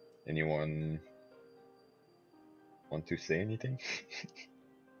 Anyone want to say anything?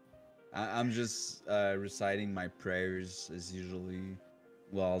 I'm just reciting my prayers as usually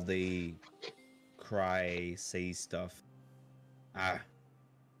while they cry, say stuff.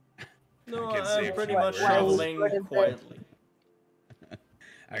 No, I can say I'm a pretty few much words. shoveling What is it? quietly.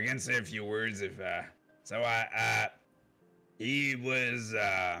 I can say a few words if he was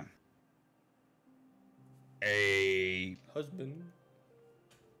a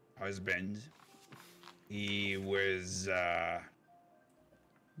Husband. He was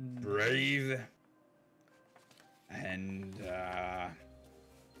brave, and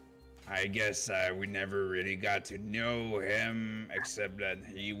I guess we never really got to know him, except that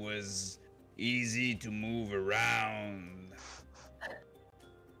he was easy to move around.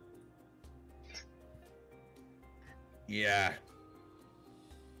 Yeah,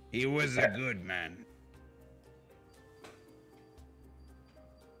 he was a good man.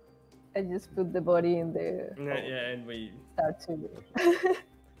 I just put the body in the. Yeah, and we Start to.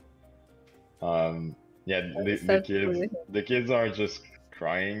 Yeah, the kids are just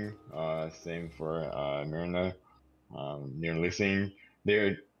crying. Same for Myrna. They're listening.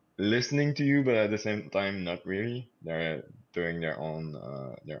 They're listening to you, but at the same time, not really. They're doing their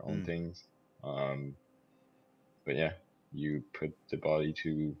own things. But yeah, you put the body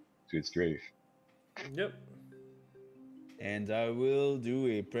to its grave. Yep. And I will do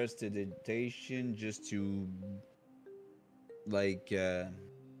a prestidigitation just to like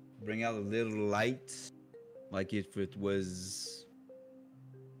bring out a little light, like if it was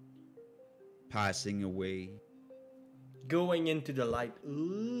passing away. Going into the light.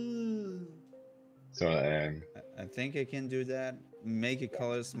 Ooh. So I think I can do that. Make a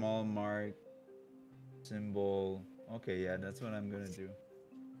color small mark symbol. Okay, yeah, that's what I'm gonna do.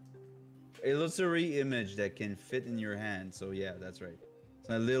 Illusory image that can fit in your hand. So yeah, that's right. It's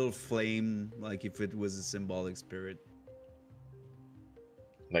a little flame, like if it was a symbolic spirit.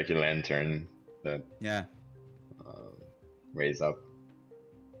 like a lantern that Yeah, raise up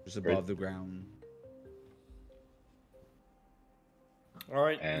just above the ground. All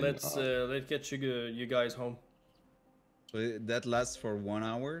right, And, let's get you guys home. So that lasts for 1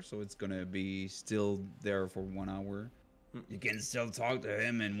 hour, so it's gonna be still there for 1 hour. You can still talk to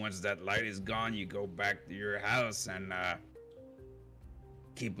him, and once that light is gone, you go back to your house and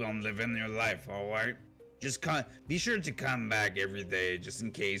keep on living your life, alright? Just be sure to come back every day, just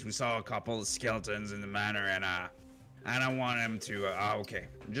in case. We saw a couple of skeletons in the manor, and I don't want him to. Okay,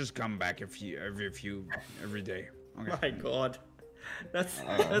 just come back every day. Okay. My God,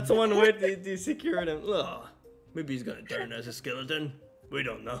 that's one way to secure them. Ugh. Maybe he's gonna turn as a skeleton. We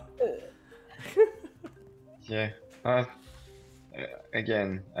don't know. Yeah.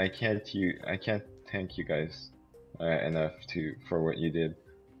 Again, I can't thank you guys enough for what you did.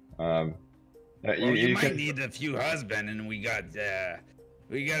 Well, you might need a few husbands, and we got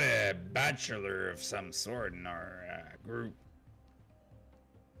a bachelor of some sort in our group.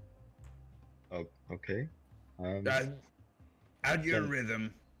 Oh, okay. At your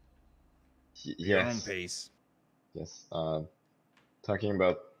rhythm, your own pace. Yes. Talking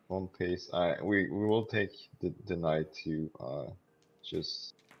about own pace, we will take the night to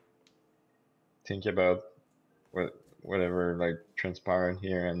just think about whatever like transpired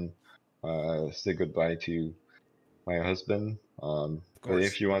here and say goodbye to my husband. But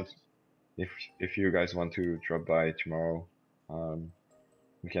if you want, if you guys want to drop by tomorrow,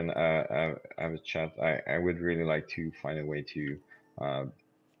 we can have a chat. I would really like to find a way to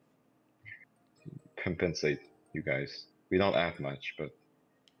compensate you guys. We don't have much, but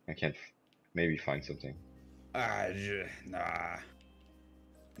I can maybe find something. Nah.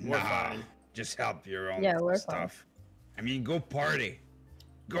 We're fine. Just help your own stuff. Fine. I mean, go party.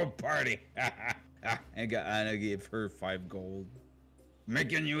 Go party. And I gave her 5 gold.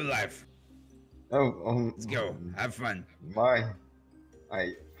 Make a new life. Let's go. Have fun.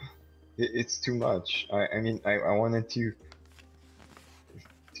 It's too much. I mean, I wanted to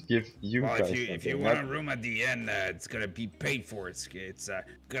give you guys something. If you want a room at the end, it's gonna be paid for. It's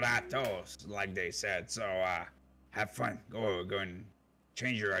gratos, like they said. So have fun. Go and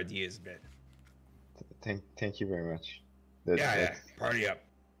change your ideas a bit. Thank you very much. Yeah. Party up.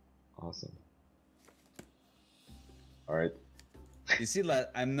 Awesome. All right. You see, like,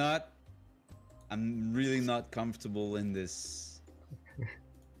 I'm really not comfortable in this.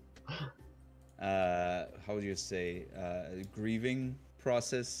 How do you say, grieving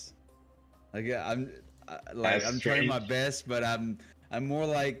process? Like, I'm trying my best, but I'm more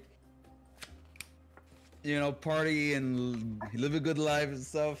like, party and live a good life and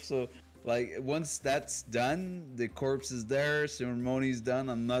stuff. So, like, once that's done, the corpse is there, ceremony's done.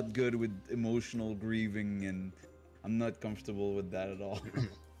 I'm not good with emotional grieving, and I'm not comfortable with that at all.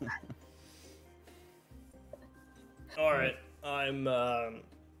 All right, I'm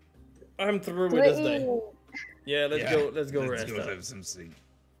through with this day. Yeah, let's go rest. Let's go have some sleep.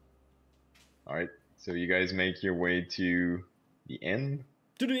 All right. So you guys make your way to the inn.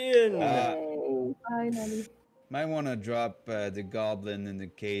 To the inn. Finally. Might want to drop the goblin in the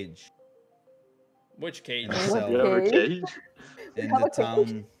cage. Which cage? In the cell. Cage? In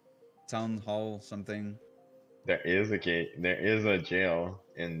the town hall, something. There is a cage. There is a jail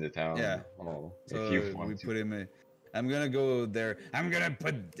in the town hall. So if you want we to. put him in. I'm gonna go there. I'm gonna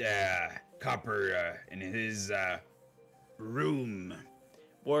put Copper in his room.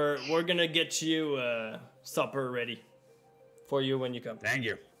 We're gonna get you supper ready for you when you come. Thank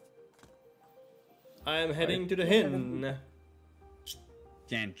you. I am heading to the inn.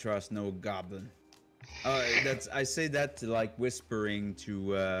 Can't trust no goblin. I say that to, like, whispering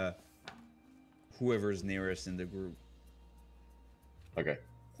to whoever's nearest in the group. Okay.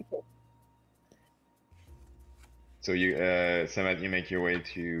 So you, Semath, you make your way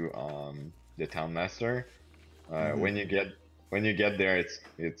to the town master. When you get there, it's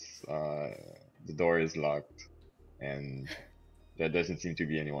the door is locked, and there doesn't seem to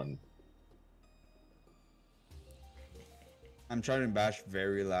be anyone. I'm trying to bash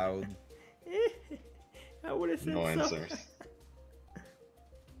very loud. I would have said No so. answers.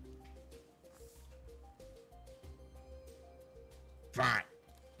 Fine.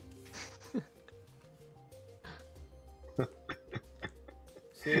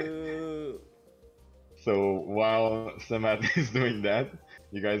 So while Semath is doing that,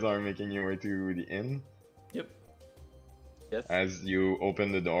 you guys are making your way to the inn. Yep. Yes. As you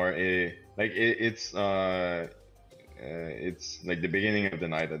open the door, it's like the beginning of the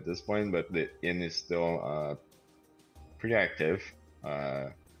night at this point, but the inn is still pretty active.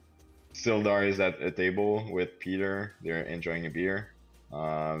 Sildar is at a table with Peter. They're enjoying a beer.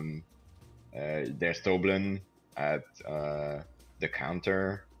 There's Toblin at the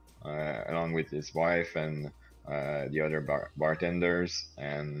counter, along with his wife and the other bartenders,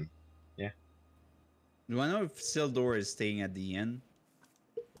 and yeah. Do I know if Sildar is staying at the inn?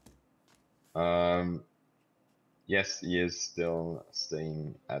 Yes, he is still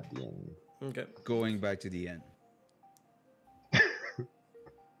staying at the inn. Okay. Going back to the inn.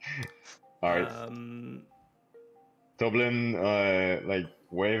 Alright. Toblin, like,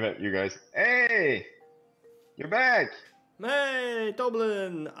 wave at you guys. Hey! You're back! Hey,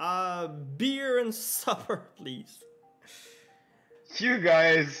 Toblin! Beer and supper, please. You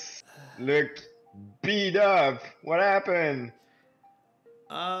guys look beat up. What happened?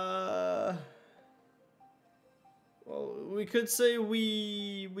 Well, we could say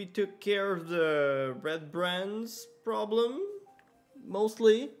we took care of the Redbrand's problem,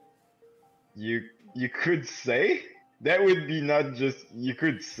 mostly. You could say? That would be not just you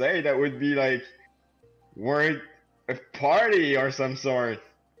could say, that would be like we're a party or some sort.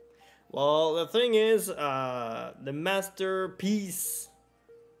 Well, the thing is, the masterpiece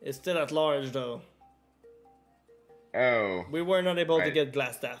is still at large, though. Oh. We were not able to Right. get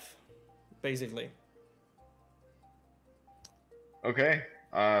glass staff, basically. Okay.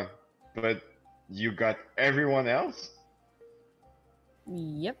 But you got everyone else?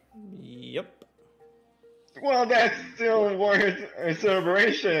 Yep. Yep. Well, that's still worth a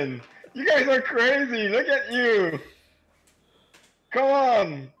celebration. You guys are crazy. Look at you. Come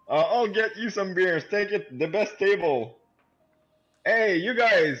on. I'll get you some beers. Take it the best table. Hey, you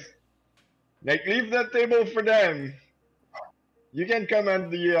guys. Like, leave that table for them. You can come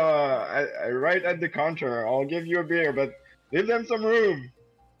at the right at the counter. I'll give you a beer, but leave them some room.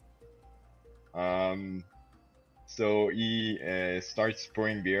 So he starts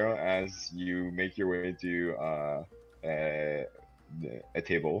pouring beer as you make your way to a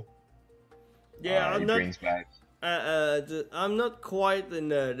table. Yeah, he brings back. I'm not quite in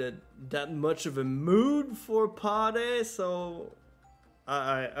that much of a mood for party, so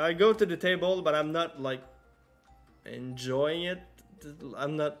I go to the table, but I'm not like enjoying it.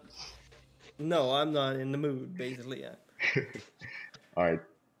 I'm not. No, I'm not in the mood. Basically, yeah. All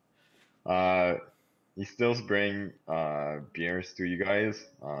right. He still bring beers to you guys.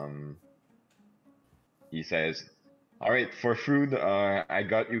 He says, "All right, for food, I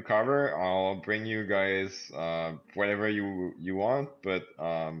got you covered. I'll bring you guys whatever you want. But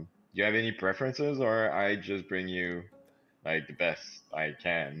do you have any preferences, or I just bring you like the best I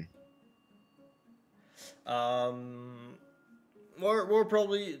can?" We're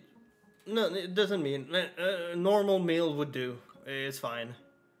probably no. It doesn't mean a normal meal would do. It's fine.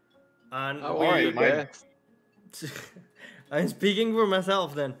 And Oh, we, alright, my- I'm speaking for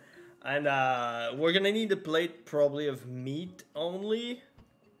myself then. And we're gonna need a plate probably of meat only.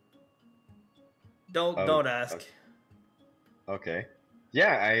 Don't ask. Okay.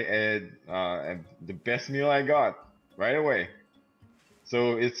 Yeah, I the best meal I got right away.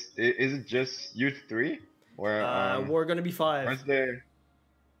 So is it just you three, or We're gonna be five. where's the?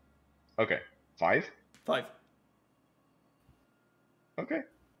 Okay, 5. 5. Okay.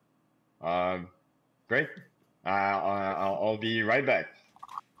 Great. I'll be right back.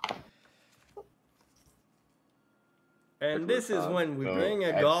 And this is when we So, bring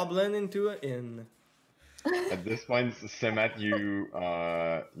a goblin into an inn. At this point, Semath, you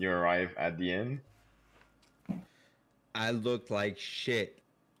arrive at the inn. I look like shit.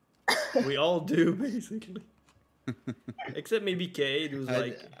 We all do basically. Except maybe Cade, who's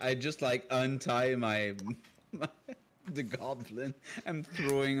I just like untie my the goblin. I'm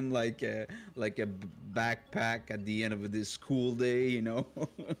throwing him like a backpack at the end of this school day, you know.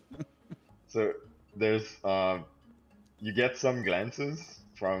 So there's you get some glances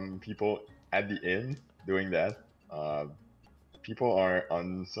from people at the inn doing that. People are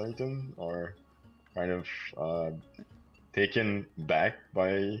uncertain or kind of taken back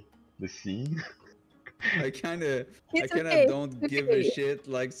by the scene. I kind of It's okay. don't give a shit.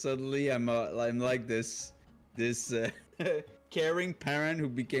 Like suddenly I'm like this caring parent who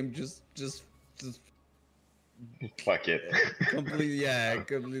became just Fuck it.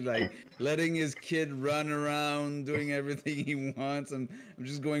 completely like letting his kid run around doing everything he wants, and I'm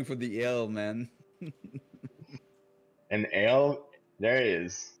just going for the L, man. An ale, there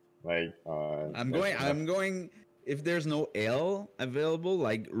is like I'm going. If there's no L available,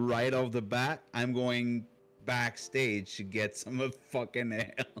 like right off the bat, I'm going backstage to get some of fucking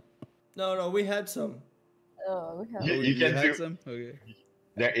ale. No, we had some. Oh, we have. You can had do. some? Okay.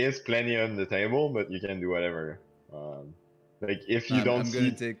 There is plenty on the table, but you can do whatever. Like if you don't I'm see,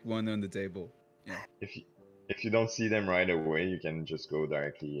 gonna take one on the table. Yeah. if you don't see them right away, you can just go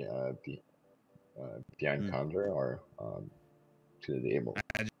directly behind counter or to the table.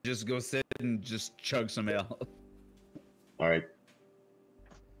 I just go sit and just chug some ale. All right.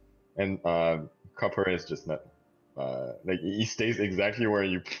 And Copper is just not like he stays exactly where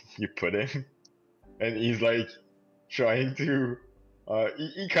you put him, and he's like trying to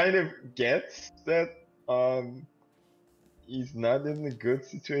he kind of gets that he's not in a good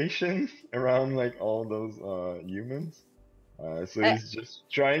situation around like all those humans. So he's just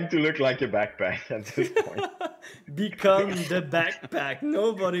trying to look like a backpack at this point. Become the backpack.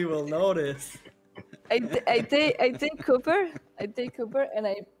 Nobody will notice. I take Cooper. I take Cooper and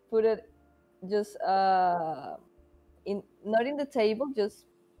I put it just in, not in the table, just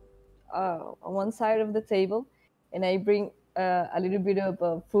on one side of the table, and I bring a little bit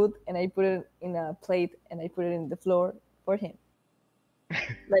of food and I put it in a plate and I put it in the floor for him.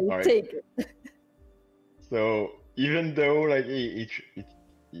 Like Alright. take it. So even though like he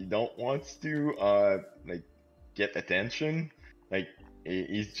don't wants to like get attention, like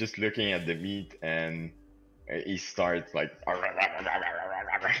he's just looking at the meat and he starts like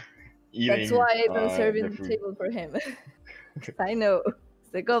eating. That's why I don't serve the in the food. table for him. I know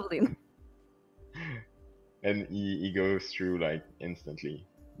it's the goblin. And he goes through like instantly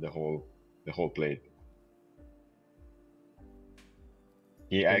the whole plate.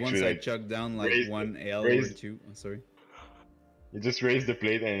 He But actually once I like chug down like raised- one ale raised- or two. Oh, sorry. he just raised the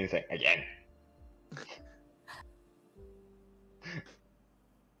plate and he's like again.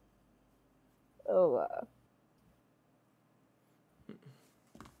 Oh wow.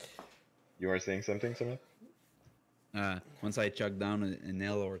 You are saying something, Semath? Once I chug down an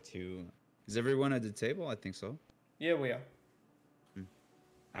ale or two. Is everyone at the table? I think so. Yeah, we are.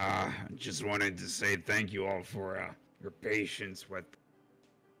 Just wanted to say thank you all for your patience with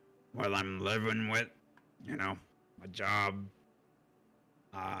while I'm living with, you know, my job.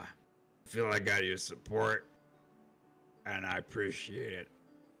 I feel I got your support, and I appreciate it.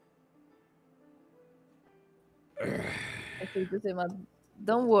 Okay, Semath,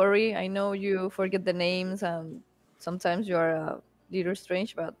 don't worry. I know you forget the names and sometimes you are a little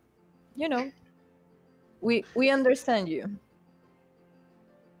strange, but you know, we understand you.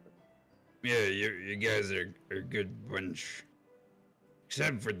 Yeah, you guys are a good bunch.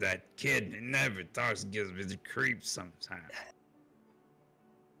 Except for that kid, he never talks, gives me the creeps sometimes.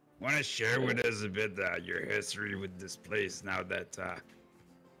 Want to share with us a bit your history with this place now that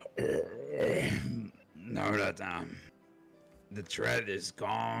the threat is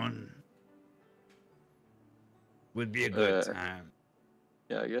gone? Would be a good time.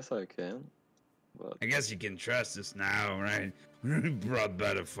 Yeah, I guess I can. But I guess you can trust us now, right? We brought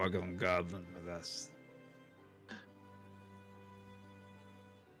back a fucking goblin with us.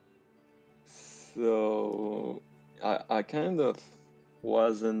 so I kind of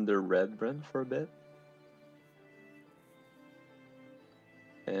was in the Redbrand for a bit.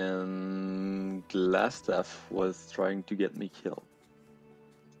 And Glastaff was trying to get me killed.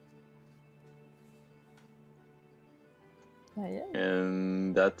 Oh, yeah.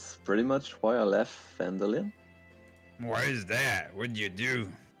 And that's pretty much why I left Phandalin. Why is that? What'd you do?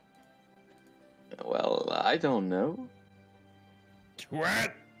 Well, I don't know.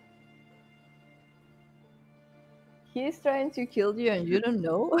 What? He's trying to kill you and you don't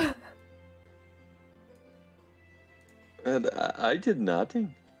know? And I did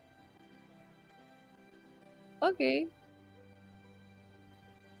nothing. Okay.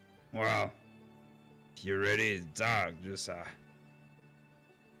 Well, if you're ready to talk, just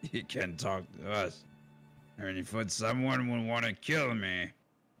you can talk to us. And if someone would want to kill me,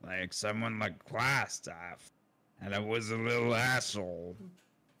 like someone like Glastaff, and I was a little asshole,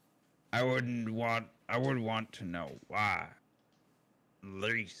 I would want to know why.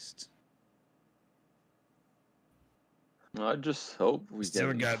 Least. I just hope we Still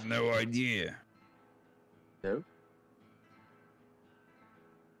can. got no idea. No.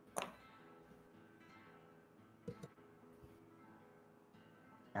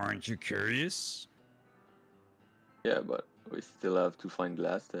 Aren't you curious? Yeah, but we still have to find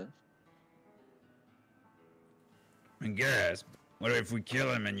glass there. I guess. What if we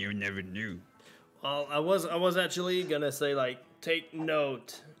kill him and you never knew? Well, I was actually gonna say, like, take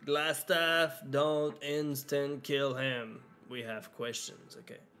note. Glassstaff, don't instant kill him. We have questions,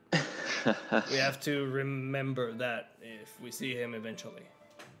 okay? We have to remember that if we see him eventually.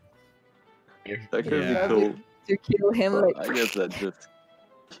 That could be Yeah. cool. To kill him, But like. I guess that just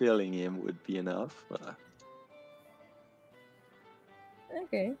killing him would be enough.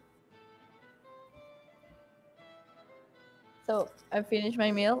 Okay. So I finished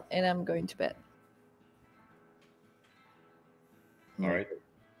my meal and I'm going to bed. All right.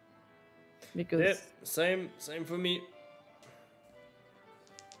 Because Yep, same for me.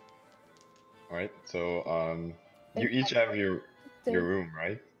 All right. So you each have your room,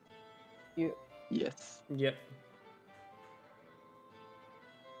 right? you Yes. Yep.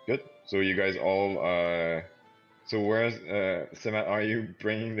 Good. So you guys all so where's Semath, are you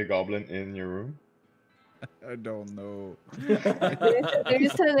bringing the goblin in your room? I don't know. there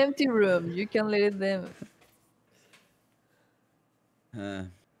is an empty room. You can let them. Yeah,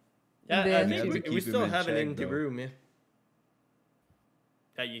 Then I have think to we keep still him in have an check, empty though. room, yeah.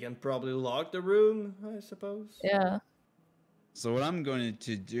 Yeah, you can probably lock the room, I suppose. Yeah. So what I'm going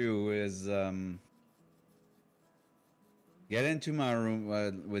to do is get into my room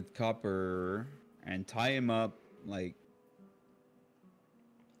with Copper and tie him up like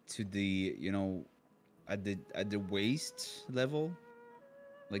to the at the waist level,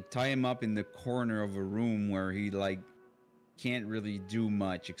 like tie him up in the corner of a room where he like can't really do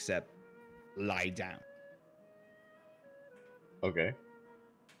much except lie down. Okay.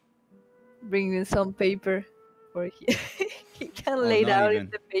 Bring in some paper, or he can Oh, lay not down in even.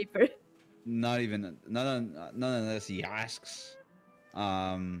 the paper. Not unless he asks.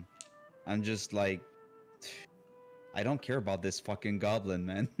 I'm just like, I don't care about this fucking goblin,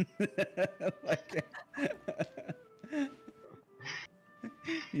 man. Like,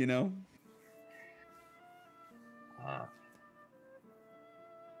 you know.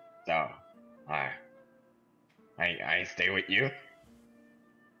 So I stay with you.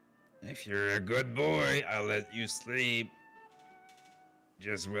 If you're a good boy, I'll let you sleep.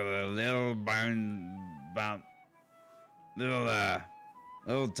 Just with a little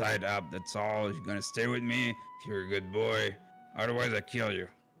little tied up. That's all. You're gonna stay with me if you're a good boy. Otherwise, I kill you.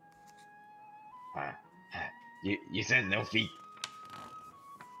 You said no feet.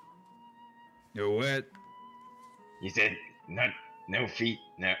 You what? You said no feet,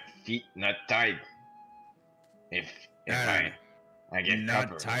 not tied. If I get Not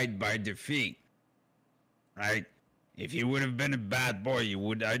copper. tied by the feet. Right? If you would have been a bad boy, you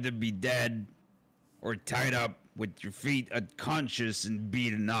would either be dead or tied up with your feet unconscious and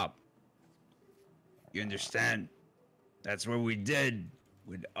beaten up. You understand? That's what we did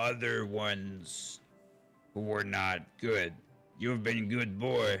with other ones who were not good. You've been a good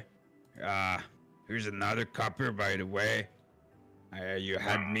boy. Here's another copper, by the way. You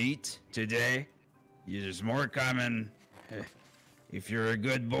had meat today. There's more coming. If you're a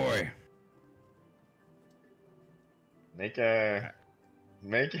good boy. Make a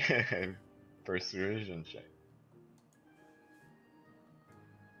persuasion check.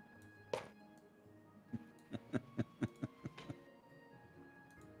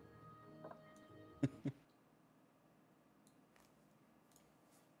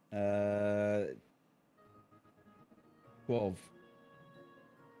 Uh, 12.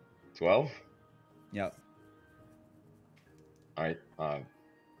 12? Yep. Alright,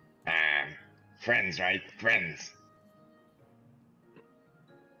 friends, right? Friends.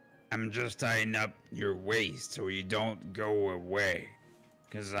 I'm just tying up your waist so you don't go away.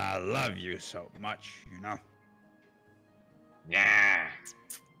 Because I love you so much, you know? Yeah.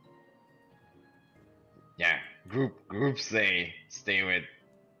 Yeah. Groups say stay with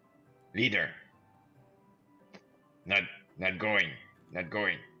leader. Not going.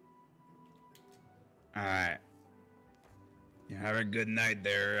 Alright. You have a good night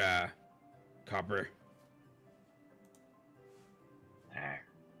there, Copper. Yeah.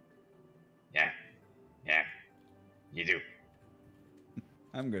 You do.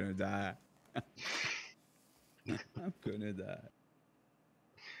 I'm gonna die. I'm gonna die.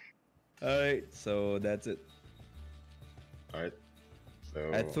 Alright, so that's it. Alright.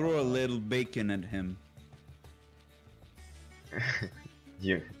 So I throw a little bacon at him.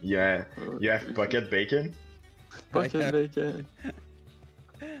 you have pocket bacon? Pocket bacon.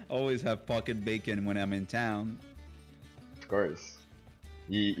 Always have pocket bacon when I'm in town. Of course.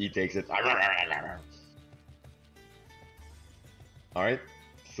 He takes it. Alright.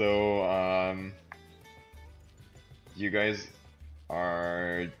 So you guys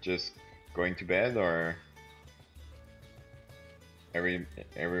are just going to bed, or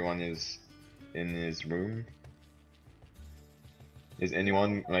everyone is in his room? Is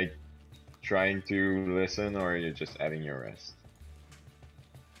anyone like trying to listen, or you're just having your rest?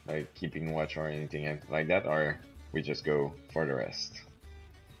 Like keeping watch or anything like that, or we just go for the rest?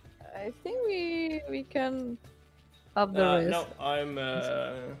 I think we can have the rest. No, I'm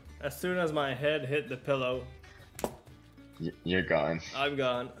as soon as my head hit the pillow, You're gone. I'm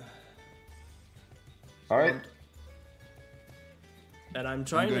gone. All right. And I'm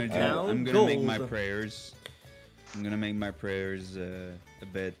trying to count I'm gonna gold. make my prayers. I'm gonna make my prayers a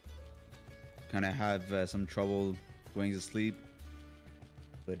bit. Kind of have some trouble going to sleep,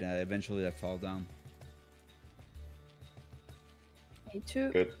 but eventually I fall down. Me too.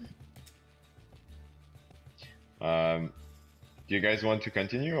 Good. Do you guys want to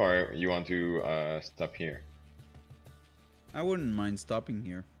continue, or you want to stop here? I wouldn't mind stopping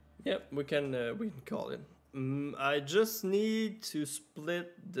here. Yep, we can call it. I just need to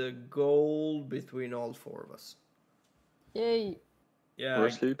split the gold between all four of us. Yay. Yeah. We're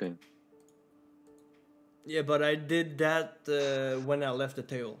sleeping. Yeah, but I did that when I left the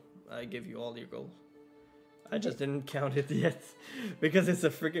table. I gave you all your gold. I just didn't count it yet because it's a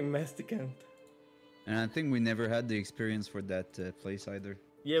freaking mess to count. And I think we never had the experience for that place either.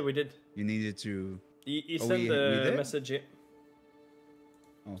 Yeah, we did. You needed to. He Oh, sent we a did? message. Yeah.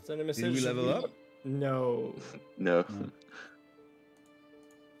 Oh. Send a message. Did we level up? No. No.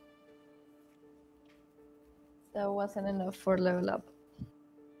 That wasn't enough for level up.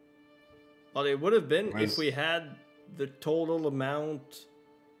 Well, it would have been Nice. if we had the total amount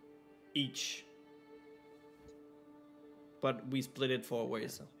each. But we split it 4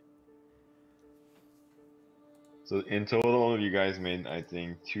 ways. So in total, you guys made, I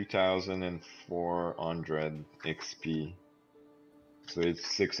think, 2,400 XP. So it's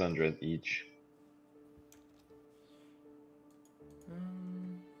 600 each.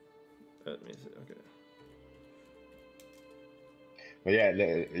 Let me see. Okay. But yeah,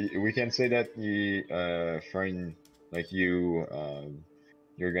 we can say that you, Fern, like you,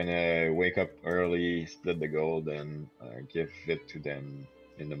 you're gonna wake up early, split the gold, and give it to them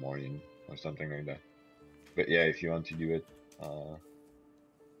in the morning or something like that. But yeah, if you want to do it,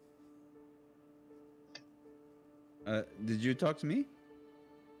 Did you talk to me?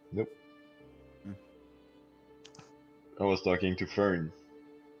 nope. I was talking to Fern.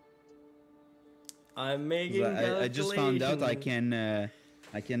 I'm making. I just found out I calculations.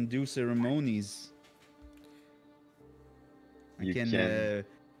 can do ceremonies. You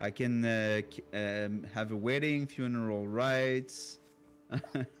I can have a wedding, funeral rites.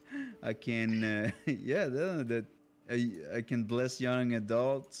 I can I can bless young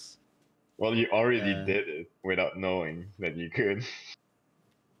adults. Well, you already did it without knowing that you could.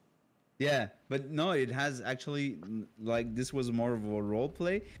 Yeah, but no, it has actually, like, this was more of a role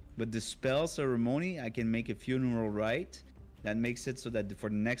play, but the spell ceremony, I can make a funeral rite that makes it so that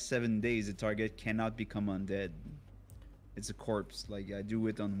for the next 7 days the target cannot become undead. It's a corpse. Like, I do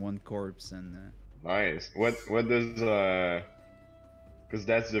it on one corpse. And Nice. What does because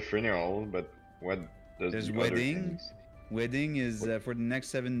that's the funeral, but what does there's the other wedding. things? Wedding is for the next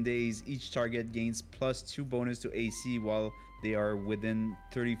 7 days, each target gains +2 bonus to AC while they are within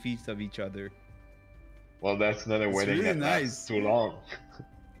 30 feet of each other. Well, that's not a It's wedding really that nice. lasts too long.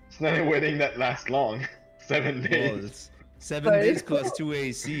 It's not a wedding that lasts long. 7 days. Well, it's 7 days plus 2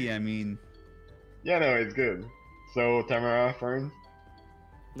 AC. I mean, Yeah, no, it's good. So Tamara, Fern,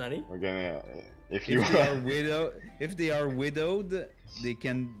 Nani? we're gonna if you if they are widowed, they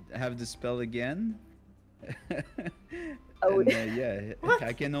can have the spell again. Oh, And, yeah,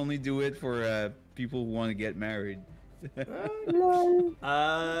 I can only do it for people who want to get married. Lol.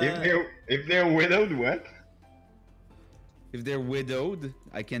 if they're widowed, what? If they're widowed,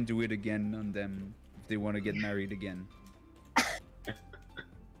 I can do it again on them if they want to get married again.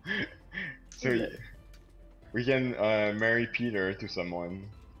 So we can marry Peter to someone,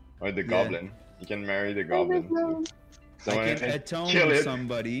 or the goblin. You can marry the goblin too. I can kill atone it.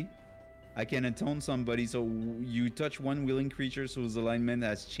 somebody. I can atone somebody. So you touch one willing creature whose alignment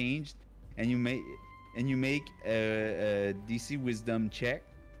has changed, and you make a DC Wisdom check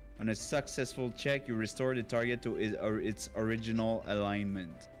On a successful check, you restore the target to its original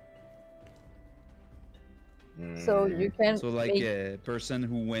alignment. So you can So like make... a person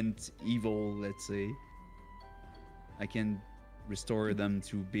who went evil, let's say, I can restore them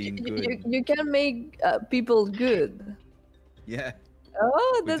to being good. You can make people good. Yeah.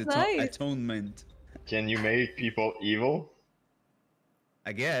 Oh, With that's the nice. atonement. Can you make people evil?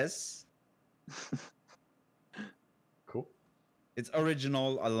 I guess. Cool. It's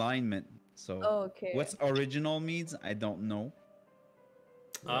original alignment. So Okay. what's original means, I don't know.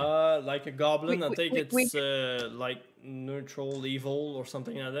 Like a goblin, I think we- it's like neutral evil or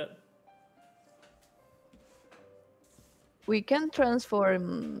something like that. We can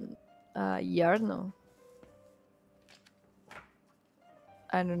transform Yarno.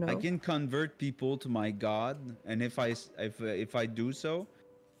 I don't know. I can convert people to my god, and if I do so,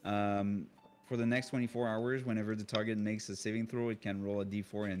 for the next 24 hours, whenever the target makes a saving throw, it can roll a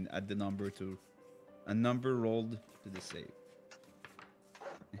d4 and add the number to a number rolled to the save.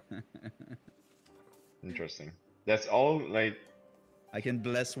 Interesting. That's all. Like, I can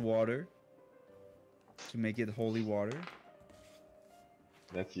bless water to make it holy water,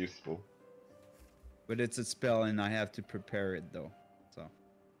 that's useful. but it's a spell and I have to prepare it though. So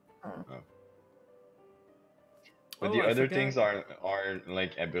But Oh, the I other forgot. things are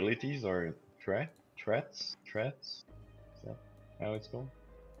like abilities or threats. Is that how it's called?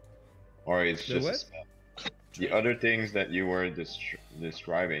 Or it's The just a what? spell? The other things that you were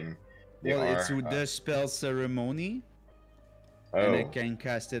describing, they well, are. it's with the spell ceremony, and I Oh, can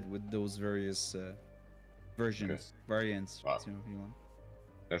cast it with those various versions, variants. Wow. So if you want.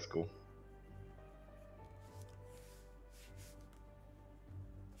 that's cool.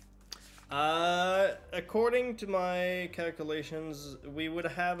 According to my calculations, we would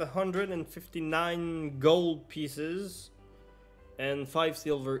have 159 gold pieces and 5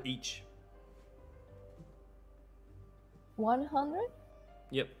 silver each. 100?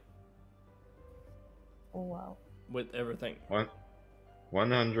 Yep, Oh, wow. with everything.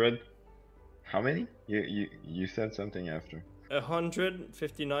 100. How many? You said something after.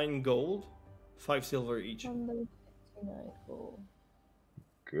 159 gold, 5 silver each. 159 gold.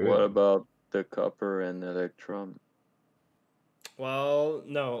 Good. What about the copper and electrum? Well,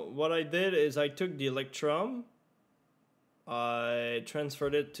 no. What I did is I took the electrum, I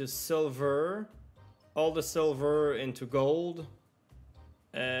transferred it to silver, all the silver into gold,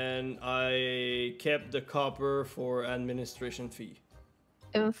 and I kept the copper for administration fee.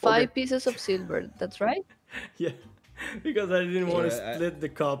 And 5 pieces of silver, that's right? Yeah, because I didn't want to So, split the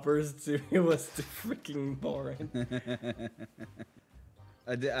coppers too. It was too freaking boring.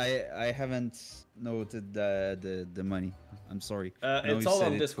 I haven't noted the money. I'm sorry. I know It's you all said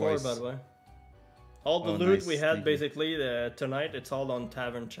on it Discord, by twice. the way. All the Oh, loot nice, we had thank you. basically tonight, it's all on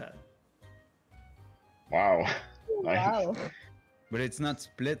Tavern Chat. Wow. Wow. But it's not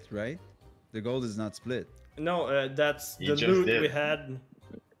split, right? The gold is not split. No, that's You the just loot did. we had.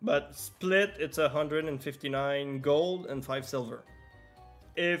 But split, it's 159 gold and 5 silver.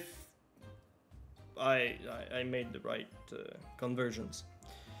 If I made the right conversions.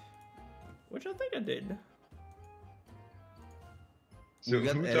 Which I think I did. So We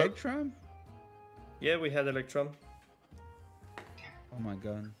got who took? Electrum? Yeah, we had Electrum. Oh my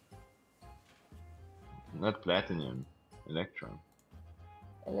god. Not platinum, electrum.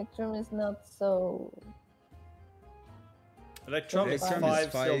 Electrum is not so... Electrum is Electrum is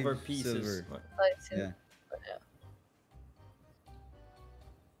 5 5 silver pieces. silver. Right. Yeah.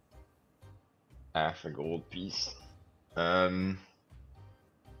 Half a gold piece. Who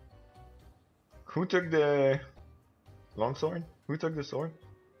took the longsword? Who took the sword?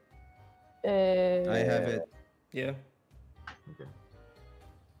 I have it. Yeah. Okay.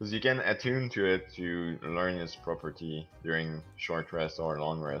 Because you can attune to it to learn its property during short rest or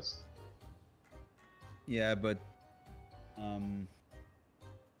long rest. Yeah, but A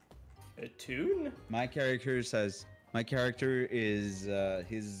tune? my character is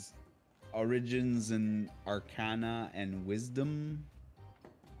his origins in arcana and wisdom.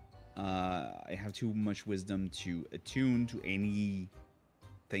 I have too much wisdom to attune to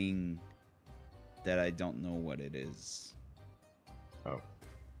anything that I don't know what it is. Oh.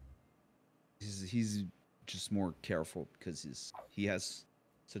 He's just more careful because he has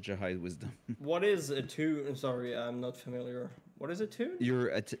such a high wisdom. What is a tune? Sorry, I'm not familiar. What is a tune?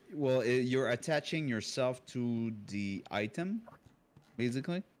 You're you're attaching yourself to the item,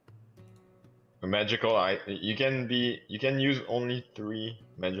 basically. A magical you can use only 3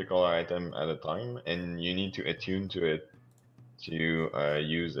 magical items at a time, and you need to attune to it to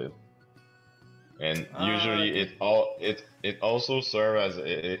use it. And usually it also serves as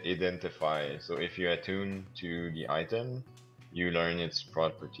identify. So if you attune to the item, you learn its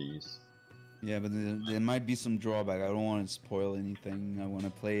properties. Yeah, but there might be some drawback. I don't want to spoil anything. I want to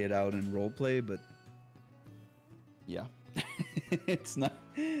play it out in roleplay, but yeah, it's not.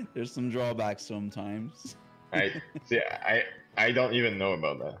 There's some drawbacks sometimes. I see. I don't even know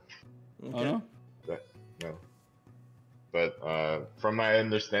about that. Okay. Oh no. No. But from my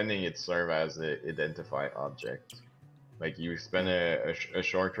understanding, it serves as an identify object. Like you spend a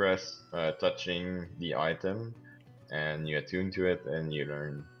short rest touching the item, and you attune to it, and you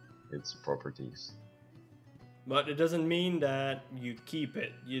learn its properties. But it doesn't mean that you keep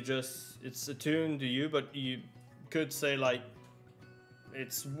it. It's attuned to you, but you could say like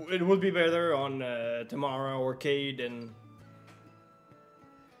it would be better on Thamara or Cade and.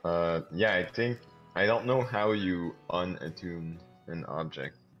 Yeah, I don't know how you unattune an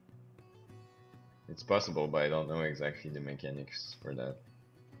object. It's possible, but I don't know exactly the mechanics for that.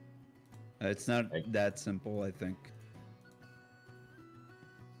 It's not that simple, I think.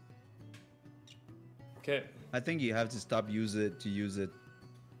 Okay. I think you have to stop to use it,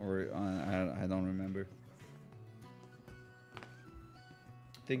 or I don't remember.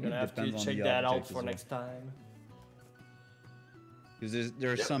 I think Gonna have to check that out for next time. Because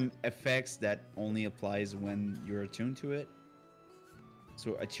there are some effects that only applies when you're attuned to it.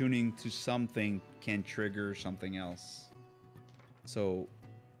 So attuning to something can trigger something else. So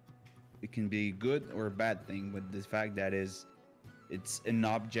it can be a good or a bad thing, but the fact that it's an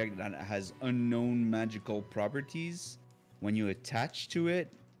object that has unknown magical properties. When you attach to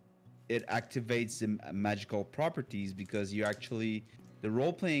it, it activates the magical properties because the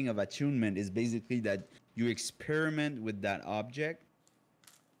role playing of attunement is basically that you experiment with that object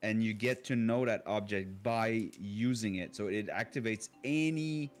and you get to know that object by using it. So it activates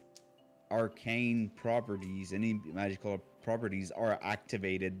any arcane properties, any magical properties are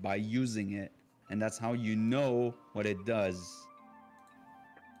activated by using it. And that's how you know what it does.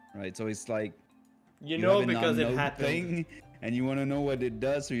 Right? So it's like you know because it happened. Thing, and you want to know what it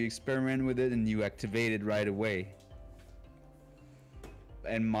does, so you experiment with it and you activate it right away.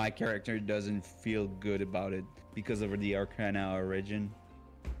 And my character doesn't feel good about it because of the Arcana origin.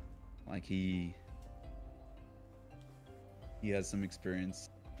 Like he has some experience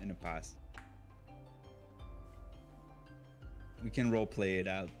in the past. We can role play it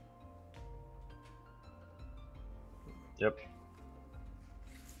out. Yep.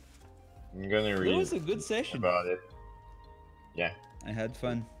 I'm gonna read. It was a good session about it. Yeah. I had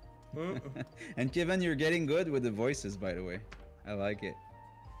fun. And Kevin, you're getting good with the voices, by the way. I like it.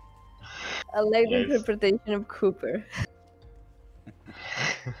 I like the interpretation of Cooper.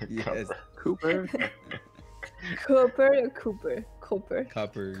 Yes. Cooper? Cooper or Cooper? Cooper.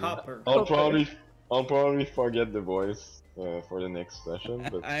 Copper. Copper. I'll probably forget the voice for the next session.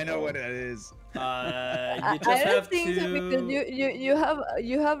 But I know what it is. You I just don't have think to. so because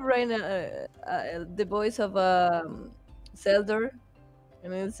you have right now the voice of Zelda,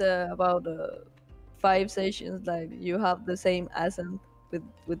 and it's about 5 sessions like you have the same accent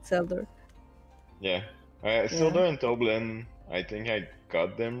with Zelda. Yeah. Silder and Toblin, I think I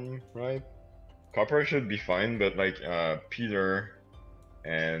got them right. Copper should be fine, but like Peter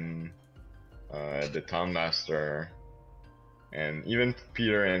and the Town Master and even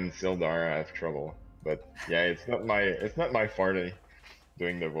Peter and Sildar have trouble. But yeah, it's not my forte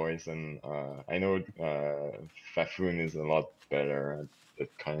doing the voice, and I know Fafoon is a lot better at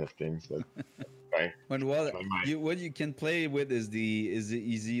that kind of things, but right. When what you can play with is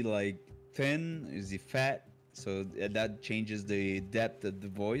he like thin? Is he fat? So that changes the depth of the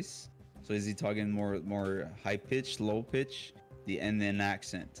voice. So is he talking more high pitch, low pitch, and then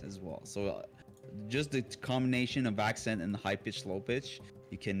accent as well. So just the combination of accent and high pitch, low pitch,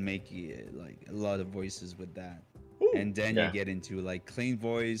 you can make like a lot of voices with that. Ooh, and then you get into like clean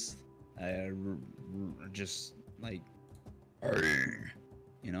voice, just like,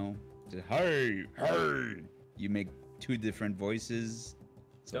 you know, hey. You make 2 different voices.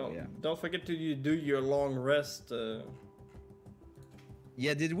 So, don't forget to do your long rest.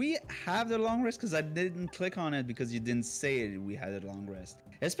 Yeah, did we have the long rest? Because I didn't click on it because you didn't say it. We had a long rest.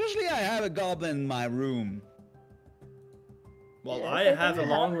 Especially I have a goblin in my room. Well, I have a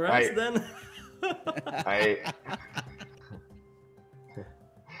long rest then.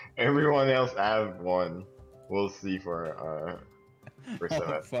 Everyone else have one. We'll see for Semath.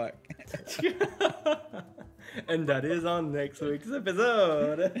 Oh, fuck. And that is on next week's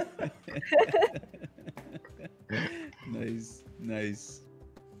episode. Nice.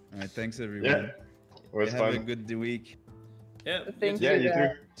 All right, thanks everyone. Yeah, it was have fun. a good week. Yeah, Thank you. you. You too.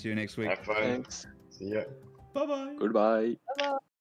 See you next week. Have fun. Thanks. See ya. Bye bye. Goodbye. Bye-bye.